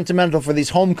 I get sentimental for these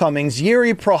homecomings.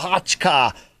 Yuri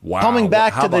Prochazka coming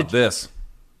back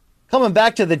coming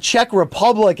back to the Czech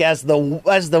Republic as the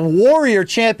warrior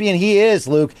champion he is,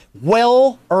 Luke.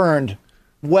 Well earned.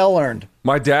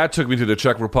 My dad took me to the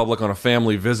Czech Republic on a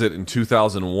family visit in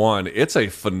 2001. It's a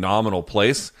phenomenal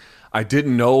place. I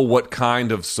didn't know what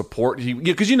kind of support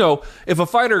because if a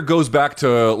fighter goes back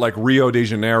to like Rio de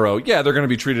Janeiro, they're going to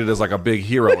be treated as like a big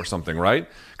hero or something, right?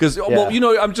 Because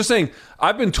I'm just saying,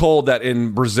 I've been told that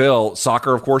in Brazil,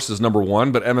 soccer, of course, is number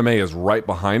one, but MMA is right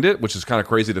behind it, which is kind of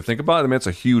crazy to think about. I mean, it's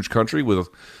a huge country with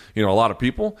a lot of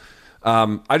people.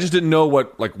 I just didn't know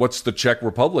what's the Czech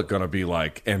Republic going to be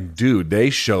like. And dude, they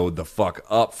showed the fuck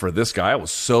up for this guy. I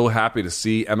was so happy to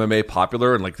see MMA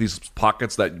popular and like these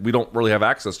pockets that we don't really have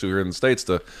access to here in the States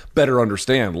to better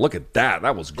understand. Look at that.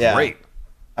 That was great.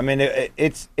 I mean,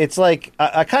 it's like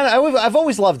I've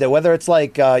always loved it. Whether it's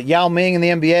like Yao Ming in the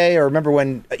NBA, or remember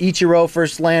when Ichiro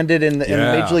first landed in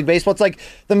Major League Baseball. It's like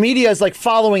the media is like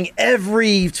following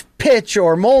every pitch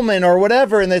or moment or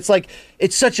whatever, and it's like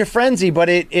it's such a frenzy. But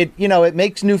it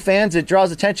makes new fans. It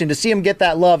draws attention to see him get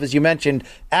that love, as you mentioned,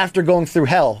 after going through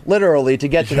hell, literally, to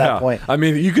get to that point. I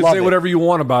mean, you can say whatever you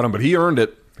want about him, but he earned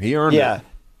it. He earned it. Yeah,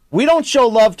 we don't show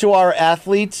love to our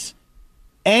athletes.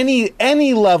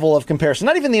 Any level of comparison,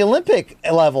 not even the Olympic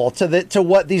level, to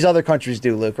what these other countries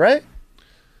do, Luke, right?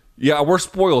 Yeah, we're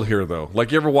spoiled here though.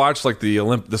 Like, you ever watch like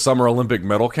the Summer Olympic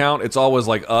medal count? It's always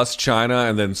like us, China,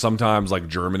 and then sometimes like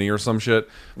Germany or some shit.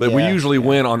 But we usually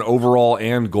win on overall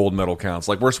and gold medal counts.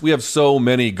 Like we have so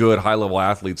many good high level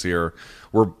athletes here.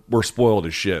 We're spoiled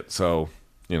as shit. So.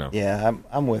 Yeah,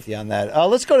 I'm with you on that.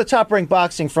 Let's go to Top Rank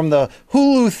Boxing from the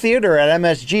Hulu Theater at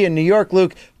MSG in New York,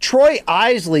 Luke. Troy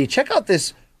Isley, check out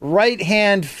this right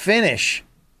hand finish.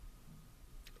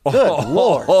 Good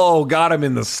Lord. Oh, got him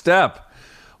in the step.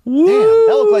 Woo! Damn,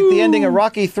 that looked like the ending of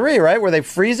Rocky 3, right? Where they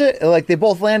freeze it, like they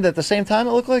both land at the same time,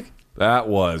 it looked like? That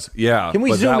was, yeah. Can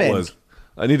we zoom in?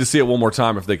 I need to see it one more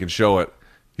time if they can show it.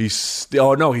 He slipped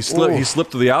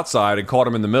to the outside and caught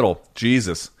him in the middle.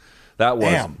 Jesus. That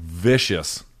was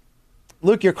vicious.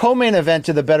 Luke, your co-main event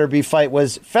to the Better Be fight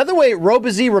was featherweight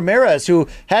Robeisy Ramirez, who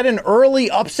had an early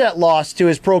upset loss to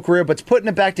his pro career, but's putting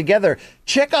it back together.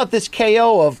 Check out this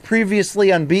KO of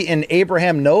previously unbeaten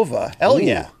Abraham Nova. Hell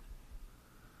yeah.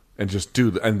 And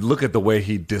and look at the way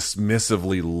he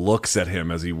dismissively looks at him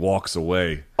as he walks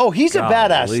away. Oh, he's a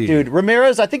badass, dude.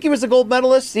 Ramirez, I think he was a gold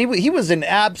medalist. He was an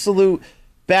absolute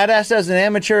badass as an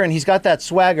amateur, and he's got that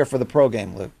swagger for the pro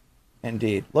game, Luke.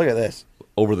 Indeed. Look at this.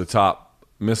 Over the top,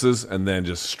 misses, and then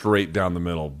just straight down the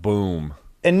middle. Boom.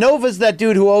 And Nova's that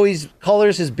dude who always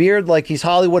colors his beard like he's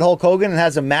Hollywood Hulk Hogan and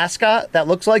has a mascot that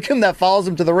looks like him that follows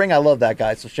him to the ring. I love that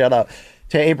guy, so shout out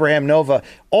to Abraham Nova.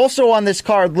 Also on this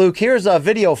card, Luke, here's a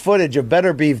video footage of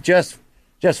Better Beef just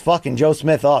fucking Joe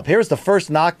Smith up. Here's the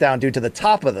first knockdown, dude, to the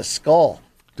top of the skull.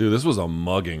 Dude, this was a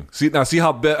mugging. See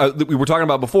how we were talking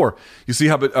about before. You see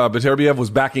how Beterbiev was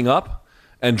backing up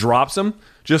and drops him,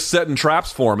 just setting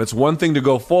traps for him. It's one thing to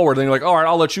go forward, then you're like, all right,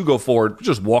 I'll let you go forward.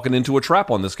 Just walking into a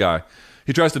trap on this guy.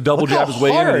 He tries to double jab his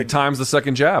way in, and he times the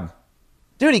second jab.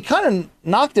 Dude, he kind of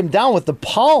knocked him down with the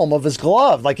palm of his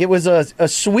glove. Like it was a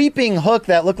sweeping hook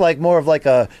that looked like more of like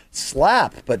a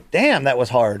slap. But damn, that was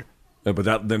hard. Yeah,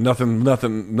 but nothing,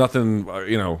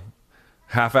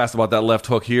 half-assed about that left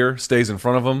hook here. Stays in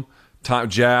front of him. Time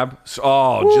jab.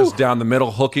 Just down the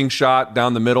middle, hooking shot.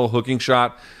 Down the middle, hooking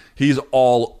shot. He's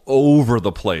all over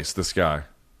the place, this guy.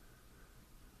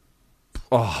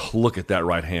 Oh, look at that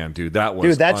right hand, dude.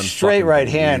 That straight right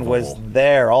hand was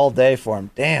there all day for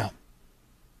him. Damn.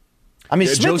 I mean,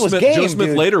 Joe Smith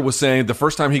dude. Later was saying the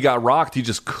first time he got rocked, he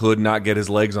just could not get his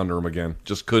legs under him again.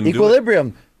 Just couldn't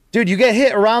Equilibrium. do it. Dude, you get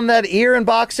hit around that ear in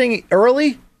boxing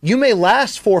early, you may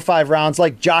last 4 or 5 rounds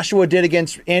like Joshua did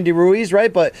against Andy Ruiz,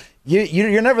 right? But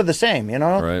you're never the same, you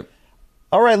know? Right.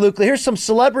 All right, Luke, here's some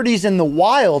celebrities in the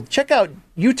wild. Check out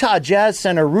Utah Jazz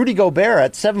center Rudy Gobert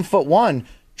at 7'1",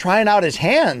 trying out his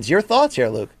hands. Your thoughts here,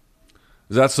 Luke?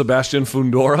 Is that Sebastian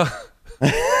Fundora?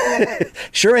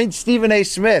 Sure ain't Stephen A.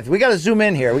 Smith. We got to zoom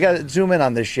in here. We got to zoom in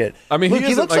on this shit. I mean, Luke,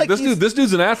 he looks like this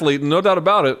dude's an athlete, no doubt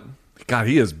about it. God,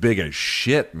 he is big as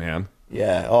shit, man.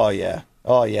 Yeah. Oh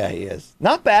yeah, he is.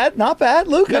 Not bad,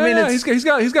 Luke. Yeah, I mean, he's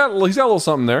got a little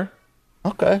something there.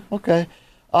 Okay.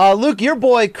 Luke, your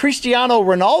boy Cristiano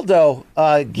Ronaldo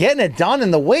getting it done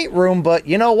in the weight room, but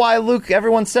you know why, Luke?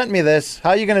 Everyone sent me this. How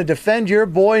are you going to defend your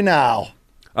boy now?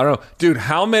 I don't know. Dude,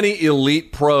 how many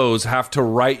elite pros have to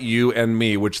write you and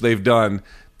me, which they've done,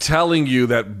 telling you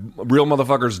that real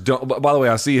motherfuckers don't... By the way,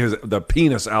 I see the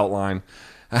penis outline.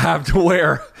 Don't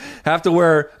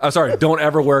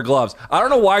ever wear gloves. I don't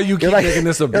know why you keep making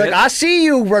this a bit. Like, I see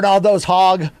you, Ronaldo's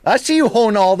hog. I see you,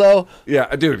 Ronaldo.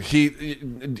 Yeah, dude,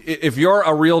 if you're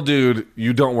a real dude,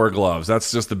 you don't wear gloves.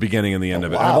 That's just the beginning and the end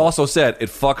of it. Wow. And I've also said it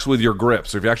fucks with your grip.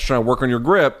 So if you're actually trying to work on your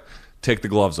grip, take the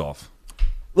gloves off.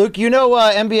 Luke, you know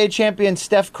NBA champion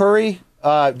Steph Curry?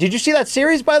 Did you see that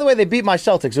series, by the way? They beat my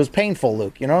Celtics. It was painful,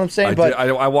 Luke. You know what I'm saying?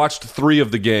 I watched 3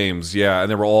 of the games, yeah,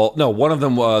 and they were all... No, one of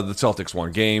them, the Celtics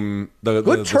won.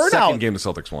 The second game, the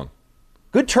Celtics won.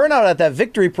 Good turnout at that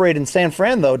victory parade in San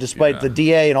Fran, though, despite the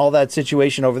DA and all that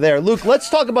situation over there. Luke, let's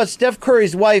talk about Steph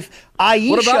Curry's wife,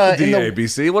 Ayesha. What about the DA,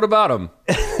 BC? What about him?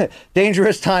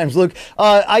 Dangerous times, Luke.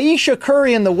 Ayesha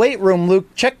Curry in the weight room,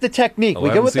 Luke. Check the technique. Oh, we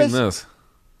I good with haven't seen this?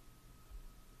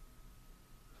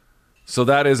 So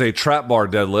that is a trap bar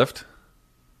deadlift.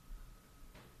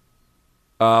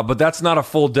 But that's not a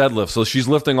full deadlift, so she's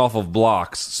lifting off of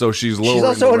blocks. So she's lowering. She's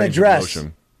also the in a range of dress.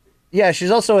 motion. Yeah,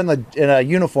 she's also in a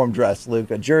uniform dress,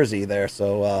 Luke, a jersey there.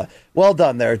 So well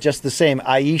done there. Just the same.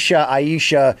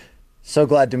 Ayesha, so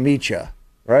glad to meet you.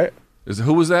 Right?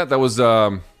 Who was that? That was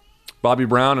Bobby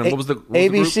Brown, and what was the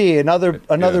ABC?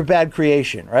 Another bad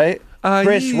creation, right?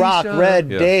 Chris Rock, Red,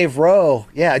 Dave, Rowe.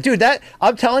 Yeah, dude, that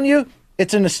I'm telling you,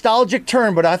 it's a nostalgic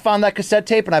turn. But I found that cassette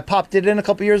tape and I popped it in a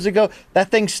couple years ago. That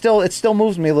thing still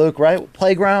moves me, Luke. Right?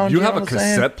 Playground. You have a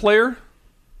cassette player?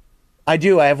 I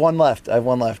do. I have one left.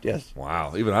 Yes.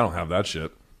 Wow. Even I don't have that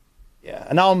shit. Yeah.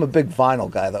 And now I'm a big vinyl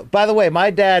guy, though. By the way,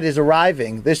 my dad is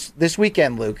arriving this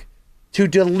weekend, Luke, to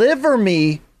deliver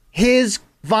me his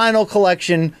vinyl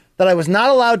collection that I was not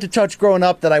allowed to touch growing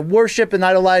up, that I worship and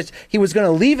idolized. He was going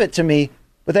to leave it to me,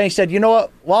 but then he said, "You know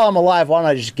what? While I'm alive, why don't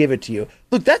I just give it to you?"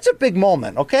 Luke, that's a big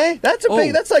moment. Okay, that's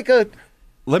like a.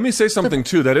 Let me say something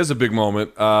too. That is a big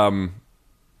moment.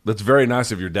 That's very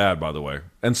nice of your dad, by the way,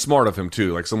 and smart of him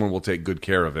too. Like someone will take good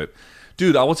care of it,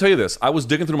 dude. I will tell you this: I was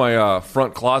digging through my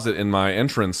front closet in my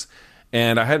entrance,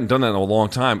 and I hadn't done that in a long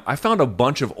time. I found a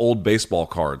bunch of old baseball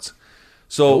cards.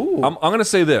 So I'm going to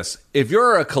say this: if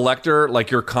you're a collector, like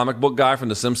your comic book guy from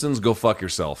The Simpsons, go fuck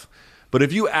yourself. But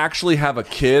if you actually have a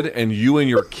kid and you and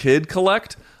your kid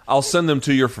collect, I'll send them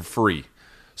to you for free.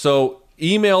 So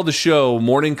email the show,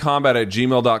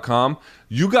 morningcombat@gmail.com.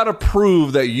 You got to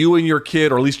prove that you and your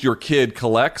kid, or at least your kid,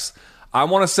 collects. I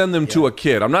want to send them to a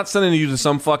kid. I'm not sending you to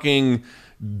some fucking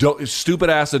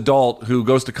stupid-ass adult who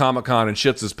goes to Comic-Con and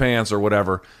shits his pants or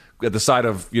whatever at the sight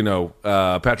of,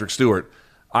 Patrick Stewart.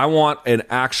 I want an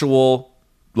actual,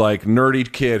 like, nerdy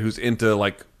kid who's into,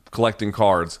 like, collecting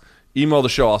cards. Email the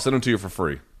show. I'll send them to you for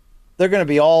free. They're going to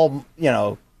be all,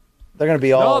 they're going to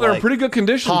be all. No, they're like, in pretty good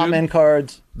condition, common dude.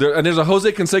 Cards. And there's a Jose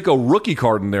Canseco rookie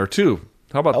card in there, too.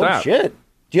 How about that? Oh, shit.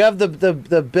 Do you have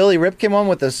the Billy Ripken one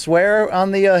with the swear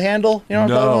on the handle? You know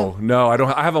what I'm talking about? No, I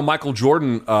don't. I have a Michael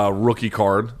Jordan rookie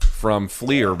card from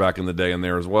Fleer back in the day in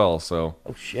there as well. So,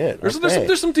 oh shit,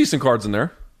 there's some decent cards in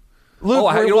there.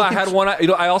 Luke, I had one. I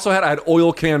had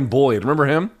Oil Can Boyd. Remember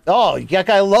him? Oh, that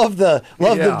guy loved the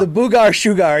Boogar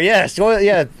Sugar. Yes,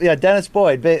 yeah, Dennis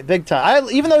Boyd, big time.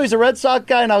 Even though he's a Red Sox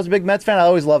guy and I was a big Mets fan, I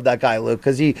always loved that guy, Luke,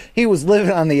 because he was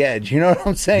living on the edge. You know what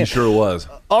I'm saying? He sure was.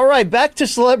 All right, back to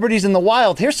celebrities in the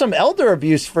wild. Here's some elder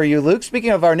abuse for you, Luke. Speaking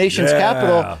of our nation's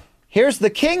capital, here's the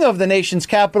king of the nation's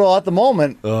capital at the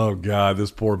moment. Oh God,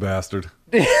 this poor bastard.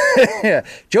 Yeah,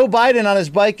 Joe Biden on his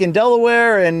bike in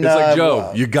Delaware, and it's like,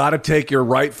 Joe, you got to take your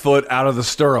right foot out of the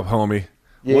stirrup, homie.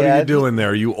 What are you doing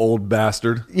there, you old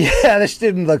bastard? Yeah, this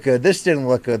didn't look good.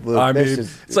 Luke. I mean,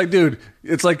 it's like, dude,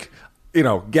 it's like,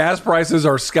 gas prices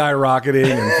are skyrocketing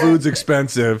and food's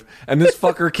expensive, and this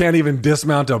fucker can't even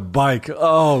dismount a bike.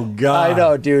 Oh, God. I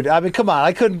know, dude. I mean, come on.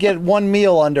 I couldn't get one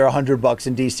meal under $100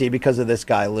 in D.C. because of this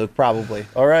guy, Luke, probably.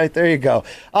 All right, there you go.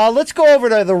 Let's go over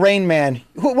to the Rain Man.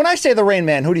 When I say the Rain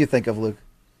Man, who do you think of, Luke?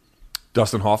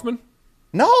 Dustin Hoffman?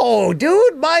 No,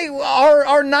 dude,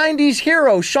 our 90s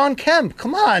hero, Sean Kemp.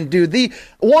 Come on, dude.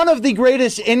 One of the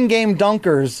greatest in-game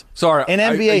dunkers in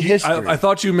NBA history. I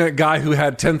thought you meant guy who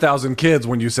had 10,000 kids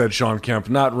when you said Sean Kemp,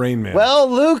 not Rain Man. Well,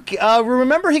 Luke,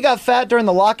 remember he got fat during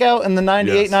the lockout in the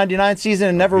 98-99 season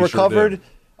and never recovered? Sure.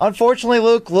 Unfortunately,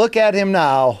 Luke, look at him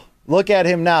now.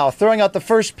 Throwing out the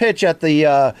first pitch at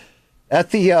the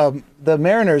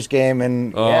Mariners game.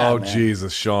 And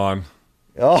Jesus, Sean.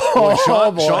 Oh,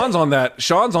 boy,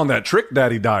 Sean's on that Trick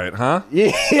Daddy diet, huh?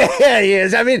 Yeah, he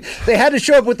is. I mean, they had to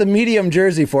show up with the medium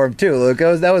jersey for him too. Luke,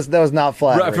 that was not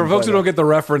flattering. Right, for folks who don't get the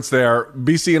reference, there,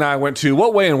 BC and I went to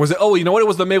what weigh-in was it? Oh, you know what? It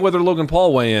was the Mayweather Logan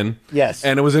Paul weigh-in. Yes,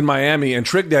 and it was in Miami. And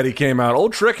Trick Daddy came out.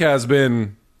 Old Trick has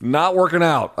been not working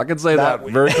out. I can say that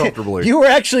very comfortably. You were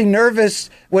actually nervous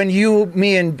when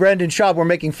me and Brendan Schaub were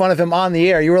making fun of him on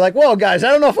the air. You were like, "Whoa, guys, I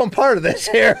don't know if I'm part of this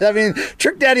here." I mean,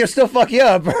 Trick Daddy will still fuck you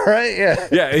up, right? Yeah.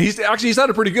 Yeah, he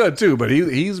sounded pretty good too, but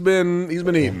he's been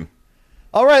eating.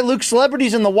 All right, Luke,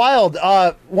 celebrities in the wild.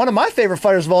 One of my favorite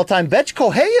fighters of all time, Betch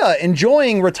Kohea,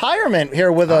 enjoying retirement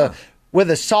here with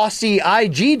a saucy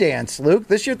IG dance. Luke,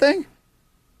 this your thing?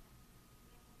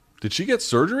 Did she get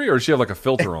surgery, or does she have like a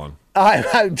filter on?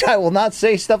 I will not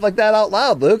say stuff like that out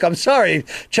loud, Luke. I'm sorry.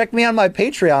 Check me on my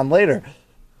Patreon later.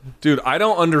 Dude, I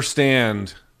don't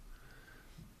understand.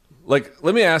 Like,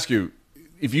 let me ask you.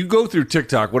 if you go through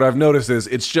TikTok, what I've noticed is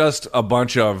it's just a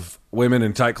bunch of women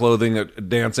in tight clothing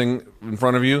dancing in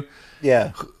front of you.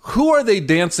 Yeah. Who are they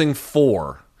dancing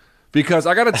for? Because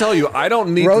I got to tell you, I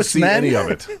don't need to see any of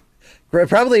it.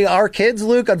 Probably our kids,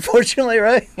 Luke, unfortunately,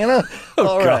 right? You know? Oh,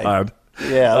 All right. God.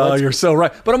 Yeah. Oh, you're so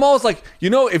right. But I'm always like,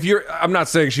 if I'm not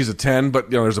saying she's a 10, but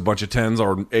there's a bunch of 10s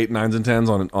or 8, 9s, and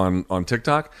 10s on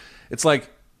TikTok. It's like,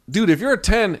 dude, if you're a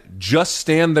 10, just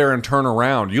stand there and turn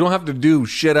around. You don't have to do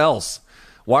shit else.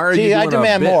 Why are you doing I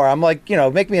demand a bit? more. I'm like,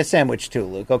 make me a sandwich too,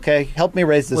 Luke, okay? Help me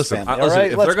raise this family, all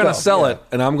right? If they're going to sell it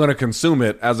and I'm going to consume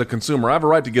it as a consumer, I have a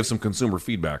right to give some consumer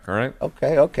feedback, all right?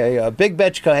 Okay. Big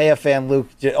Betch Kahea fan, Luke,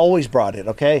 always brought it,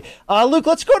 okay? Luke,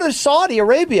 let's go to Saudi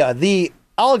Arabia. The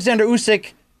Alexander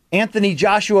Usyk, Anthony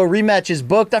Joshua rematch is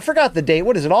booked. I forgot the date.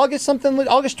 What is it, August something?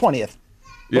 August 20th.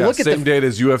 Yeah, look same date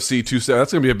as UFC 270.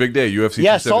 That's going to be a big day, UFC 278.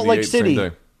 Yeah, Salt Lake City, same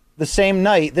day. The same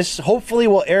night. This hopefully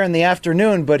will air in the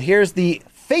afternoon, but here's the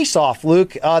face-off,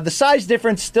 Luke. The size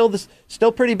difference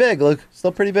still pretty big, Luke.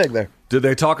 Still pretty big there. Did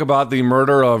they talk about the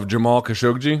murder of Jamal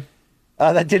Khashoggi?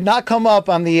 That did not come up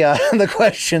on the the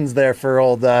questions there for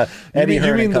old Eddie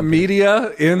Hearn. You mean the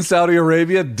media in Saudi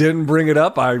Arabia didn't bring it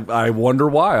up? I wonder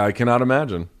why. I cannot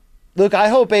imagine. Luke, I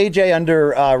hope AJ under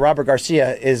Robert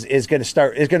Garcia is going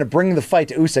to bring the fight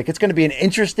to Usyk. It's going to be an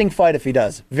interesting fight if he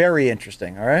does. Very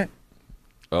interesting. All right.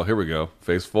 Oh, here we go.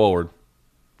 Face forward.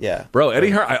 Yeah, bro.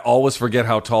 Eddie Hearn. I always forget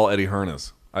how tall Eddie Hearn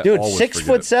is. Dude,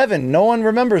 6'7". No one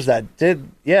remembers that.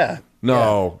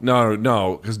 No.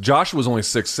 Because Josh was only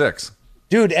 6'6".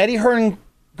 Dude, Eddie Hearn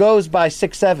goes by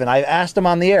 6'7". I asked him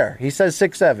on the air. He says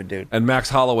 6'7", dude. And Max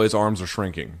Holloway's arms are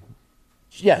shrinking.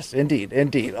 Yes,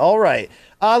 indeed. All right.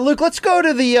 Luke, let's go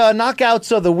to the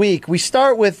knockouts of the week. We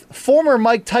start with former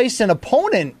Mike Tyson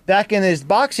opponent back in his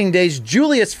boxing days,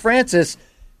 Julius Francis,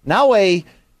 now a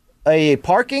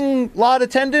parking lot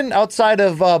attendant outside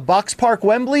of Box Park,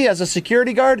 Wembley, as a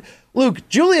security guard. Luke,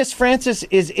 Julius Francis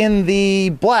is in the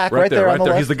black right there on the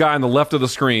left. He's the guy on the left of the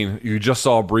screen you just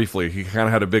saw briefly. He kind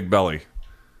of had a big belly.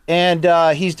 And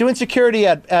he's doing security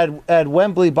at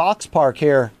Wembley Box Park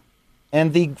here.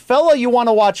 And the fellow you want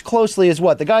to watch closely is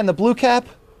what? The guy in the blue cap?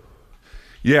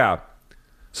 Yeah.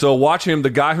 So watch him. The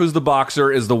guy who's the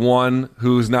boxer is the one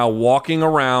who's now walking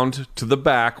around to the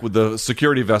back with the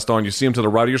security vest on. You see him to the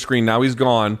right of your screen. Now he's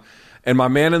gone. And my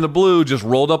man in the blue just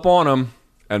rolled up on him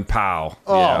and pow.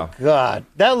 Oh, God.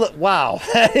 Wow.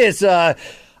 That is,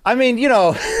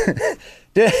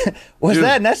 was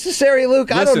that necessary, Luke?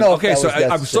 Listen, I don't know. Okay,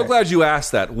 I'm so glad you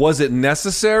asked that. Was it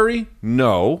necessary?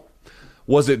 No.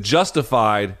 Was it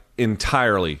justified?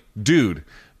 Entirely. Dude,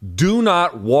 do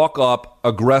not walk up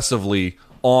aggressively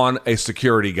on a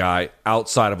security guy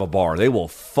outside of a bar. They will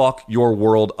fuck your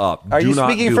world up. Are you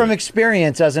speaking from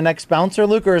experience as an ex-bouncer,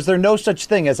 Luke, or is there no such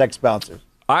thing as ex-bouncers?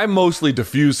 I mostly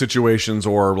diffused situations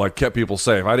or kept people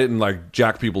safe. I didn't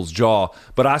jack people's jaw,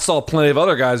 but I saw plenty of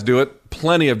other guys do it.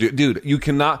 Dude, you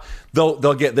cannot.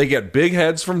 They get big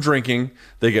heads from drinking.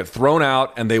 They get thrown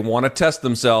out and they want to test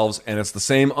themselves. And it's the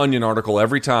same Onion article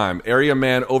every time. Area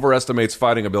man overestimates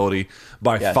fighting ability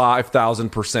by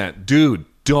 5,000%. Dude,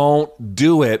 don't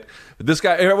do it. This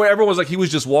guy, everyone was like, he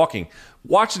was just walking.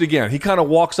 Watch it again. He kind of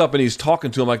walks up and he's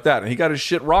talking to him like that, and he got his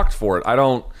shit rocked for it. I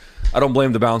don't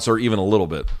blame the bouncer even a little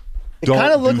bit. It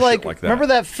kind of looked like that. Remember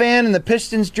that fan in the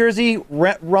Pistons jersey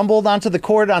rumbled onto the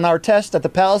court on our test at the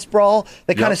Palace Brawl?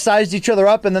 They kind of sized each other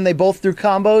up, and then they both threw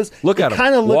combos. Look at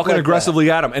him, walking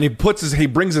aggressively at him, and he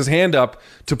brings his hand up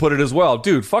to put it as well.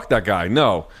 Dude, fuck that guy.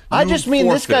 No. I just mean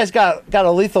this guy's got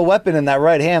a lethal weapon in that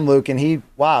right hand, Luke, and he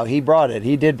brought it.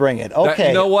 He did bring it. Okay.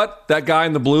 You know what? That guy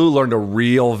in the blue learned a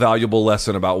real valuable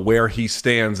lesson about where he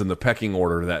stands in the pecking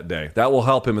order that day. That will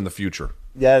help him in the future.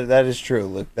 Yeah, that is true,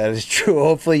 Luke. That is true.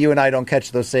 Hopefully you and I don't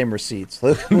catch those same receipts,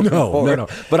 Luke. No.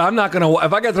 But I'm not going to...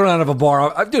 If I get thrown out of a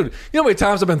bar... dude, you know how many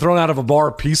times I've been thrown out of a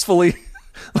bar peacefully?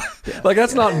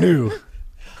 That's not new.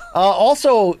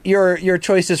 Also, your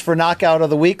choices for knockout of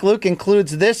the week, Luke,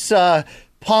 includes this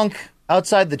punk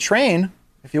outside the train,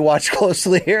 if you watch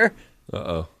closely here.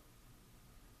 Uh-oh.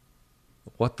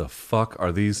 What the fuck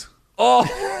are these? Oh!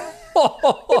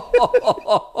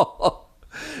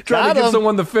 Trying to give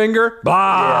someone the finger. Bah!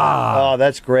 Yeah. Oh,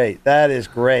 that's great. That is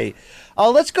great.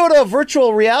 Let's go to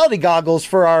virtual reality goggles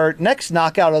for our next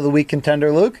knockout of the week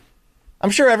contender, Luke. I'm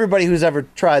sure everybody who's ever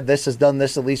tried this has done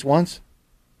this at least once.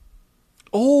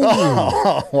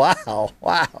 Oh,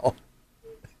 wow.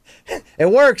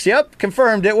 It works. Yep,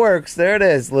 confirmed it works. There it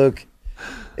is, Luke.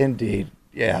 Indeed.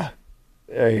 Yeah.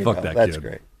 There you go. That's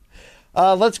great.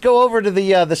 Let's go over to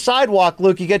the sidewalk,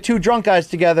 Luke. You get two drunk guys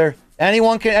together.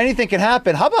 Anything can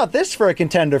happen. How about this for a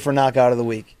contender for knockout of the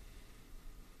week?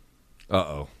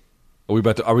 Uh-oh.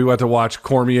 Are we about to watch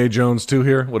Cormier Jones 2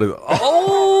 here? What is?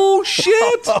 Oh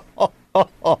shit!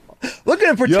 Look at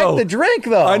him protect the drink,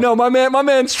 though. I know my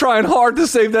man's trying hard to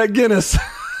save that Guinness.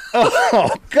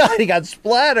 Oh God, he got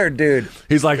splattered, dude.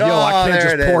 He's like, I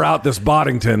can't just pour out this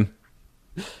Boddington.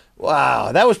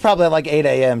 Wow, that was probably at like 8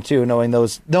 a.m. too, knowing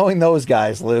those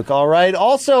guys, Luke. All right.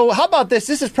 Also, how about this?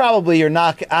 This is probably your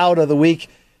knockout of the week.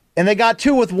 And they got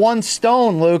 2 with 1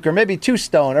 stone, Luke, or maybe 2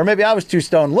 stone, or maybe I was 2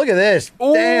 stone. Look at this.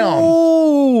 Damn.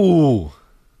 Ooh.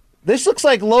 This looks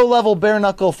like low-level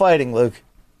bare-knuckle fighting, Luke.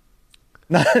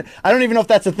 I don't even know if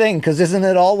that's a thing, because isn't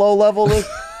it all low-level, Luke?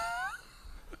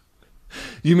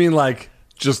 You mean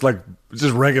just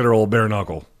regular old bare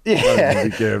knuckle? Yeah.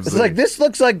 It's like, this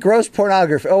looks like gross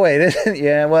pornography. Oh, wait.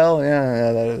 Yeah,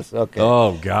 that is. Okay.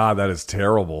 Oh, God, that is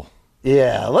terrible.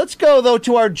 Yeah. Let's go, though,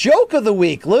 to our joke of the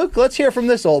week. Luke, let's hear from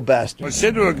this old bastard. I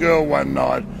said to a girl one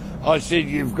night, I said,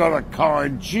 you've got a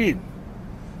kind chin.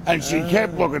 And she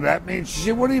kept looking at me and she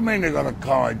said, what do you mean I got a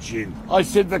kind chin? I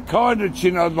said, the kind of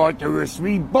chin I'd like to rest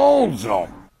me balls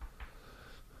on.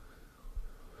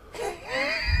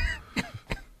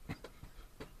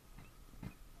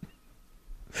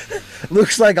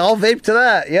 Looks like I'll vape to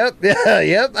that. Yep. Yeah.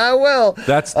 Yep. I will.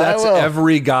 That's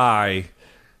every guy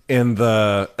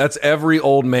that's every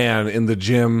old man in the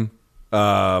gym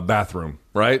bathroom,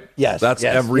 right? Yes. That's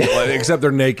yes, every yes. except they're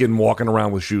naked and walking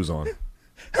around with shoes on.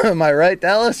 Am I right,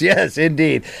 Dallas? Yes,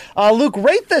 indeed. Luke,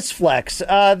 rate this flex.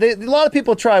 A lot of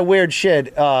people try weird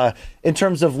shit in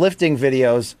terms of lifting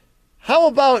videos. How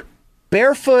about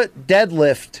barefoot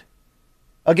deadlift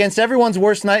against everyone's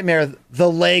worst nightmare, the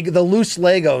loose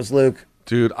Legos, Luke?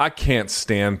 Dude, I can't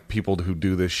stand people who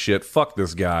do this shit. Fuck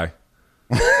this guy.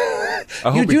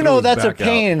 You do know that's a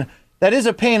pain. That is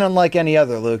a pain unlike any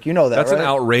other, Luke. You know that, That's right? an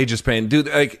outrageous pain. Dude,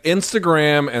 like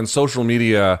Instagram and social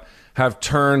media have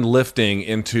turned lifting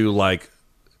into like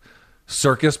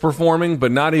circus performing,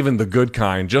 but not even the good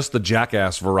kind, just the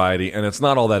jackass variety, and it's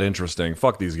not all that interesting.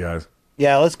 Fuck these guys.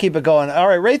 Yeah, let's keep it going. All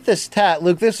right, rate this tat.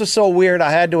 Luke, this was so weird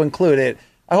I had to include it.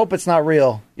 I hope it's not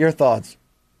real. Your thoughts?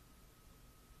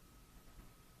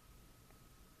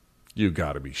 You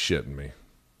gotta be shitting me.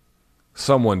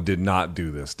 Someone did not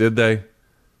do this, did they?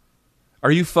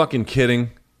 Are you fucking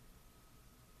kidding?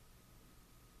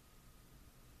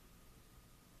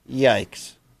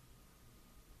 Yikes.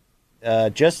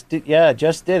 Just did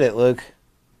it, Luke.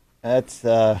 That's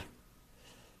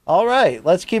all right.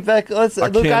 Let's keep that.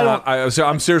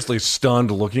 I'm seriously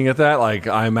stunned looking at that. Like,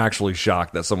 I'm actually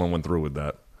shocked that someone went through with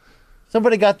that.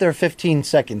 Somebody got their 15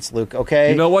 seconds, Luke,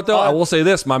 okay? You know what, though? I will say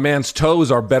this. My man's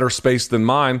toes are better spaced than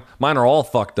mine. Mine are all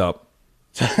fucked up.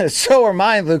 So are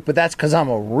mine, Luke, but that's because I'm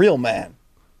a real man.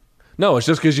 No, it's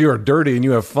just because you are dirty and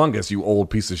you have fungus, you old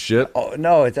piece of shit. Oh,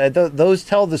 no, those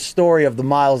tell the story of the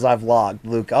miles I've logged,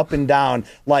 Luke, up and down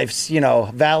life's,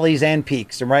 valleys and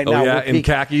peaks. And right now, we're in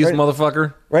khakis,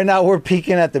 motherfucker. Right now, we're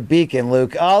peaking at the beacon,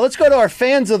 Luke. Let's go to our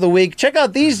fans of the week. Check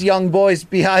out these young boys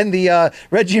behind the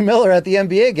Reggie Miller at the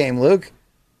NBA game, Luke.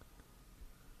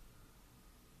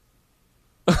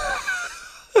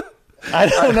 I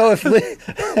don't know if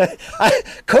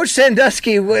Coach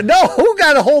Sandusky. No, who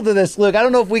got a hold of this, Luke? I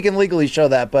don't know if we can legally show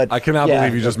that, but I cannot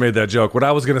believe you just made that joke. What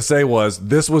I was going to say was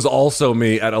this was also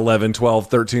me at 11, 12,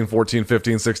 13, 14,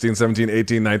 15, 16, 17,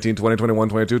 18, 19, 20, 21,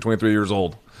 22, 23 years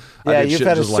old. Yeah, you've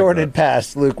had a sordid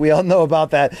past, Luke. We all know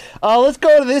about that. Let's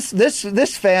go to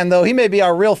this fan, though. He may be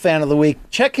our real fan of the week.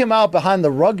 Check him out behind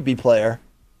the rugby player.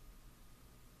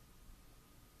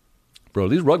 Bro,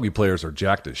 these rugby players are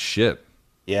jacked as shit.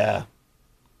 Yeah.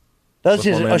 Does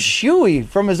a shoey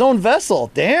from his own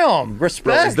vessel. Damn, respect.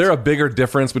 Bro, is there a bigger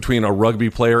difference between a rugby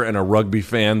player and a rugby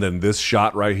fan than this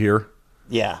shot right here?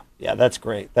 Yeah, that's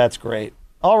great. That's great.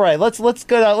 All right, let's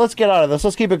get out of this.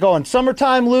 Let's keep it going.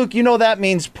 Summertime, Luke, you know that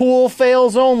means pool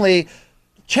fails only.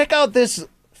 Check out this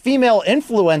female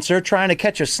influencer trying to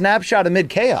catch a snapshot amid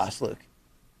chaos, Luke.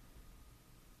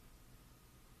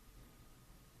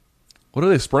 What are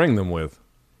they spraying them with?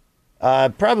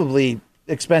 Probably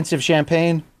expensive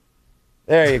champagne.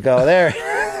 There you go. There.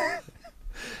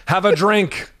 Have a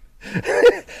drink.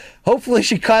 Hopefully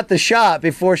she caught the shot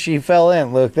before she fell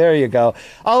in, Luke. There you go.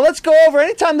 Let's go over.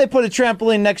 Anytime they put a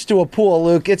trampoline next to a pool,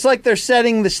 Luke, it's like they're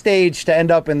setting the stage to end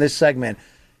up in this segment.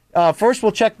 First,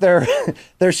 we'll check their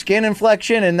skin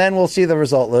inflection, and then we'll see the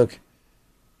result, Luke.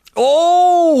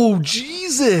 Oh,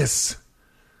 Jesus.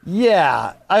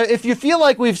 Yeah. If you feel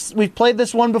like we've played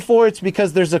this one before, it's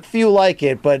because there's a few like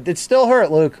it, but it still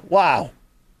hurt, Luke. Wow.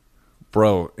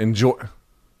 Bro, enjoy.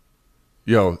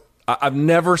 Yo, I've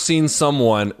never seen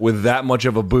someone with that much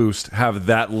of a boost have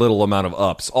that little amount of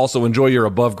ups. Also, enjoy your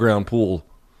above ground pool.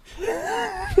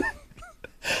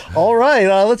 All right,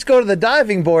 let's go to the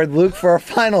diving board, Luke, for our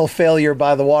final failure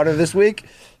by the water this week.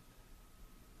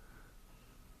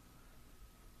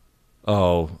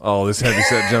 Oh, this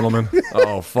heavyset gentleman.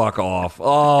 Oh, fuck off.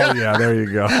 Oh, yeah, there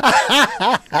you go.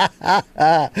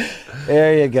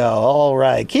 There you go. All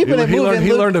right. Keeping it moving.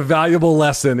 He learned a valuable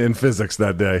lesson in physics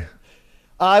that day.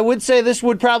 I would say this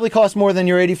would probably cost more than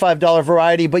your $85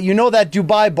 variety, but you know that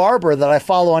Dubai barber that I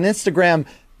follow on Instagram,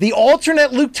 the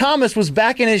alternate Luke Thomas was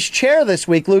back in his chair this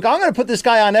week. Luke, I'm going to put this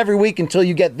guy on every week until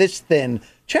you get this thin.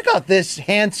 Check out this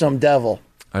handsome devil.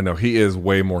 I know, he is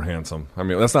way more handsome. I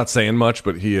mean, that's not saying much,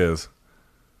 but he is.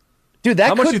 Dude,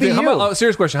 that could be you.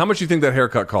 Serious question. How much do you think that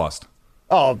haircut cost?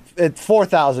 Oh, it's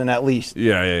 $4,000 at least.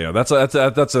 Yeah. That's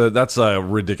a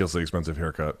ridiculously expensive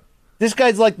haircut. This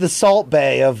guy's like the Salt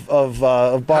Bay of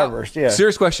barbers. Yeah.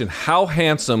 Serious question. How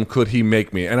handsome could he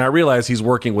make me? And I realize he's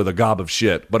working with a gob of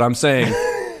shit, but I'm saying,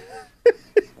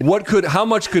 how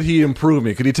much could he improve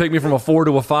me? Could he take me from a 4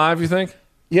 to a 5? You think?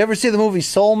 You ever see the movie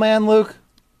Soul Man, Luke?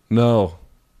 No.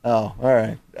 Oh, all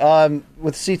right.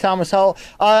 With C. Thomas Howell,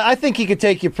 I think he could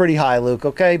take you pretty high, Luke.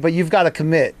 Okay, but you've got to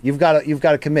commit. You've got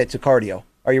to commit to cardio.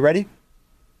 Are you ready?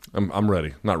 I'm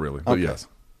ready. Not really, but yes.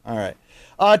 All right.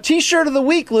 T-shirt of the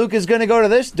week, Luke, is going to go to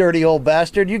this dirty old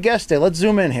bastard. You guessed it. Let's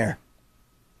zoom in here.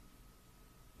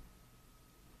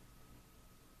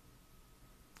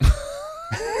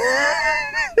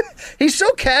 He's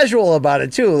so casual about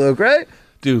it too, Luke. Right?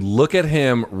 Dude, look at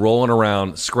him rolling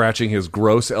around, scratching his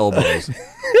gross elbows.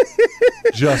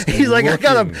 He's like, I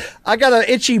got an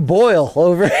itchy boil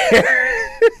over here.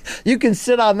 You can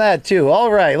sit on that too.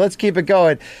 All right, let's keep it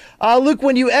going. Luke,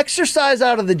 when you exercise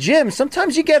out of the gym,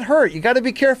 sometimes you get hurt. You got to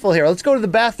be careful here. Let's go to the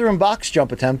bathroom box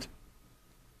jump attempt.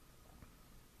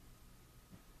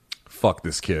 Fuck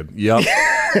this kid. Yup.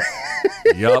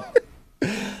 Yup.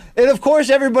 And of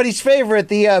course, everybody's favorite,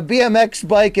 the BMX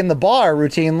bike in the bar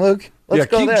routine, Luke. Let's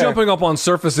go keep there. jumping up on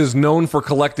surfaces known for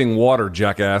collecting water,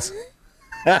 jackass.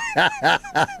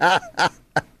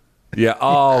 Yeah.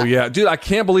 Oh, yeah. Dude, I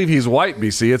can't believe he's white,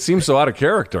 BC. It seems so out of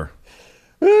character.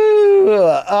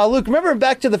 Luke, remember in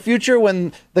Back to the Future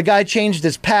when the guy changed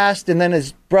his past and then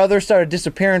his brother started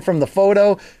disappearing from the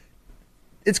photo?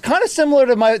 It's kind of similar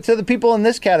to the people in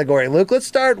this category, Luke. Let's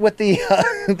start with the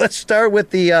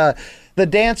the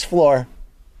dance floor.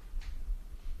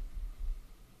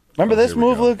 Remember this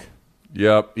move, Luke?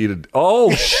 Yep.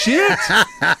 Oh, shit.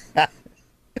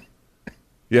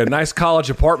 Yeah, nice college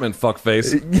apartment,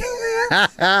 fuckface.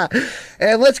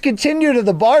 And let's continue to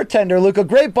the bartender, Luke. A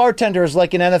great bartender is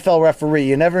like an NFL referee.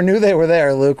 You never knew they were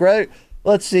there, Luke, right?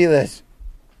 Let's see this.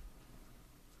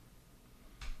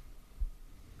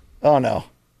 Oh, no.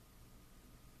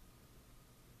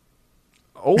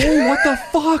 Oh, what the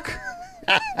fuck?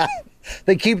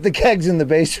 They keep the kegs in the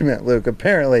basement, Luke,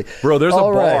 apparently. Bro, there's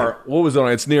All a bar. right. What was it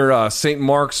on? It's near St.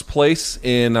 Mark's Place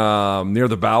in near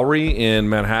the Bowery in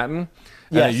Manhattan.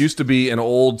 And Yes. it used to be an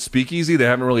old speakeasy. They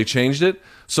haven't really changed it.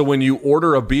 So when you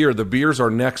order a beer, the beers are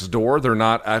next door. They're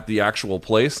not at the actual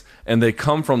place. And they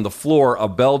come from the floor. A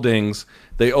bell dings.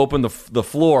 They open the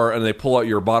floor and they pull out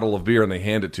your bottle of beer and they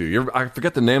hand it to you. I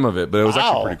forget the name of it, but it was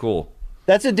actually pretty cool.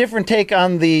 That's a different take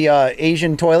on the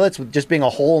Asian toilets with just being a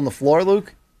hole in the floor,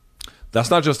 Luke. That's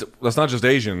not just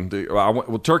Asian.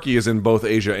 Turkey is in both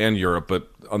Asia and Europe, but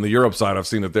on the Europe side, I've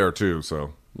seen it there too.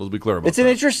 So let's be clear about It's that. an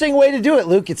interesting way to do it,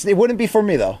 Luke. It wouldn't be for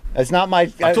me, though. It's not my.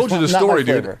 I told you the story,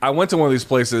 dude. Flavor. I went to one of these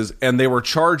places and they were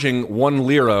charging 1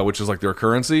 lira, which is like their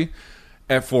currency,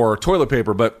 for toilet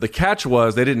paper. But the catch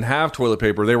was they didn't have toilet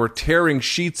paper. They were tearing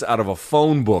sheets out of a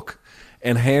phone book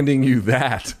and handing you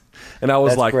that. And I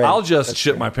was like, great. I'll just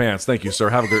shit my pants. Thank you, sir.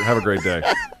 Have a great day.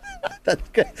 That's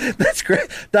good. That's great.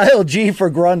 Dial G for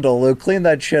Grundle, Luke. Clean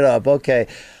that shit up. Okay.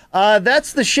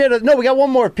 That's the shit. No, we got one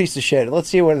more piece of shit. Let's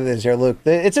see what it is here, Luke.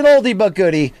 It's an oldie but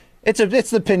goodie. It's the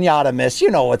pinata miss.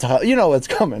 You know what's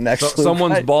coming next. Luke,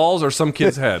 Someone's right? balls or some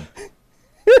kid's head.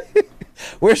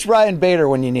 Where's Ryan Bader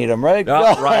when you need him, right?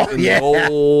 Right in the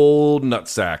old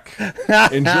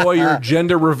nutsack. Enjoy your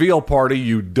gender reveal party,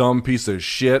 you dumb piece of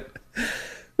shit.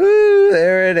 Ooh,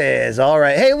 there it is. All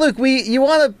right. Hey, Luke, you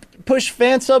want to push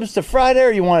fan subs to Friday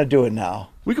or you want to do it now?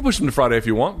 We can push them to Friday if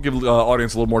you want. Give the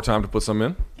audience a little more time to put some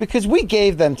in. Because we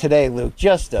gave them today, Luke,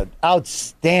 just an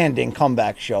outstanding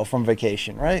comeback show from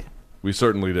vacation, right? We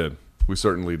certainly did.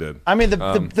 I mean,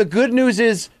 the good news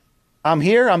is I'm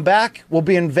here. I'm back. We'll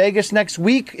be in Vegas next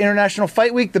week, International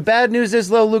Fight Week. The bad news is,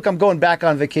 though, Luke, I'm going back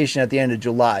on vacation at the end of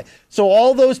July. So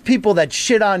all those people that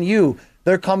shit on you,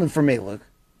 they're coming for me, Luke.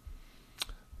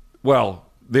 Well,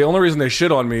 The only reason they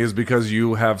shit on me is because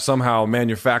you have somehow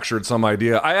manufactured some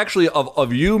idea. I actually,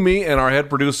 of you, me, and our head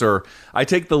producer, I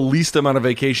take the least amount of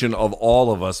vacation of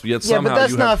all of us. Yet somehow but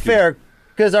that's not fair.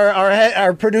 Because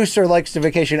our producer likes to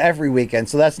vacation every weekend,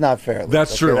 so that's not fair.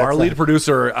 That's true. Our lead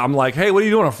producer, I'm like, hey, what are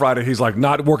you doing on Friday? He's like,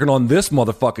 not working on this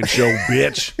motherfucking show,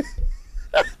 bitch.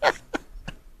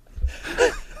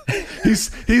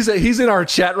 He's in our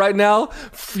chat right now,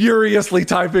 furiously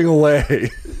typing away.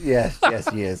 Yes,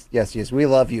 he is. Yes, he is. We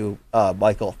love you,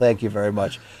 Michael. Thank you very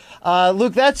much.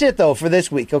 Luke, that's it, though, for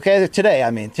this week, okay?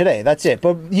 Today, that's it.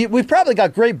 But we've probably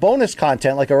got great bonus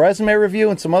content, like a resume review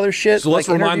and some other shit. So let's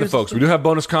remind the folks, we do have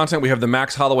bonus content. We have the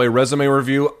Max Holloway resume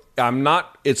review.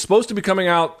 It's supposed to be coming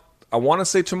out, I want to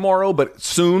say tomorrow, but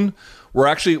soon. We're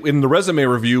actually, in the resume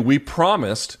review, we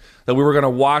promised that we were going to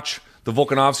watch the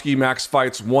Volkanovski Max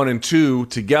fights 1 and 2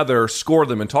 together, score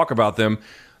them, and talk about them.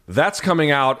 That's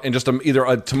coming out in just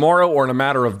either tomorrow or in a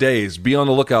matter of days. Be on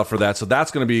the lookout for that. So that's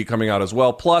going to be coming out as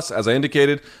well. Plus, as I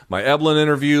indicated, my Eblen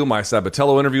interview, my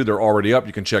Sabatello interview, they're already up.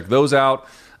 You can check those out.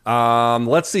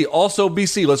 Let's see. Also,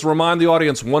 BC, let's remind the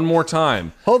audience one more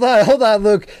time. Hold on,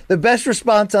 Luke. The best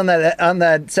response on that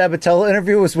Sabatello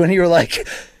interview was when you were like,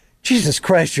 Jesus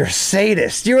Christ, you're a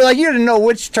sadist. You were like, you didn't know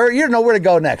you didn't know where to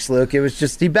go next, Luke. It was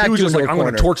just, he was just like, I'm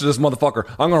going to torture this motherfucker.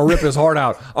 I'm going to rip his heart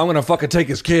out. I'm going to fucking take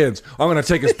his kids. I'm going to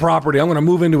take his property. I'm going to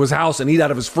move into his house and eat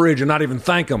out of his fridge and not even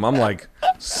thank him. I'm like,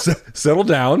 settle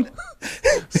down.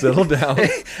 Settle down.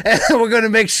 And we're going to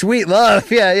make sweet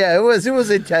love. Yeah. It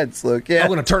was intense, Luke. Yeah. I'm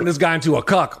going to turn this guy into a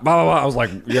cuck. Blah, blah, blah. I was like,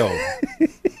 yo,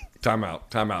 time out.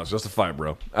 It's just a fight,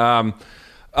 bro.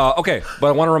 Okay, but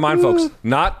I want to remind folks,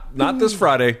 not this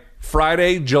Friday,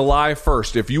 July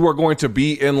 1st. If you are going to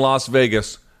be in Las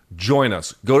Vegas, join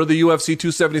us. Go to the UFC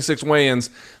 276 weigh-ins,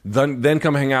 then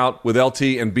come hang out with LT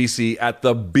and BC at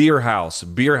the Beer House,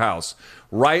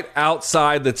 right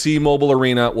outside the T-Mobile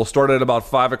Arena. We'll start at about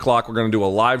 5 o'clock. We're going to do a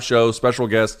live show, special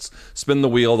guests, spin the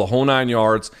wheel, the whole 9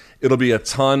 yards. It'll be a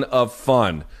ton of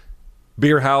fun.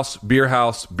 Beer House, 5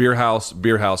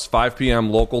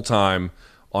 p.m. local time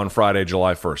on Friday,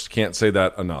 July 1st. Can't say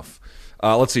that enough.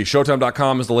 Let's see.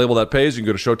 Showtime.com is the label that pays. You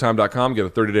can go to Showtime.com, get a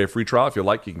 30-day free trial. If you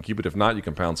like, you can keep it. If not, you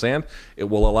can pound sand. It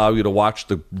will allow you to watch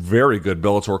the very good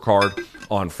Bellator card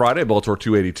on Friday, Bellator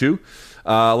 282.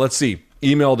 Let's see.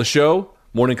 Email the show,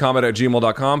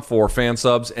 morningcombat@gmail.com for fan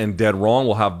subs and Dead Wrong.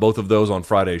 We'll have both of those on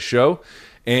Friday's show.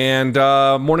 And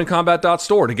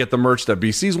morningcombat.store to get the merch that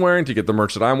BC's wearing, to get the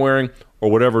merch that I'm wearing,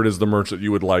 or whatever it is the merch that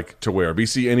you would like to wear.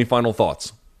 BC, any final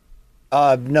thoughts?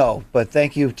 No, but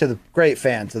thank you to the great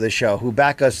fans of the show who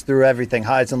back us through everything,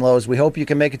 highs and lows. We hope you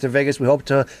can make it to Vegas. We hope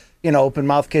to, open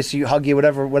mouth kiss you, hug you,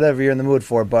 whatever you're in the mood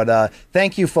for. But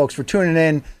thank you, folks, for tuning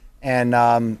in. And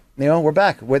we're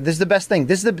back. This is the best thing.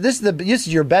 This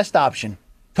is your best option.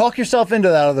 Talk yourself into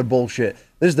that other bullshit.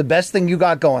 This is the best thing you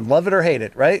got going. Love it or hate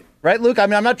it, right? Right, Luke? I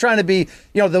mean, I'm not trying to be.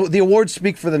 The awards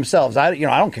speak for themselves. I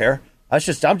don't care. I'm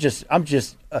just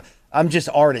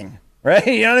arting. Right?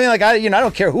 You know what I mean? Like, I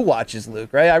don't care who watches,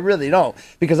 Luke, right? I really don't.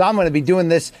 Because I'm going to be doing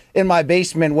this in my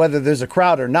basement whether there's a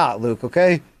crowd or not, Luke,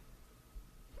 okay?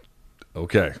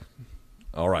 Okay.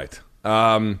 All right.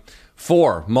 4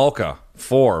 Mulca,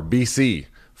 4 BC,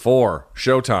 4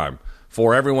 Showtime,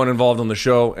 for everyone involved on the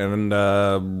show, and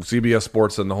CBS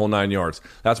Sports and the whole 9 yards.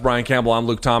 That's Brian Campbell. I'm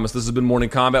Luke Thomas. This has been Morning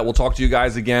Combat. We'll talk to you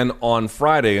guys again on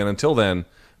Friday. And until then,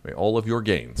 may all of your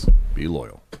gains be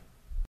loyal.